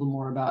talk a little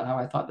more about how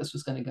I thought this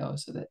was going to go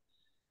so that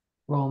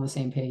we're all on the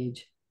same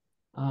page.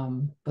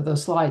 But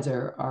those slides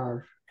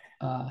are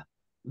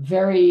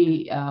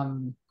very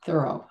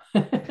thorough.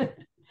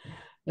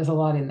 There's a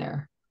lot in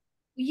there.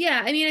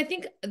 Yeah, I mean, I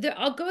think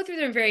I'll go through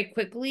them very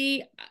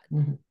quickly.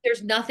 Mm-hmm.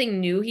 There's nothing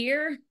new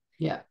here.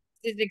 Yeah.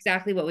 This is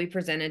exactly what we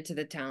presented to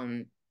the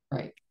town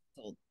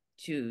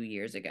 2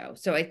 years ago.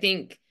 So I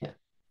think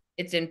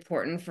it's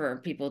important for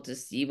people to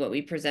see what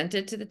we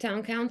presented to the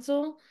town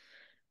council.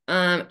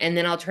 And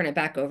then I'll turn it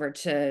back over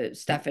to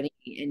Stephanie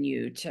and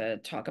you to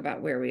talk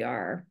about where we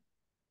are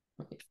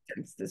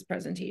since this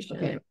presentation.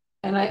 Okay.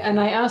 And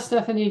I asked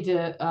Stephanie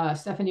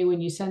Stephanie, when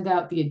you send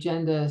out the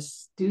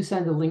agendas, do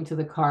send a link to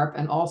the CARP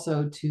and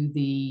also to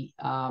the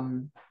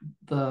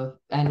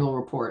annual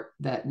report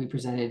that we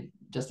presented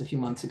just a few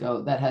months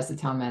ago that has the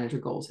town manager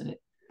goals in it.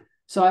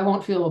 So I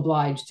won't feel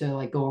obliged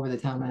to go over the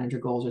town manager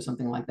goals or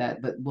something like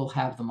that, but we'll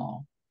have them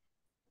all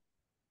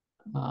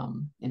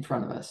in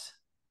front of us.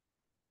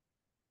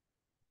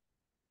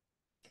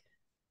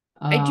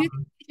 I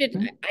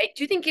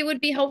do think it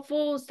would be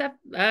helpful,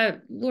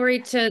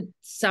 Lori, to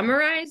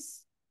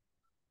summarize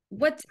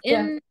what's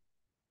in.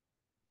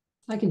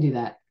 I can do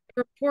that.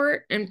 The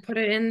report and put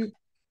it in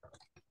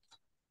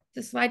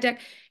the slide deck.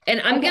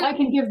 And I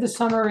can give the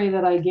summary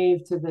that I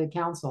gave to the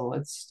council.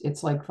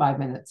 It's like 5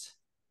 minutes.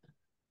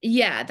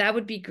 Yeah, that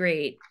would be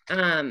great.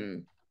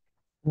 And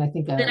I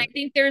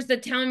think there's the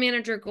town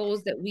manager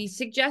goals that we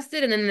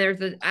suggested, and then there's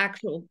the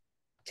actual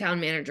town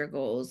manager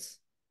goals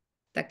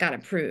that got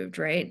approved,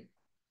 right?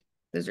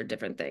 Those are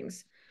different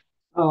things.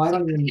 Oh, I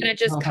don't know. I'm gonna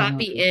just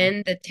copy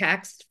in the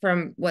text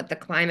from what the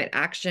climate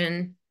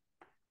action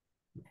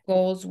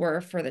goals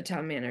were for the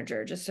town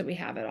manager, just so we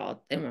have it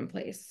all in one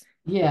place.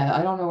 Yeah,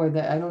 I don't know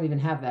I don't even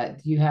have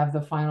that. Do you have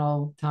the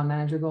final town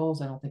manager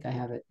goals? I don't think I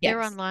have it.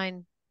 They're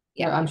online.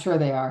 Yeah, I'm sure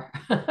they are.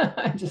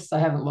 I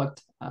haven't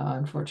looked,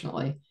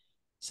 unfortunately.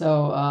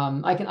 So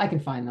I can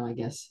find them, I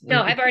guess.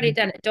 No, I've already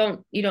done it.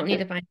 You don't need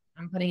to find it.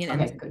 I'm putting it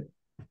in. Okay, good.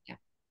 Yeah.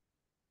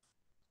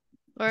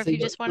 Or if you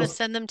just want to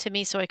send them to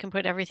me so I can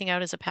put everything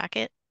out as a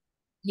packet.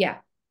 Yeah.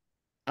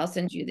 I'll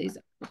send you these.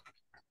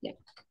 Yeah.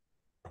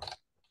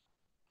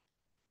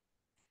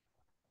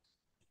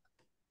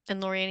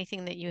 And Lori,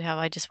 anything that you have,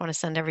 I just want to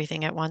send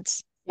everything at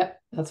once. Yep,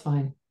 that's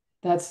fine.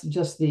 That's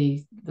just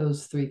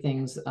those 3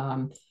 things.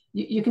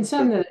 You can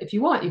send if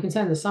you want, you can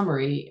send the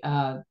summary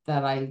that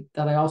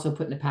I also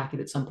put in a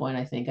packet at some point.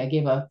 I think I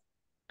gave a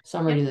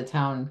summary to the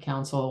town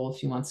council a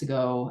few months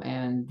ago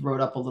and wrote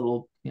up a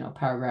little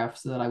paragraph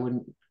so that I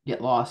wouldn't get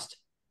lost.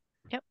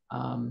 Yep.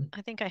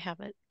 I think I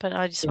have it, but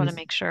I just want to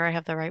make sure I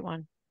have the right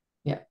one.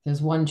 Yeah,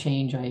 there's one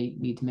change I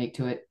need to make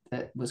to it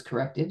that was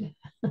corrected.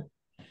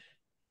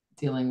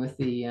 Dealing with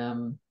the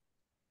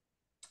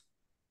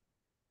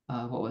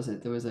what was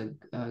it? There was a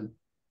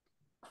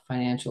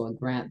financial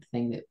grant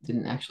thing that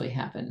didn't actually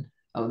happen.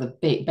 Oh, the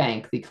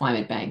bank, the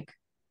climate bank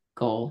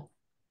goal,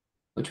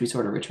 which we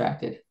sort of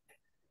retracted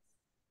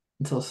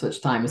until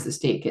such time as the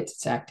state gets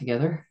its act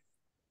together,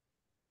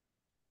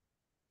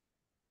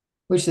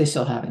 which they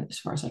still haven't, as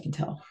far as I can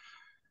tell.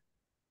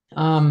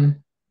 All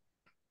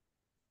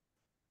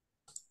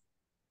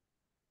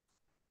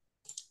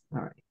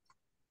right.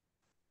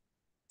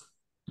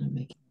 I'm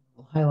making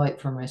a little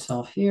highlight for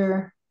myself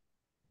here.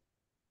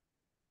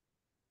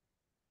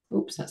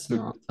 Oops, that's in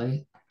the wrong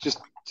place.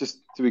 Just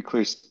to be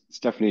clear,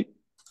 Stephanie,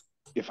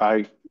 if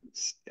I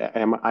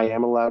am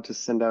allowed to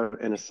send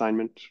out an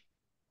assignment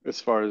as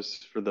far as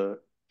for the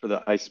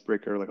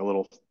icebreaker, like a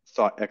little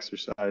thought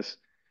exercise.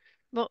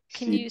 Well,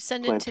 can you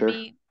send it to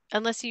me,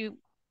 unless you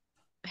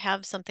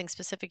have something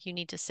specific you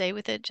need to say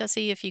with it,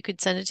 Jesse, if you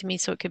could send it to me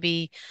so it could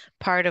be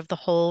part of the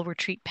whole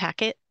retreat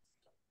packet.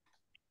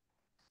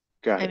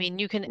 Got it. I mean,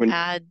 you can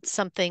add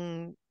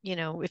something, you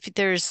know, if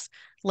there's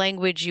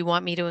language you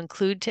want me to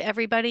include to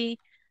everybody,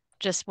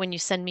 just when you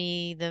send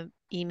me the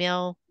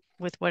email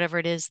with whatever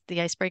it is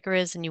the icebreaker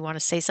is and you want to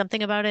say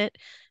something about it,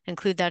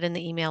 include that in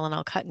the email and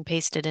I'll cut and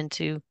paste it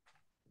into.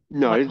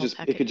 No,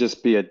 it could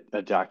just be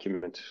a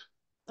document.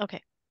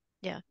 Okay.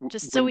 Yeah.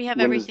 Just so we have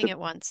everything at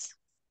once.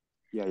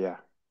 Yeah.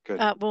 Good.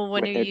 Well,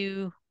 when are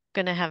you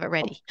gonna have it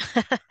ready?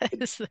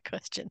 Is the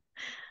question.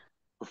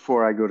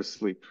 Before I go to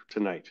sleep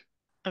tonight.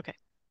 Okay.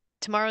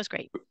 Tomorrow's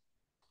great.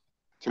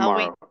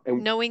 Tomorrow. I'll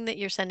wait, knowing that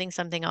you're sending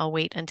something, I'll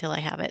wait until I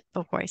have it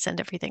before I send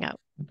everything out.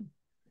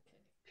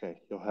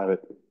 Okay, you'll have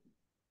it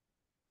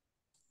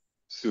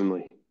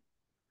soonly.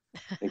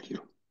 Thank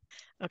you.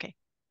 Okay,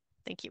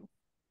 thank you.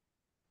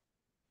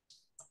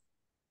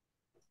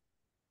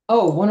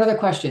 Oh, one other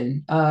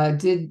question.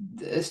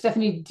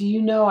 Stephanie, do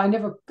you know,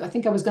 I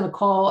think I was going to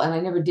call and I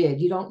never did.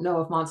 You don't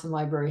know if Monson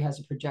Library has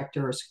a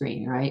projector or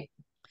screen, right?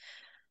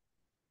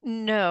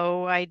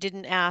 No, I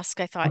didn't ask.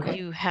 I thought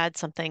you had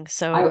something.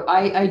 So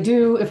I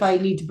do if I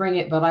need to bring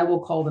it, but I will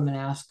call them and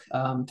ask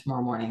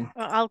tomorrow morning.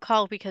 I'll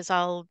call because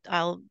I'll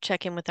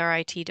check in with our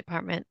IT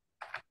department.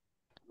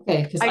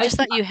 Okay, because I just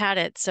thought you had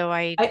it, so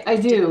I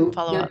do.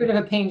 Follow They're up. a bit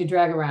of a pain to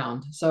drag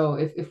around. So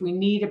if we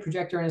need a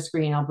projector and a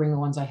screen, I'll bring the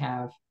ones I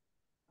have.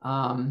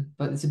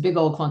 But it's a big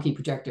old clunky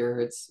projector.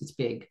 It's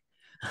big,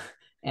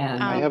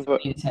 and I have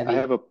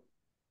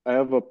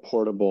a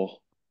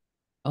portable.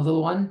 A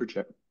little one.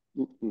 Projector.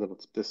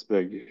 It's this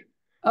big.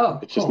 Oh,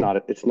 it's just not.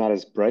 It's not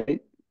as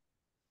bright.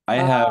 I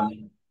have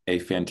a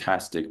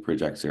fantastic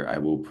projector I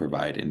will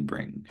provide and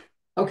bring.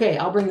 Okay,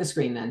 I'll bring the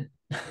screen then.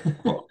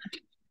 Cool.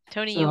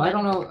 Tony, so I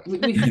don't know.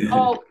 We should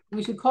call.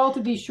 We should call to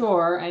be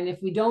sure, and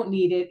if we don't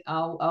need it,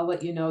 I'll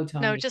let you know,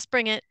 Tony. No, just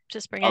bring it.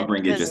 Just bring I'll it.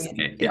 bring it just in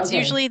case. It's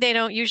usually they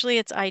don't. Usually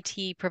it's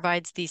IT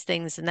provides these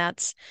things, and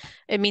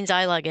it means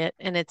I lug it,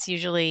 and it's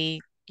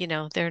usually, you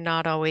know, they're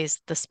not always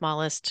the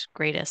smallest,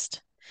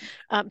 greatest.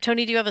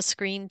 Tony, do you have a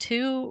screen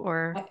too,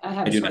 or?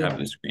 I do not have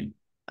the screen.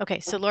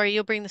 Okay, so Lori,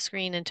 you'll bring the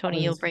screen, and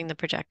Tony, you'll bring the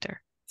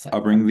projector. I'll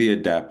bring the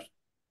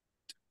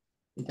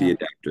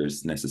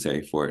adapters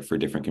necessary for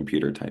different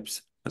computer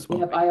types as well.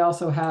 Yep, I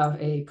also have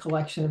a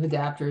collection of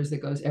adapters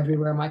that goes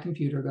everywhere my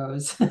computer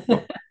goes.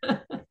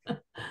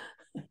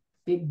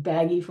 Big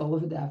baggie full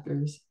of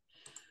adapters.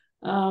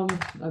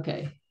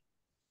 Okay.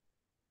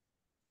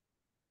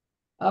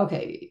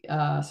 Okay,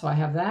 so I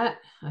have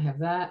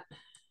that.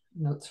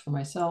 Notes for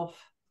myself.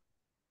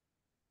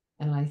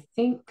 And I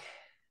think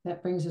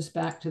that brings us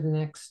back to the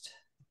next.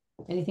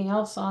 Anything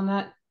else on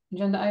that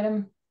agenda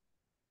item?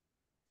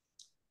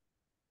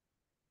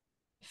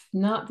 If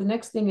not, the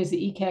next thing is the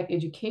ECAC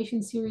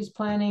education series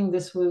planning.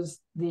 This was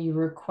the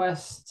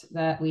request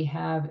that we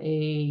have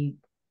a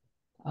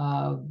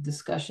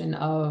discussion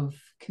of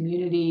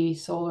community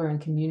solar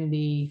and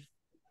community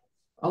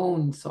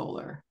owned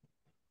solar,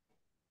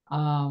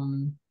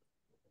 and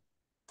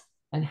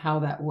how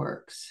that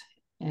works.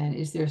 And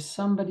is there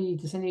somebody,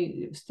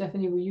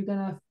 Stephanie,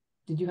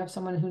 did you have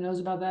someone who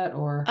knows about that,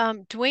 or?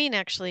 Dwayne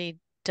actually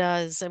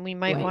does, and we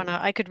might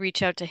I could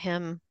reach out to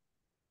him.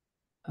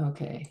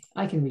 Okay,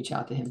 I can reach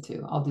out to him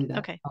too. I'll do that.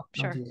 Okay,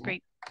 sure,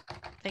 great.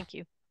 Thank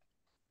you.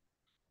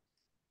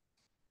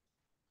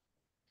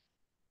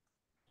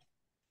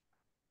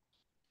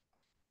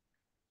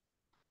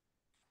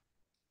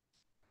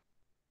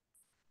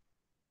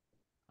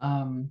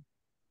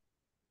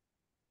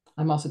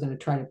 I'm also going to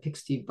try to pick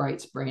Steve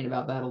Bright's brain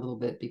about that a little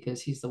bit,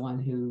 because he's the one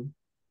who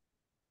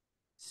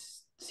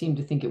seemed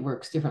to think it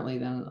works differently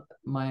than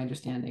my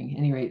understanding. At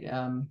any rate,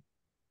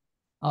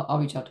 I'll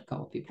reach out to a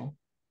couple of people.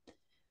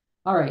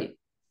 All right.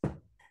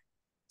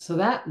 So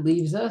that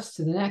leaves us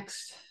to the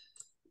next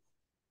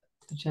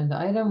agenda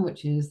item,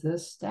 which is the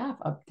staff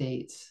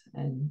updates.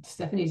 And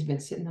Stephanie's been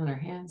sitting on her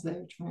hands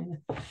there trying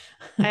to.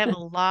 I have a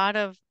lot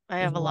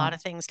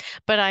of things,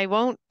 but I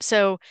won't.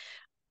 So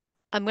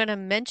I'm going to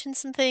mention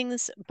some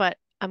things, but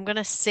I'm going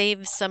to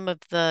save some of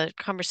the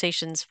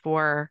conversations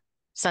for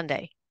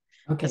Sunday.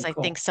 Because I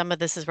think some of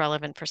this is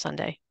relevant for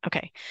Sunday.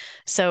 Okay.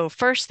 So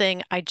first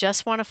thing, I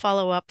just want to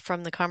follow up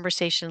from the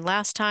conversation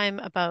last time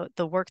about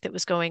the work that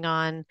was going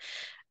on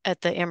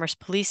at the Amherst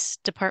Police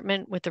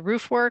Department with the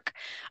roof work.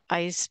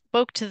 I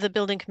spoke to the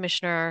building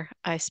commissioner.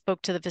 I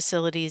spoke to the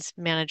facilities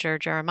manager,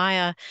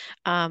 Jeremiah.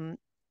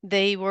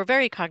 They were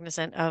very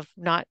cognizant of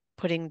not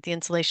putting the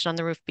insulation on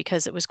the roof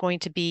because it was going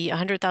to be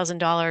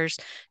 $100,000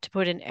 to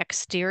put an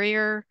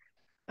exterior.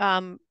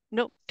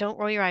 Nope, don't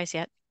roll your eyes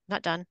yet.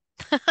 Not done.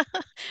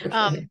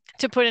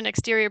 To put an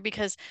exterior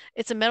because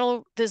there's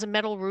a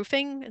metal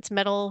roofing, it's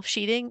metal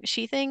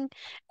sheathing,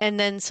 and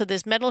then so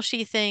there's metal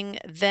sheathing,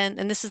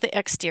 and this is the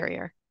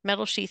exterior,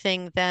 metal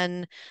sheathing,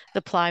 then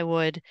the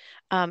plywood.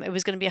 It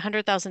was going to be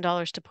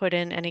 $100,000 to put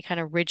in any kind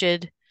of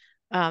rigid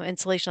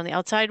insulation on the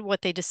outside.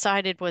 What they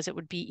decided was it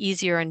would be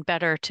easier and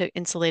better to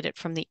insulate it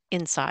from the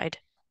inside.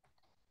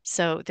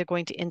 So they're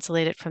going to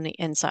insulate it from the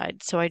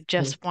inside. So I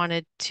just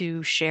wanted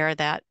to share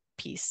that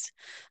piece.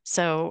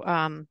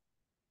 So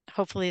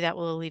hopefully that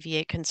will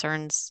alleviate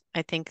concerns.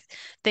 I think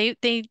they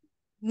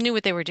knew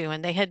what they were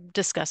doing. They had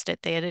discussed it.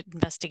 They had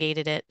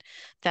investigated it.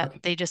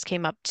 That they just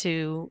came up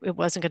to it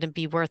wasn't going to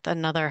be worth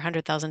another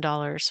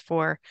 $100,000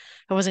 for.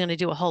 It wasn't going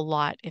to do a whole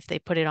lot if they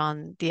put it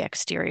on the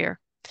exterior.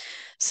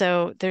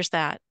 So there's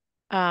that.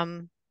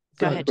 Go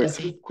ahead,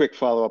 Jesse. Quick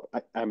follow-up.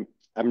 I'm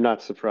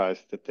not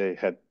surprised that they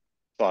had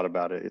thought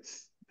about it.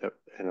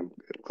 And I'm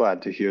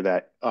glad to hear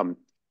that.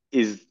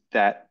 Is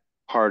that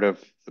part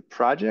of the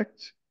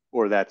project,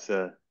 or that's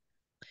going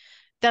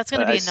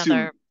to be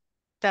another.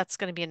 That's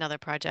going to be another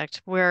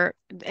project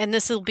and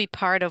this will be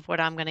part of what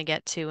I'm going to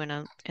get to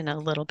in a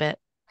little bit.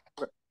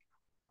 Right.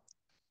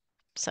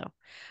 So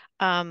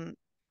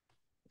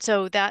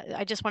that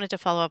I just wanted to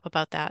follow up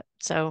about that.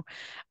 So,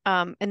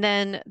 and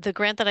then the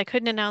grant that I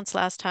couldn't announce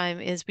last time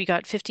is we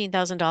got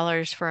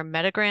 $15,000 for a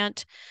meta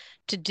grant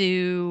to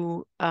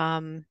do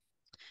a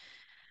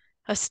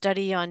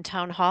study on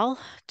town hall,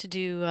 to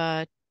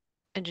do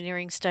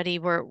engineering study.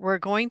 We're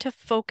going to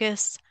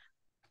focus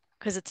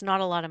because it's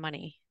not a lot of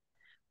money.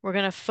 We're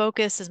going to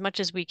focus as much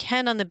as we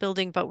can on the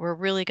building, but we're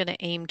really going to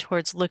aim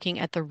towards looking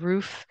at the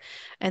roof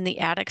and the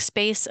attic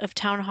space of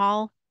town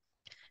hall.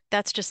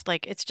 It's just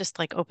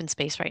like open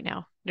space right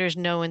now. There's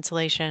no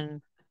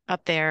insulation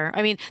up there.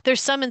 I mean,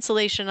 there's some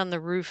insulation on the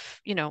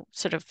roof,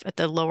 sort of at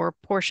the lower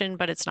portion,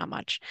 but it's not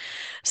much.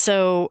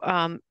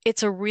 So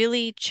it's a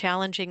really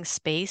challenging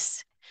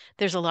space.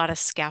 There's a lot of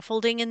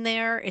scaffolding in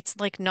there. It's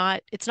not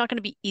going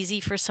to be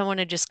easy for someone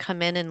to just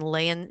come in and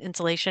lay in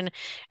insulation.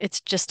 It's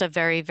just a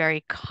very,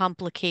 very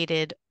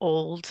complicated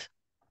old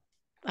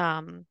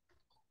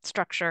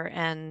structure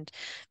and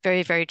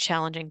very, very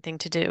challenging thing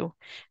to do.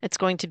 It's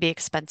going to be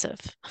expensive.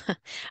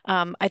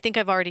 I think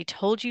I've already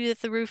told you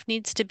that the roof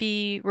needs to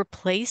be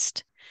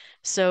replaced.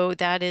 So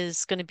that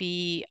is going to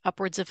be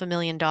upwards of $1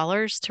 million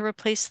to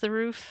replace the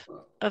roof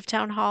of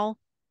Town Hall.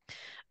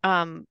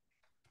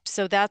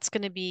 So that's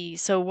going to be,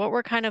 so what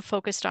we're kind of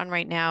focused on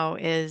right now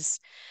is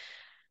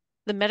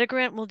the meta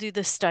grant will do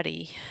the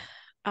study.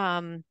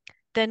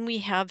 Then we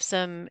have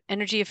some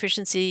energy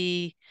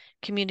efficiency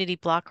community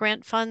block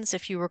grant funds.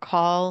 If you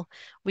recall,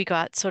 we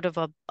got sort of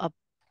a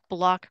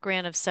block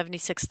grant of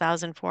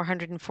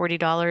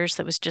 $76,440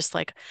 that was just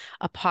like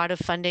a pot of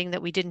funding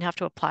that we didn't have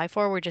to apply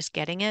for. We're just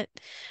getting it.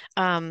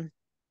 We're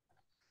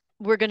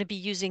going to be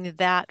using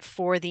that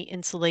for the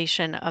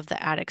insulation of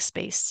the attic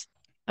space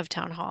of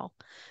Town Hall.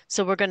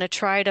 So we're going to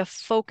try to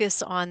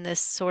focus on this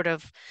sort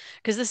of,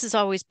 because this has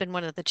always been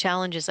one of the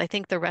challenges. I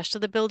think the rest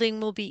of the building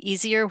will be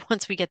easier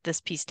once we get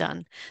this piece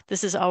done.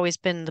 This has always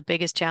been the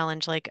biggest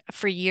challenge. Like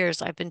for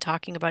years, I've been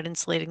talking about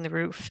insulating the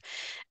roof.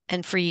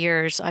 And for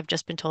years, I've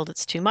just been told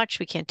it's too much.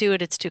 We can't do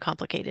it. It's too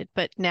complicated.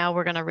 But now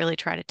we're going to really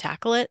try to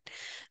tackle it.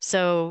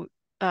 So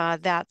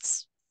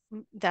that's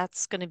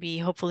going to be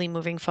hopefully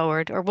moving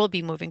forward, or will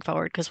be moving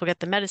forward, because we'll get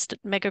the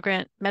meta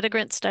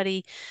grant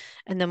study,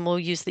 and then we'll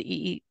use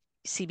the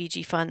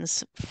CBG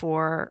funds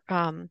for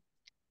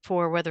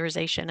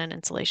weatherization and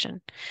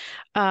insulation.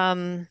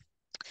 The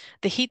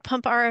heat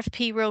pump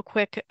RFP, real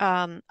quick,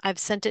 I've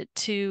sent it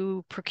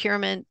to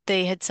procurement.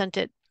 They had sent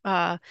it,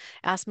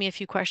 asked me a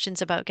few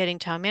questions about getting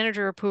town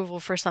manager approval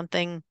for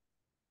something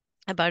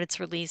about its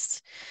release.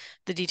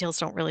 The details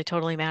don't really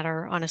totally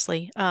matter,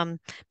 honestly.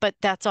 But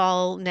that's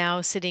all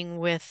now sitting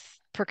with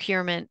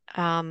procurement.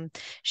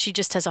 She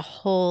just has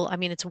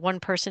it's one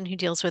person who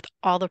deals with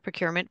all the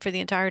procurement for the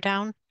entire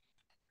town.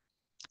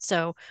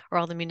 So, or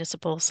all the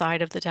municipal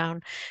side of the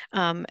town.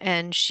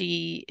 And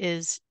she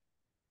is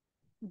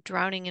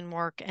drowning in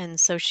work, and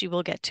so she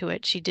will get to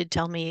it. She did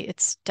tell me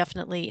it's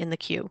definitely in the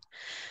queue.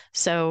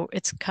 So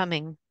it's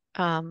coming.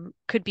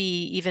 Could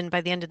be even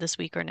by the end of this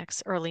week or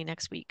early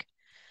next week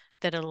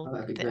that the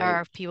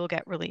RFP will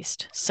get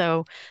released.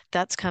 So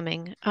that's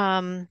coming.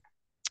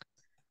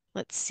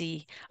 Let's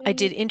see. I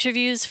did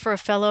interviews for a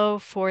fellow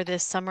for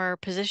this summer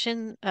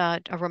position.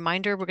 A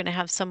reminder, we're going to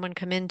have someone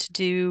come in to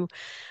do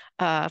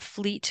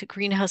fleet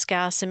greenhouse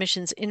gas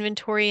emissions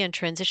inventory and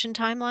transition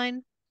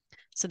timeline.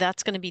 So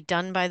that's going to be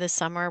done by the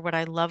summer. What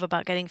I love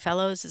about getting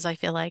fellows is I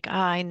feel like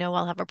I know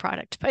I'll have a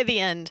product by the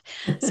end.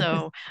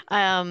 So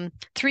 3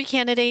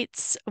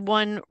 candidates,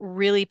 one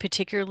really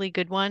particularly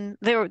good one.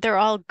 They're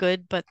all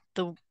good, but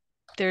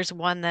there's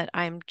one that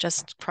I'm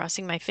just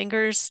crossing my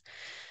fingers,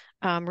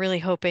 really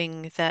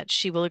hoping that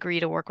she will agree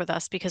to work with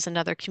us because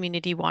another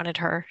community wanted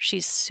her.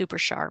 She's super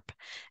sharp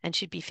and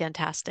she'd be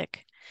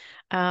fantastic.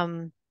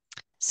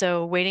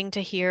 So waiting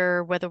to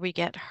hear whether we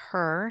get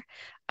her.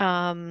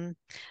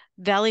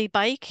 Valley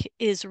Bike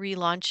is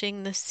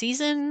relaunching this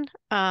season.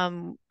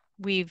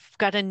 We've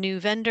got a new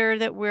vendor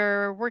that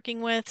we're working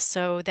with,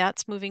 so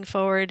that's moving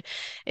forward.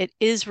 It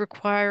is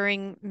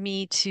requiring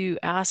me to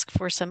ask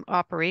for some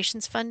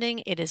operations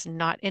funding. It is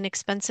not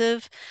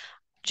inexpensive.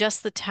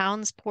 Just the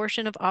town's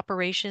portion of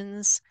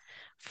operations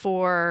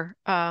for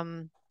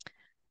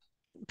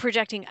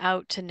projecting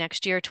out to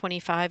next year,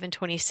 25 and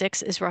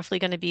 26, is roughly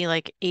going to be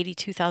like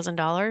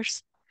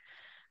 $82,000.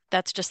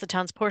 That's just the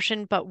town's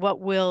portion, but what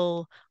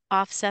will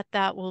offset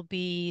that will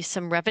be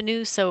some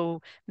revenue.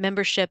 So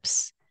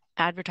memberships,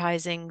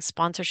 advertising,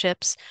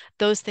 sponsorships,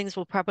 those things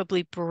will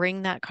probably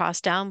bring that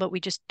cost down, but we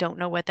just don't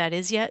know what that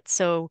is yet.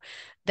 So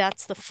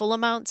that's the full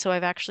amount. So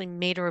I've actually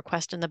made a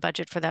request in the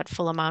budget for that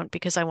full amount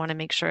because I want to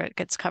make sure it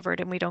gets covered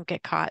and we don't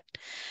get caught.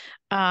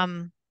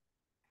 And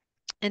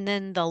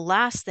then the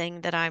last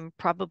thing that I'm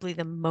probably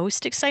the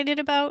most excited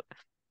about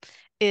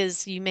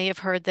is you may have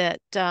heard that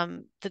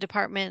the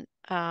Department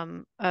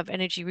of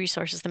Energy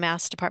Resources, the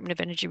Mass Department of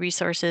Energy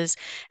Resources,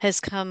 has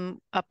come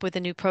up with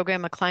a new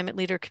program, a Climate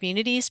Leader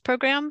Communities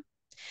program.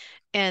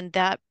 And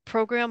that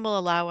program will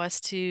allow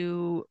us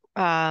to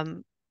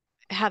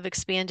have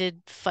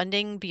expanded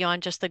funding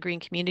beyond just the Green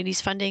Communities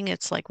funding.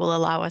 It's like will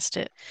allow us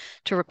to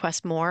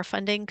request more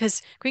funding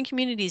because Green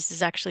Communities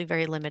is actually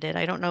very limited.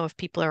 I don't know if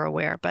people are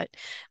aware, but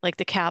like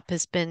the cap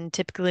has been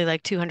typically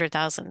like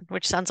 200,000,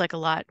 which sounds like a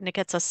lot, and it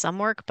gets us some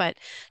work, but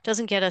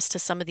doesn't get us to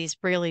some of these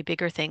really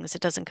bigger things.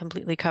 It doesn't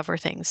completely cover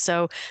things.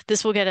 So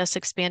this will get us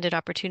expanded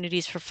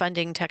opportunities for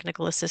funding,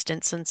 technical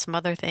assistance, and some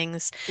other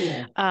things.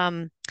 Yeah.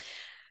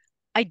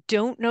 I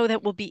don't know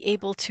that we'll be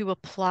able to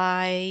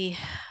apply.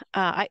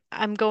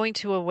 I'm going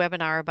to a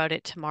webinar about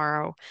it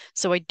tomorrow,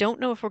 so I don't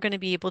know if we're going to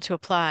be able to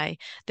apply.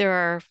 There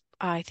are,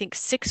 I think,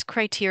 6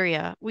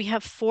 criteria. We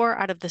have 4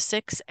 out of the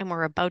 6, and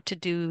we're about to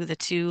do the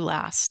 2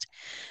 last.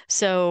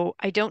 So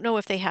I don't know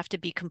if they have to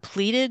be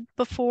completed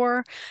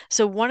before.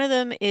 So one of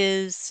them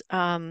is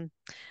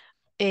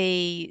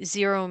a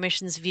zero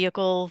emissions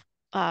vehicle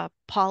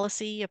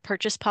policy, a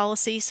purchase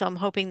policy. So I'm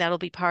hoping that'll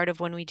be part of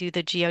when we do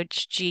the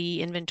GHG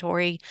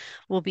inventory,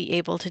 we'll be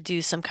able to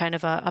do some kind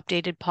of a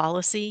updated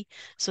policy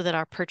so that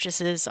our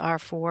purchases are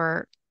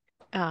for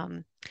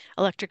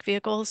electric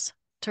vehicles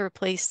to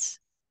replace,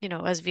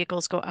 as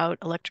vehicles go out,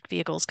 electric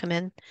vehicles come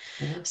in.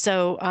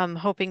 So I'm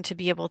hoping to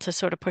be able to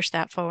sort of push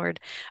that forward.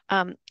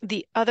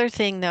 The other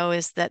thing, though,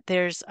 is that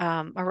there's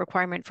a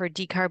requirement for a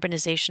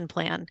decarbonization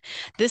plan.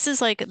 This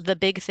is like the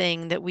big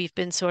thing that we've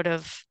been sort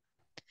of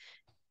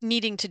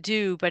needing to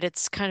do, but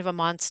it's kind of a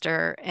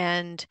monster.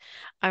 And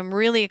I'm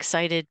really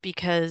excited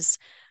because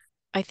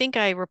I think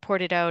I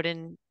reported out,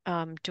 and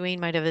Dwayne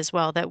might have as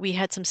well, that we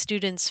had some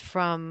students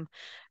from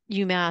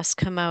UMass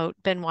come out,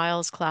 Ben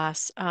Wiles'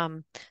 class.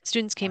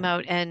 Students came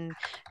out and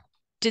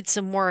did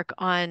some work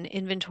on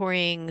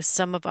inventorying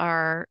some of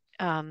our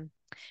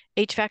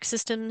HVAC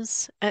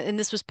systems. And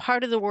this was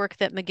part of the work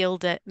that Miguel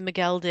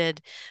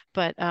did,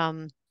 but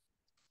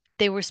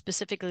they were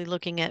specifically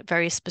looking at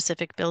very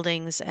specific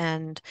buildings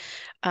and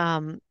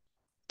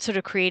sort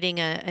of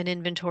creating an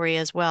inventory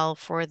as well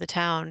for the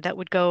town that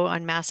would go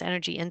on Mass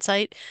Energy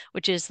Insight,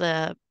 which is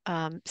the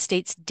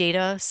state's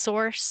data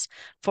source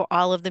for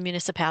all of the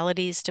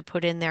municipalities to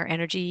put in their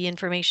energy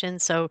information.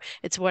 So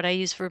it's what I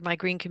use for my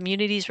Green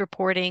Communities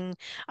reporting.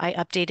 I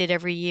update it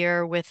every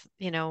year with,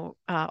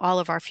 all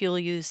of our fuel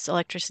use,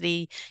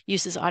 electricity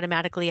use is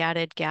automatically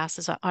added, gas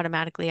is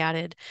automatically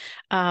added.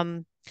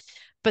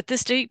 But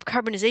this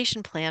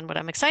decarbonization plan, what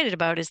I'm excited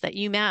about is that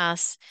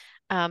UMass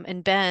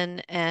and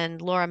Ben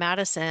and Laura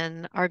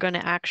Madison are going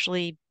to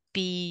actually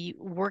be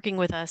working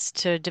with us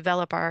to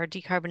develop our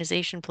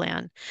decarbonization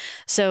plan.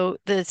 So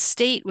the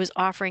state was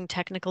offering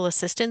technical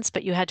assistance,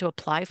 but you had to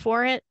apply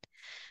for it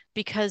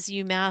because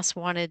UMass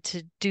wanted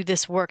to do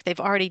this work. They've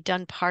already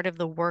done part of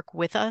the work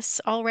with us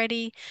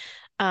already.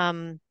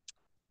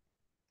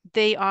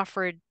 They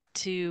offered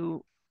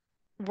to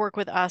work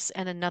with us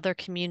and another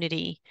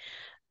community.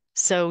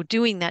 So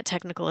doing that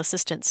technical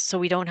assistance so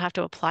we don't have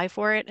to apply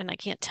for it. And I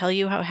can't tell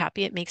you how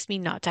happy it makes me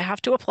not to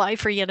have to apply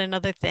for yet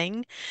another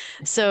thing.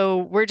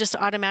 So we're just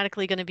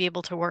automatically going to be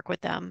able to work with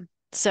them.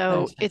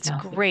 So it's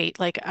great.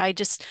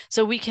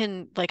 So we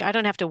can, I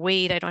don't have to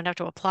wait. I don't have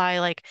to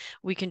apply.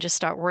 We can just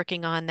start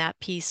working on that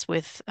piece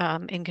with,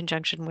 in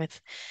conjunction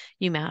with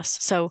UMass.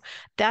 So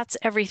that's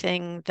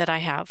everything that I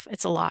have.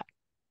 It's a lot.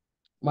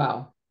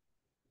 Wow.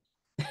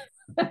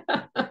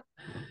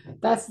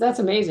 That's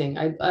amazing.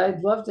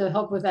 I'd love to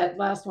help with that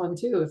last one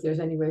too, if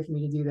there's any way for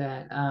me to do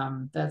that.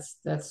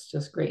 That's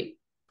just great.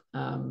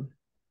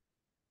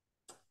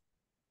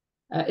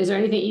 Is there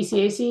anything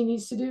ECAC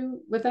needs to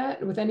do with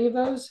that, with any of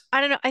those? I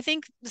don't know. I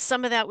think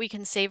some of that we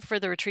can save for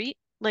the retreat.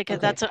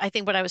 That's I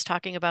think what I was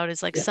talking about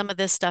is some of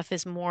this stuff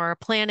is more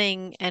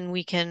planning and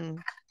we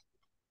can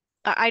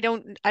I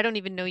don't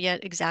even know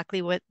yet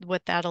exactly what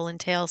that'll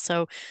entail.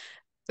 So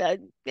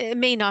it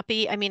may not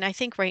be. I mean, I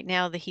think right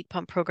now the heat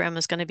pump program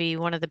is going to be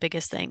one of the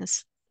biggest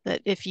things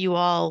that if you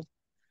all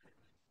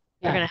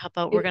are going to help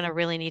out, we're going to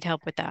really need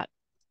help with that.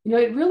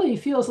 It really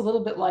feels a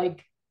little bit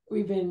like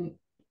we've been,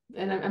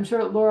 and I'm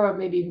sure Laura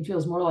maybe even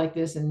feels more like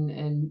this,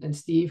 and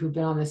Steve, who've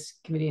been on this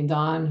committee, and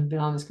Don, who've been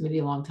on this committee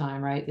a long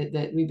time, right?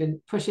 That we've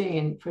been pushing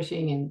and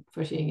pushing and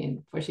pushing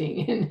and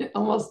pushing, and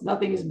almost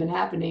nothing has been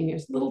happening.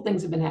 There's little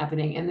things have been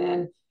happening, and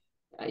then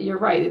you're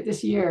right that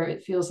this year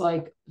it feels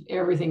like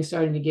everything's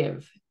starting to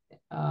give.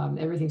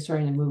 Everything's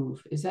starting to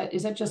move. Is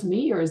that just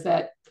me, or is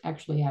that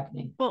actually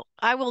happening? Well,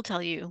 I will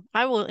tell you,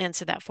 I will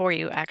answer that for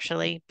you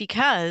actually,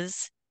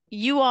 because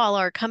you all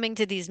are coming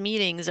to these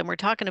meetings and we're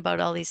talking about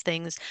all these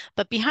things,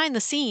 but behind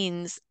the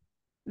scenes,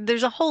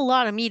 there's a whole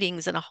lot of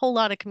meetings and a whole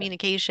lot of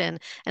communication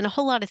and a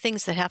whole lot of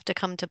things that have to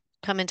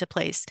come into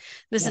place.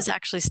 This is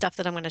actually stuff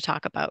that I'm going to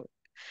talk about.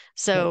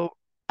 So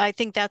I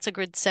think that's a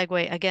good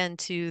segue again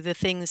to the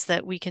things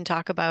that we can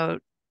talk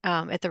about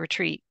at the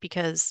retreat,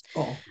 because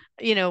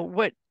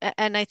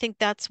and I think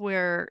that's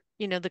where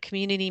the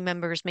community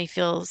members may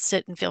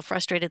sit and feel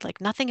frustrated, like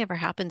nothing ever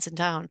happens in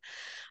town.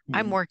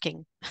 I'm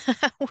working.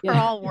 We're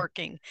all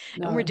working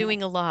and we're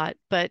doing a lot,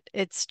 but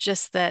it's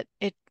just that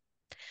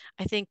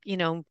I think,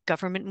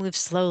 government moves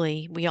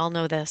slowly. We all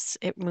know this.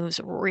 It moves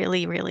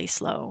really, really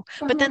slow.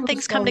 But then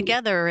things come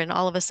together and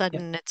all of a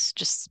sudden it's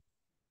just,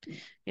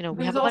 we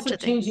have a bunch of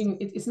things.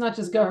 It's not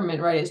just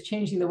government, right? It's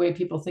changing the way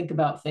people think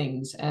about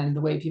things and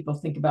the way people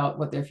think about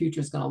what their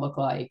future is going to look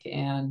like.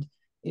 And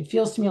it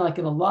feels to me like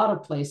in a lot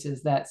of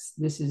places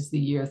this is the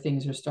year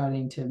things are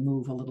starting to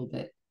move a little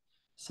bit.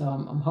 So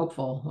I'm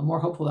hopeful. I'm more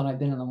hopeful than I've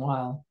been in a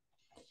while.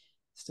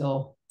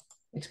 Still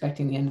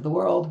expecting the end of the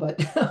world, but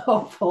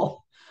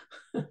hopeful.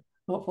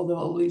 Hopeful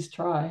they'll at least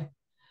try.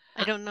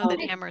 I don't know that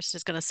Amherst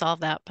is going to solve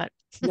that, but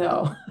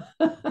no.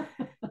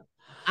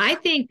 I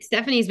think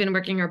Stephanie's been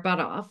working her butt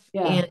off.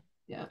 Yeah.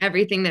 And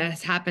everything that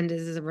has happened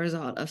is as a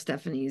result of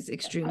Stephanie's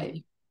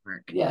extremely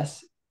work.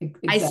 Yes.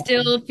 Exactly. I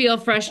still feel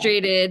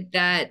frustrated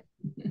that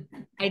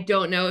I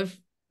don't know if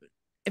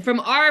from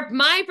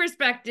my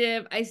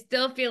perspective, I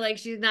still feel like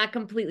she's not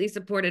completely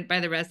supported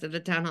by the rest of the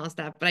town hall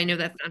staff, but I know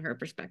that's not her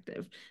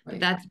perspective. But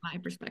that's my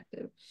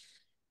perspective.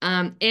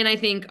 And I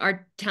think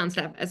our town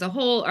staff as a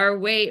whole are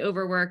way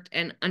overworked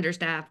and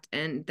understaffed,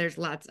 and there's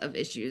lots of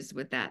issues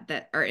with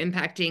that are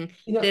impacting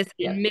this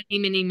and many,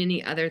 many,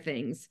 many other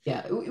things.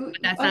 Yeah, but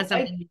that's not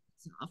something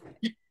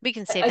we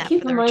can save that for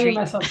the retreat.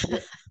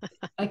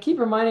 I keep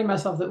reminding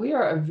myself that we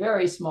are a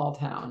very small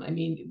town. I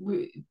mean,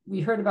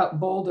 we heard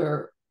about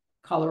Boulder,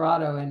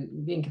 Colorado,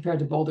 and being compared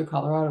to Boulder,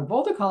 Colorado.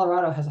 Boulder,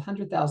 Colorado has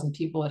 100,000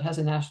 people. It has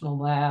a national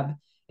lab.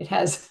 It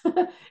has,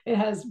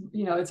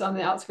 it's on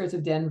the outskirts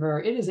of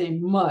Denver. It is a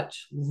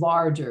much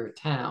larger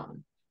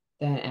town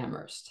than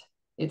Amherst.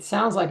 It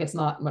sounds like it's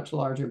not much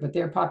larger, but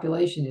their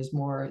population is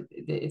more,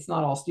 it's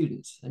not all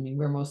students. I mean,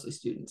 we're mostly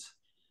students.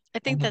 I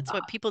think that's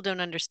what people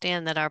don't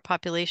understand, that our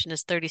population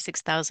is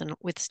 36,000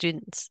 with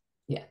students.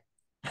 Yeah.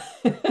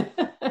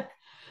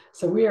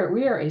 So we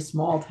are a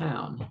small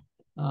town.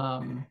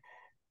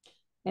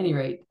 Any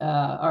rate,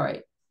 all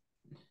right.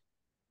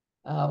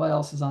 What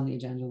else is on the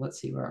agenda?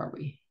 Let's see, where are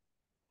we?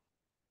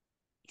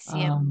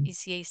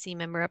 ECAC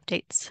member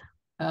updates.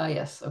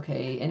 Yes.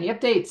 Okay. Any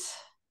updates?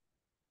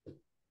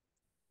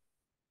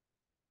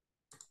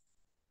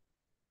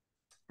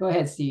 Go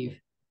ahead, Steve.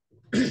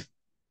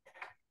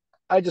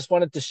 I just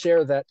wanted to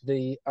share that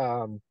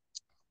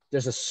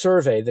there's a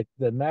survey,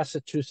 the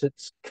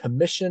Massachusetts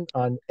Commission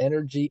on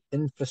Energy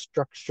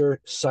Infrastructure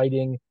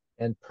Siting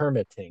and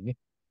Permitting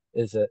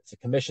it's a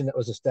commission that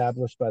was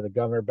established by the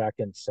governor back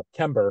in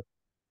September.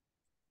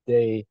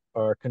 They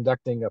are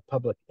conducting a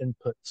public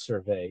input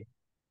survey,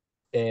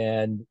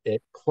 and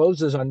it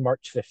closes on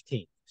March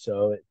 15th.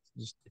 So it's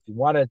just, if you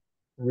want to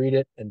read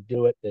it and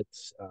do it,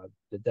 it's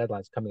the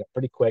deadline's coming up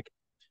pretty quick.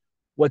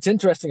 What's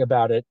interesting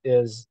about it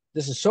is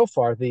this is so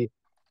far the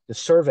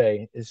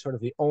survey is sort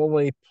of the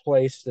only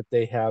place that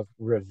they have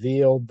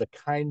revealed the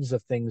kinds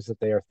of things that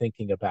they are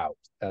thinking about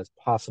as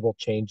possible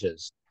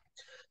changes.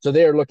 So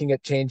they are looking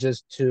at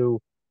changes to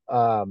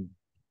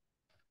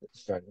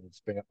let's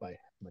bring up my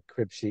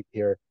crib sheet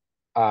here.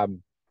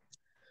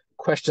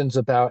 Questions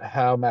about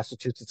how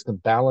Massachusetts can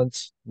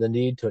balance the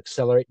need to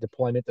accelerate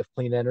deployment of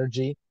clean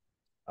energy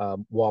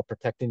while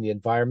protecting the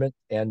environment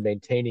and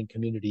maintaining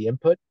community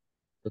input.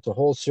 It's a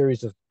whole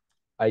series of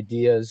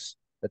ideas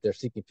that they're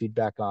seeking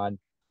feedback on.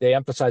 They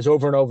emphasize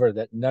over and over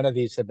that none of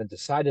these have been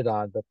decided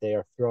on, but they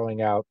are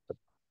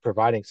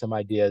providing some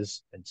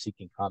ideas and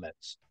seeking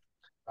comments.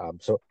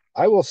 So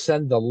I will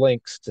send the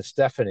links to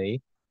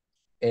Stephanie,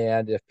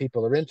 and if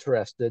people are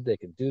interested, they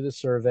can do the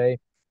survey.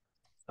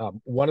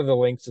 One of the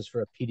links is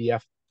for a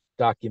PDF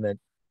document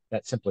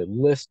that simply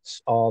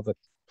lists all the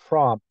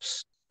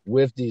prompts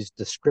with these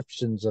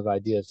descriptions of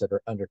ideas that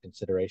are under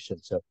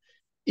consideration. So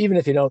even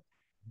if you don't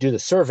do the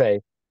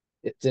survey,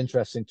 it's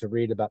interesting to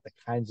read about the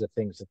kinds of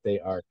things that they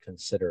are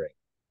considering.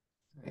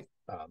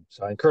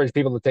 So I encourage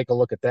people to take a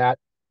look at that.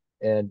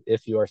 And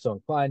if you are so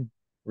inclined,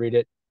 read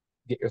it,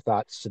 get your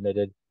thoughts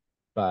submitted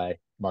by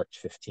March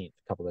 15th,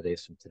 a couple of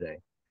days from today.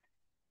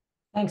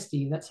 Thanks,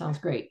 Steve. That sounds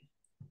great.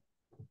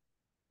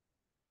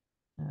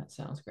 That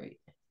sounds great.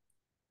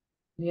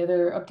 Any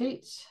other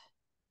updates?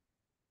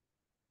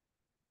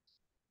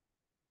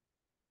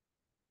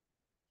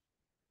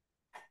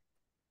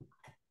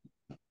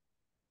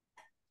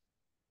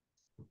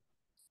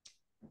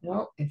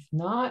 No, if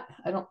not,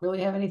 I don't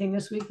really have anything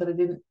this week that I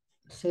didn't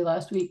say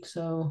last week.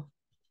 So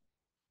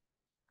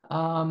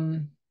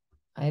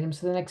items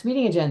for the next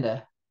meeting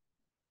agenda.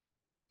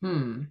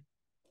 Do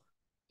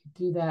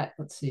that.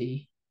 Let's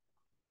see.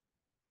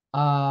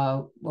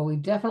 Well, we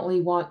definitely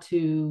want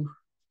to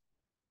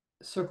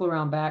circle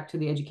around back to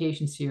the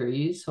education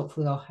series.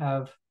 Hopefully I'll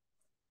have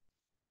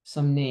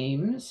some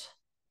names.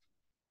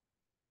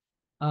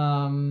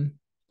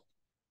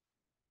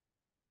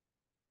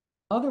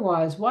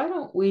 Otherwise, why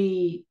don't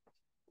we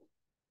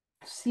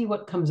see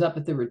what comes up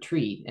at the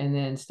retreat, and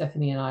then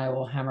Stephanie and I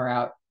will hammer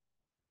out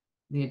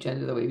the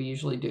agenda the way we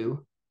usually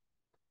do.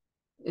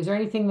 Is there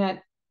anything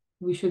that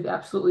we should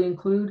absolutely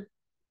include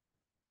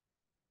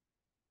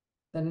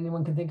that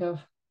anyone can think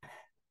of?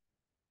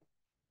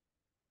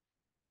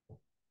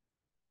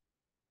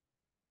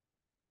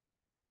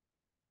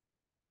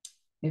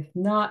 If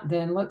not,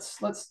 then let's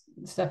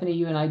Stephanie,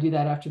 you and I do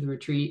that after the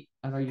retreat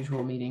at our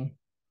usual meeting.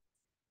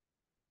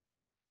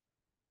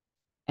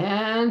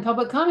 And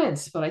public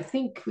comments, but I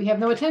think we have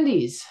no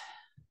attendees.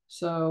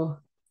 So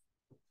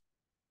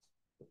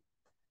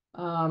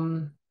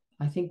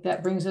I think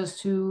that brings us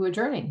to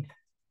adjourning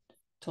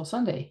till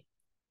Sunday.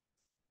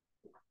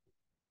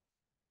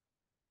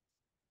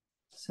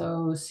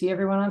 So see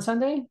everyone on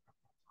Sunday.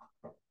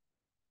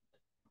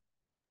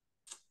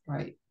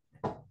 Right.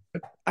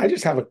 I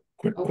just have a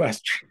quick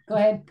question. Go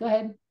ahead. Go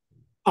ahead.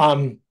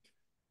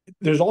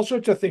 There's all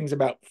sorts of things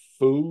about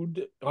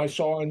food I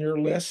saw on your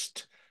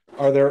list.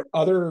 Are there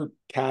other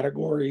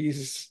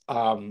categories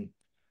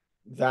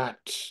that,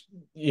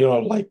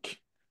 like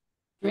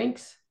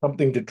drinks?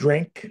 Something to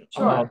drink?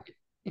 Sure.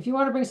 If you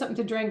want to bring something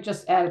to drink,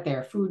 just add it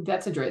there. Food,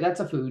 that's a drink. That's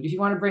a food. If you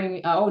want to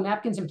bring,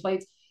 napkins and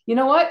plates. You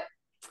know what?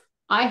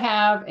 I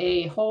have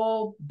a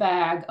whole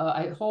bag,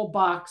 a whole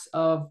box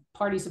of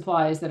party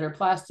supplies that are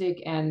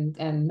plastic and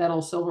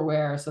metal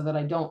silverware so that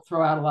I don't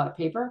throw out a lot of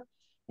paper.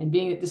 And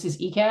being that this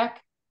is ECAC,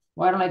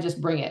 why don't I just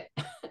bring it?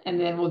 And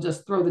then we'll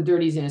just throw the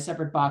dirties in a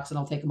separate box and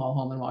I'll take them all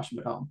home and wash them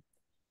at home.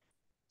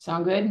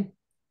 Sound good?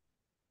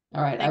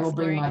 All right, I will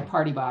bring my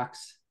party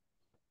box.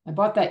 I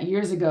bought that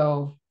years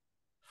ago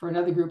for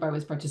another group I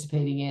was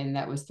participating in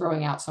that was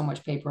throwing out so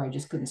much paper I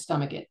just couldn't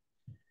stomach it.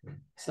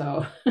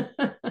 So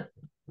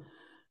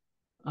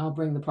I'll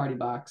bring the party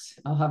box.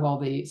 I'll have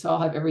I'll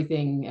have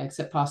everything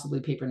except possibly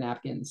paper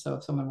napkins. So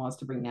if someone wants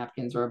to bring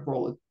napkins or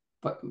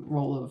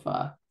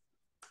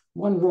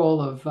one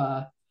roll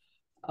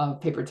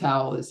of paper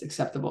towel is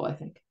acceptable, I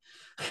think.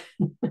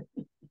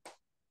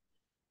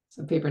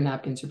 So paper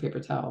napkins or paper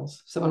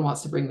towels. If someone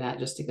wants to bring that,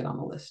 just stick it on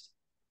the list.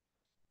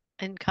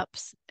 And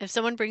cups. If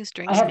someone brings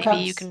drinks, maybe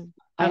cups. You can.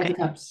 I have the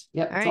cups.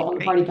 Yep, it's all in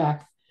the great. party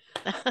pack.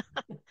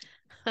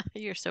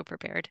 You're so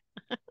prepared.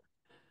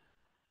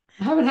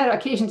 I haven't had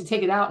occasion to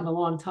take it out in a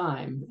long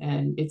time,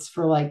 and it's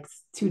for like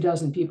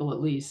 24 people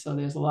at least, so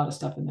there's a lot of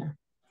stuff in there.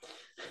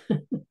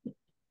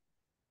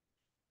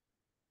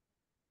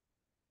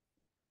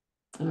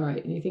 All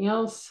right, anything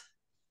else?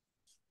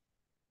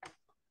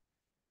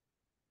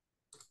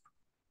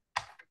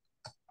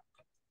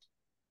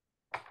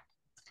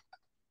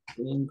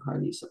 Green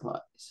party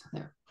supplies,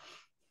 there.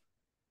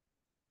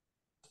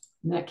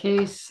 In that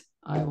case,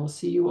 I will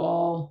see you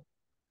all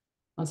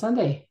on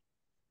Sunday.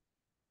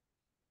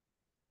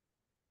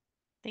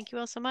 Thank you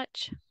all so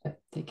much.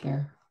 Take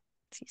care.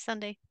 See you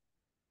Sunday.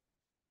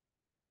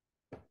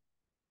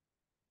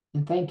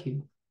 And thank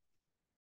you.